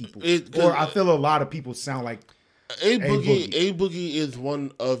lot of people, It- or I feel a lot of people sound like A Boogie. Boogie is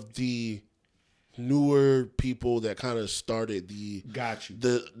one of the newer people that kind of started the Got you.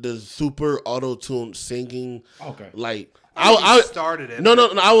 the super auto tune singing. Okay. Like I started it. No,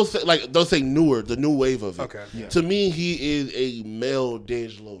 I will say, like, don't say newer, the new wave of it. Okay. Yeah. To me, he is a male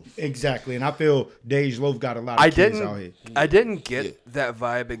Dej Loaf. Exactly, and I feel Dej Loaf got a lot of kids out here. I didn't get that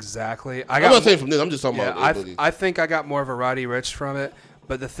vibe exactly. I'm not saying from this. I'm just talking Yeah, about A Boogie. I think I got more of a Roddy Ricch from it,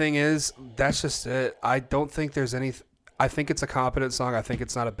 but the thing is, that's just it. I don't think there's any. I think it's a competent song. I think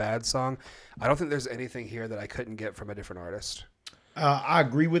it's not a bad song. I don't think there's anything here that I couldn't get from a different artist. I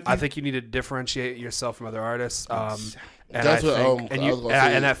agree with you. I think you need to differentiate yourself from other artists. And That's I what, think, I was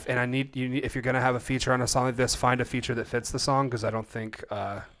gonna say. I need if you're gonna have a feature on a song like this, find a feature that fits the song, because I don't think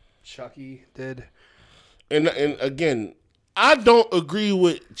Chucky did. And again, I don't agree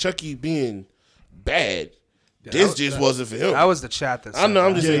with Chucky being bad. This just wasn't for him. That was the chat that said I know.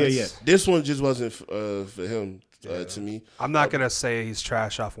 I'm that. just saying. Yeah. This one just wasn't for him to me. I'm not gonna say he's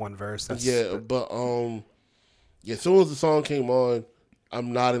trash off one verse. That's, But as soon as the song came on,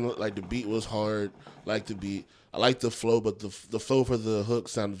 I'm nodding. Like, the beat was hard. Like the beat, I like the flow, but the flow for the hook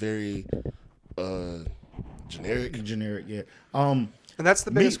sounded very generic. Generic, yeah. and that's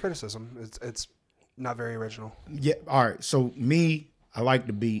the biggest criticism. It's not very original. Yeah. All right. So I like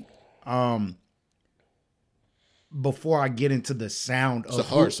the beat. Before I get into the sound It's of a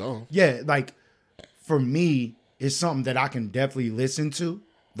hard song. Yeah, like, for me, it's something that I can definitely listen to,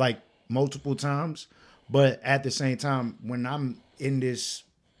 like, multiple times. But at the same time, when I'm in this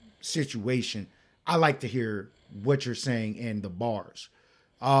situation, I like to hear what you're saying in the bars.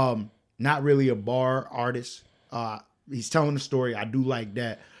 Not really a bar artist. He's telling the story. I do like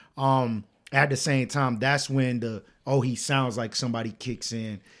that. At the same time, that's when he sounds like somebody kicks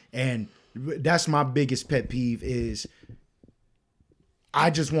in. And that's my biggest pet peeve is I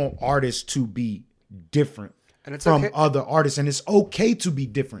just want artists to be different And it's from okay. other artists. And it's okay to be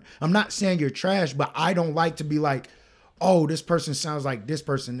different. I'm not saying you're trash, but I don't like to be like, oh, this person sounds like this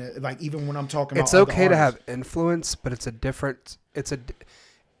person. Like, even when I'm talking about It's other okay to artists. have influence, but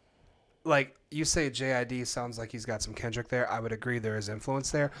like you say, JID sounds like he's got some Kendrick there. I would agree there is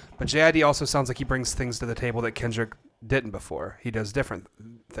influence there, but JID also sounds like he brings things to the table that Kendrick didn't before. He does different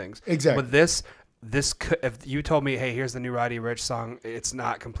things. Exactly. But this could, if you told me, hey, here's the new Roddy Ricch song, it's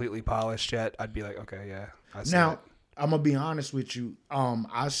not completely polished yet, I'd be like, okay, yeah. I see Now, it. I'm gonna be honest with you.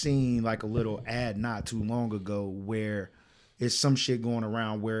 I seen like a little ad not too long ago where it's some shit going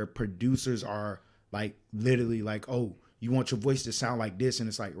around where producers are like literally like, oh, you want your voice to sound like this, and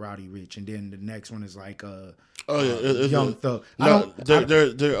it's like Roddy Ricch, and then the next one is like Young Thug.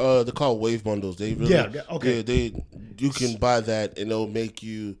 They're called wave bundles. They really, okay. You can buy that and it'll make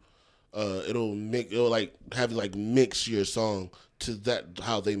you, it'll like have like mix your song to that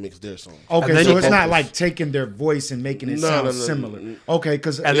how they mix their song. Okay, then so you it's focus. not like taking their voice and making it sound similar. Okay,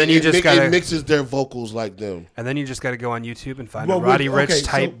 because And then you just it gotta, mixes their vocals like them. and then you just got to go on YouTube and find a Roddy Ricch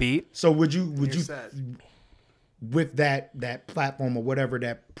type beat. So would you set. with that platform or whatever,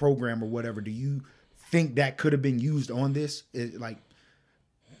 that program or whatever, do you think that could have been used on this. Like,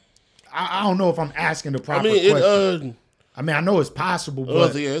 I don't know if I'm asking the proper question. I mean, I know it's possible,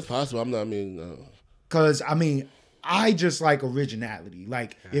 but yeah, it's possible. because I just like originality.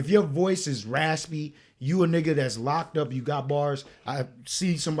 Like, if your voice is raspy, you a nigga that's locked up, you got bars. I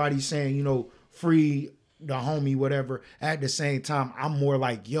see somebody saying, you know, free the homie, whatever. At the same time, I'm more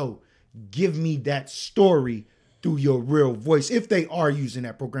like, yo, give me that story through your real voice. If they are using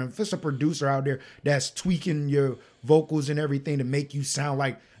that program, if it's a producer out there that's tweaking your vocals and everything to make you sound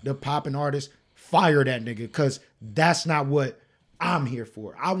like the popping artist, fire that nigga, because that's not what I'm here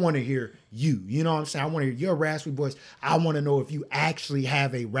for. I want to hear you. You know what I'm saying? I want to hear your raspy voice. I want to know if you actually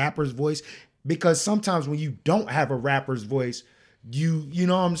have a rapper's voice, because sometimes when you don't have a rapper's voice, you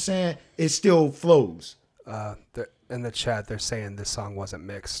know what I'm saying, it still flows. In the chat, they're saying this song wasn't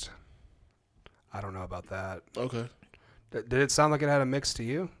mixed. I don't know about that. Okay. Did it sound like it had a mix to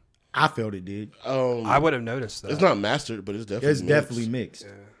you? I felt it did. I would have noticed that. It's not mastered, but it's definitely mixed.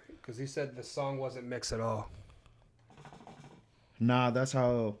 Yeah, because he said the song wasn't mixed at all. Nah, that's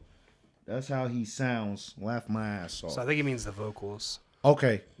how he sounds. Laugh my ass off. So I think he means the vocals.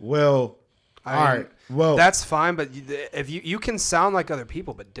 Okay, well, all right. Well, that's fine, but if you can sound like other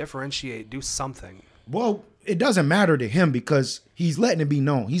people, but differentiate, do something. Well, it doesn't matter to him because he's letting it be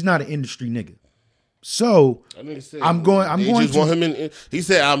known he's not an industry nigga. So I'm going just to want him in. He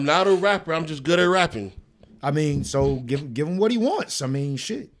said, "I'm not a rapper. I'm just good at rapping." I mean, so give him what he wants. I mean,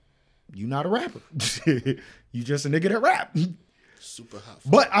 shit, you not a rapper. You just a nigga that rap. Super hot.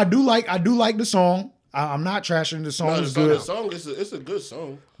 But I do like the song. I'm not trashing the song. No, it's good. The song it's a good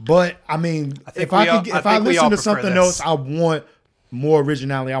song. But I mean, if I listen to something else, I want more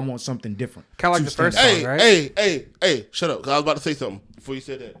originality. I want something different. Kind of like the first song, right? Hey, shut up. 'Cause I was about to say something before you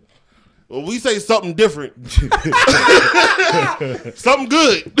said that. When we say something different, something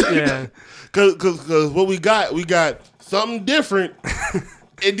good. Yeah. Cause what we got something different,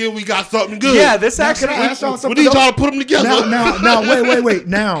 and then we got something good. Yeah, this actually. We need y'all to put them together. Now, wait.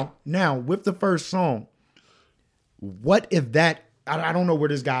 Now, with the first song, what if that? I don't know where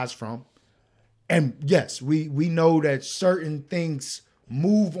this guy's from, and yes, we know that certain things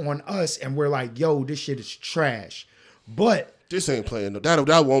move on us, and we're like, yo, this shit is trash, but. This ain't playing.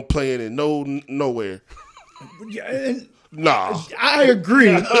 That won't play in nowhere. Nah. I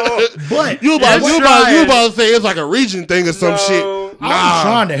agree. But you about to say it's like a region thing or some shit. Nah. I'm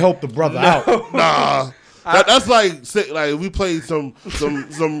trying to help the brother out. Nah. That's like we played some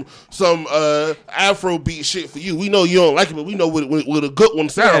Afrobeat shit for you. We know you don't like it, but we know what a good one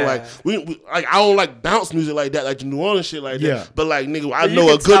sound like. We I don't like bounce music like that, like the New Orleans shit like that. Yeah. But like nigga, I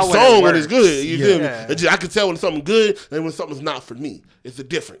know a good song when it's good. You feel me? I can tell when something good and when something's not for me. It's a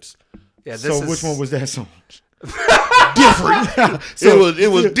difference. Yeah. So which one was that song? Different.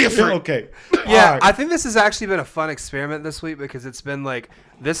 It was different. Okay. Yeah, right. I think this has actually been a fun experiment this week because it's been like,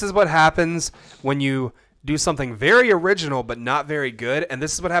 this is what happens when you do something very original but not very good, and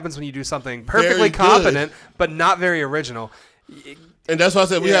this is what happens when you do something perfectly competent but not very original. And that's why I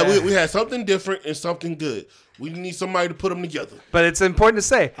said we had something different and something good. We need somebody to put them together. But it's important to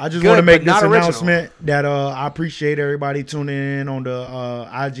say. I just want to make this announcement that I appreciate everybody tuning in on the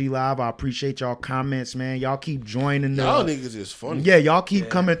IG Live. I appreciate y'all comments, man. Y'all keep joining. Y'all niggas is funny. Yeah, y'all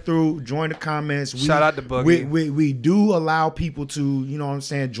keep coming through. Join the comments. Shout out to Boogie. We do allow people to, you know what I'm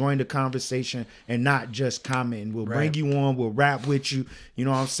saying, join the conversation and not just comment. We'll bring you on. We'll rap with you. You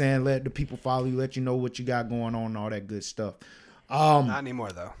know what I'm saying? Let the people follow you. Let you know what you got going on and all that good stuff. Not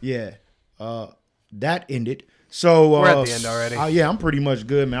anymore, though. Yeah. That ended. So we're at the end already. Yeah, I'm pretty much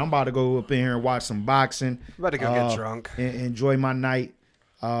good, man. I'm about to go up in here and watch some boxing. I'm about to go get drunk. And enjoy my night.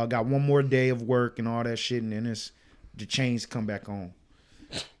 Got one more day of work and all that shit, and then the chains come back on.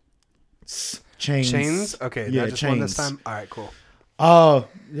 Chains? Okay, yeah, just chains. one this time. All right, cool.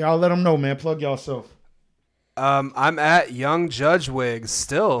 Y'all let them know, man. Plug yourself. I'm at Young Judge Wig.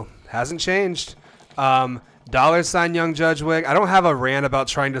 Still hasn't changed. $ Young Judge Wig. I don't have a rant about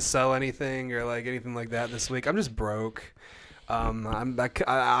trying to sell anything or like anything like that this week. I'm just broke.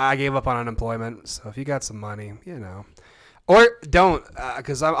 I gave up on unemployment. So if you got some money, you know, or don't,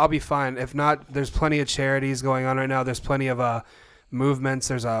 because I'll be fine. If not, there's plenty of charities going on right now. There's plenty of movements.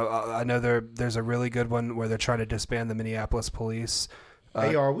 I know there's a really good one where they're trying to disband the Minneapolis police.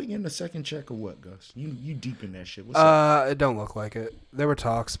 Hey, are we getting a second check or what, Gus? You deep in that shit? What's up? It don't look like it. There were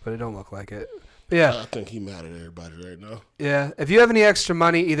talks, but it don't look like it. Yeah, I think he mad at everybody right now. Yeah, if you have any extra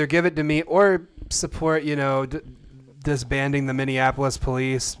money, either give it to me or support, disbanding the Minneapolis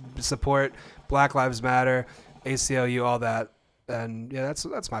police, support Black Lives Matter, ACLU, all that. And yeah,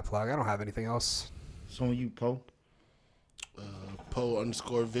 that's my plug. I don't have anything else. So you, Poe? Poe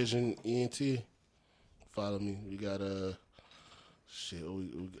 _Vision ENT. Follow me. We got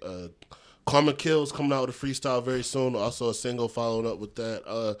Karma Kills coming out with a freestyle very soon. Also a single following up with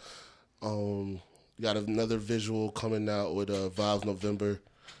that. Got another visual coming out with Vibes November.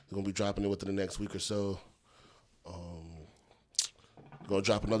 We're gonna be dropping it within the next week or so. Gonna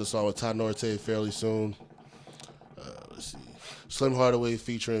drop another song with Ty Norte fairly soon. Let's see, Slim Hardaway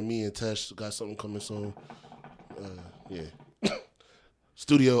featuring me and Tesh got something coming soon. Yeah,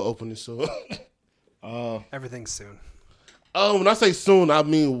 studio opening soon. Everything's soon. When I say soon, I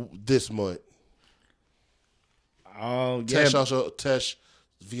mean this month. Oh, yeah. Tesh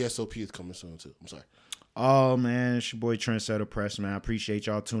VSOP is coming soon too. I'm sorry. Oh, man, it's your boy Trendsetter Press, man. I appreciate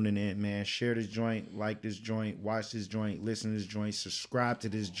y'all tuning in, man. Share this joint, like this joint, watch this joint, listen to this joint, subscribe to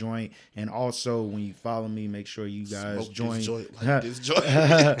this joint, and also when you follow me, make sure you guys join. This joint, like this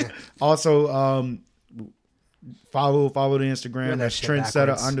joint. Also, follow the Instagram. That's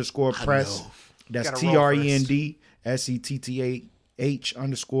Trendsetter_press. That's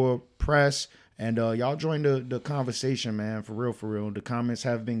TRENDSETTAH_press. And y'all join the conversation, man. For real. The comments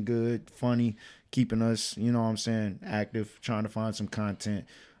have been good, funny, keeping us, you know what I'm saying, active, trying to find some content.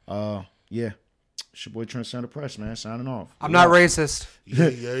 Yeah. It's your boy Trendsetter Press, man. Signing off. I'm not racist. Yeah.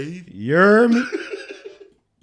 You hear me?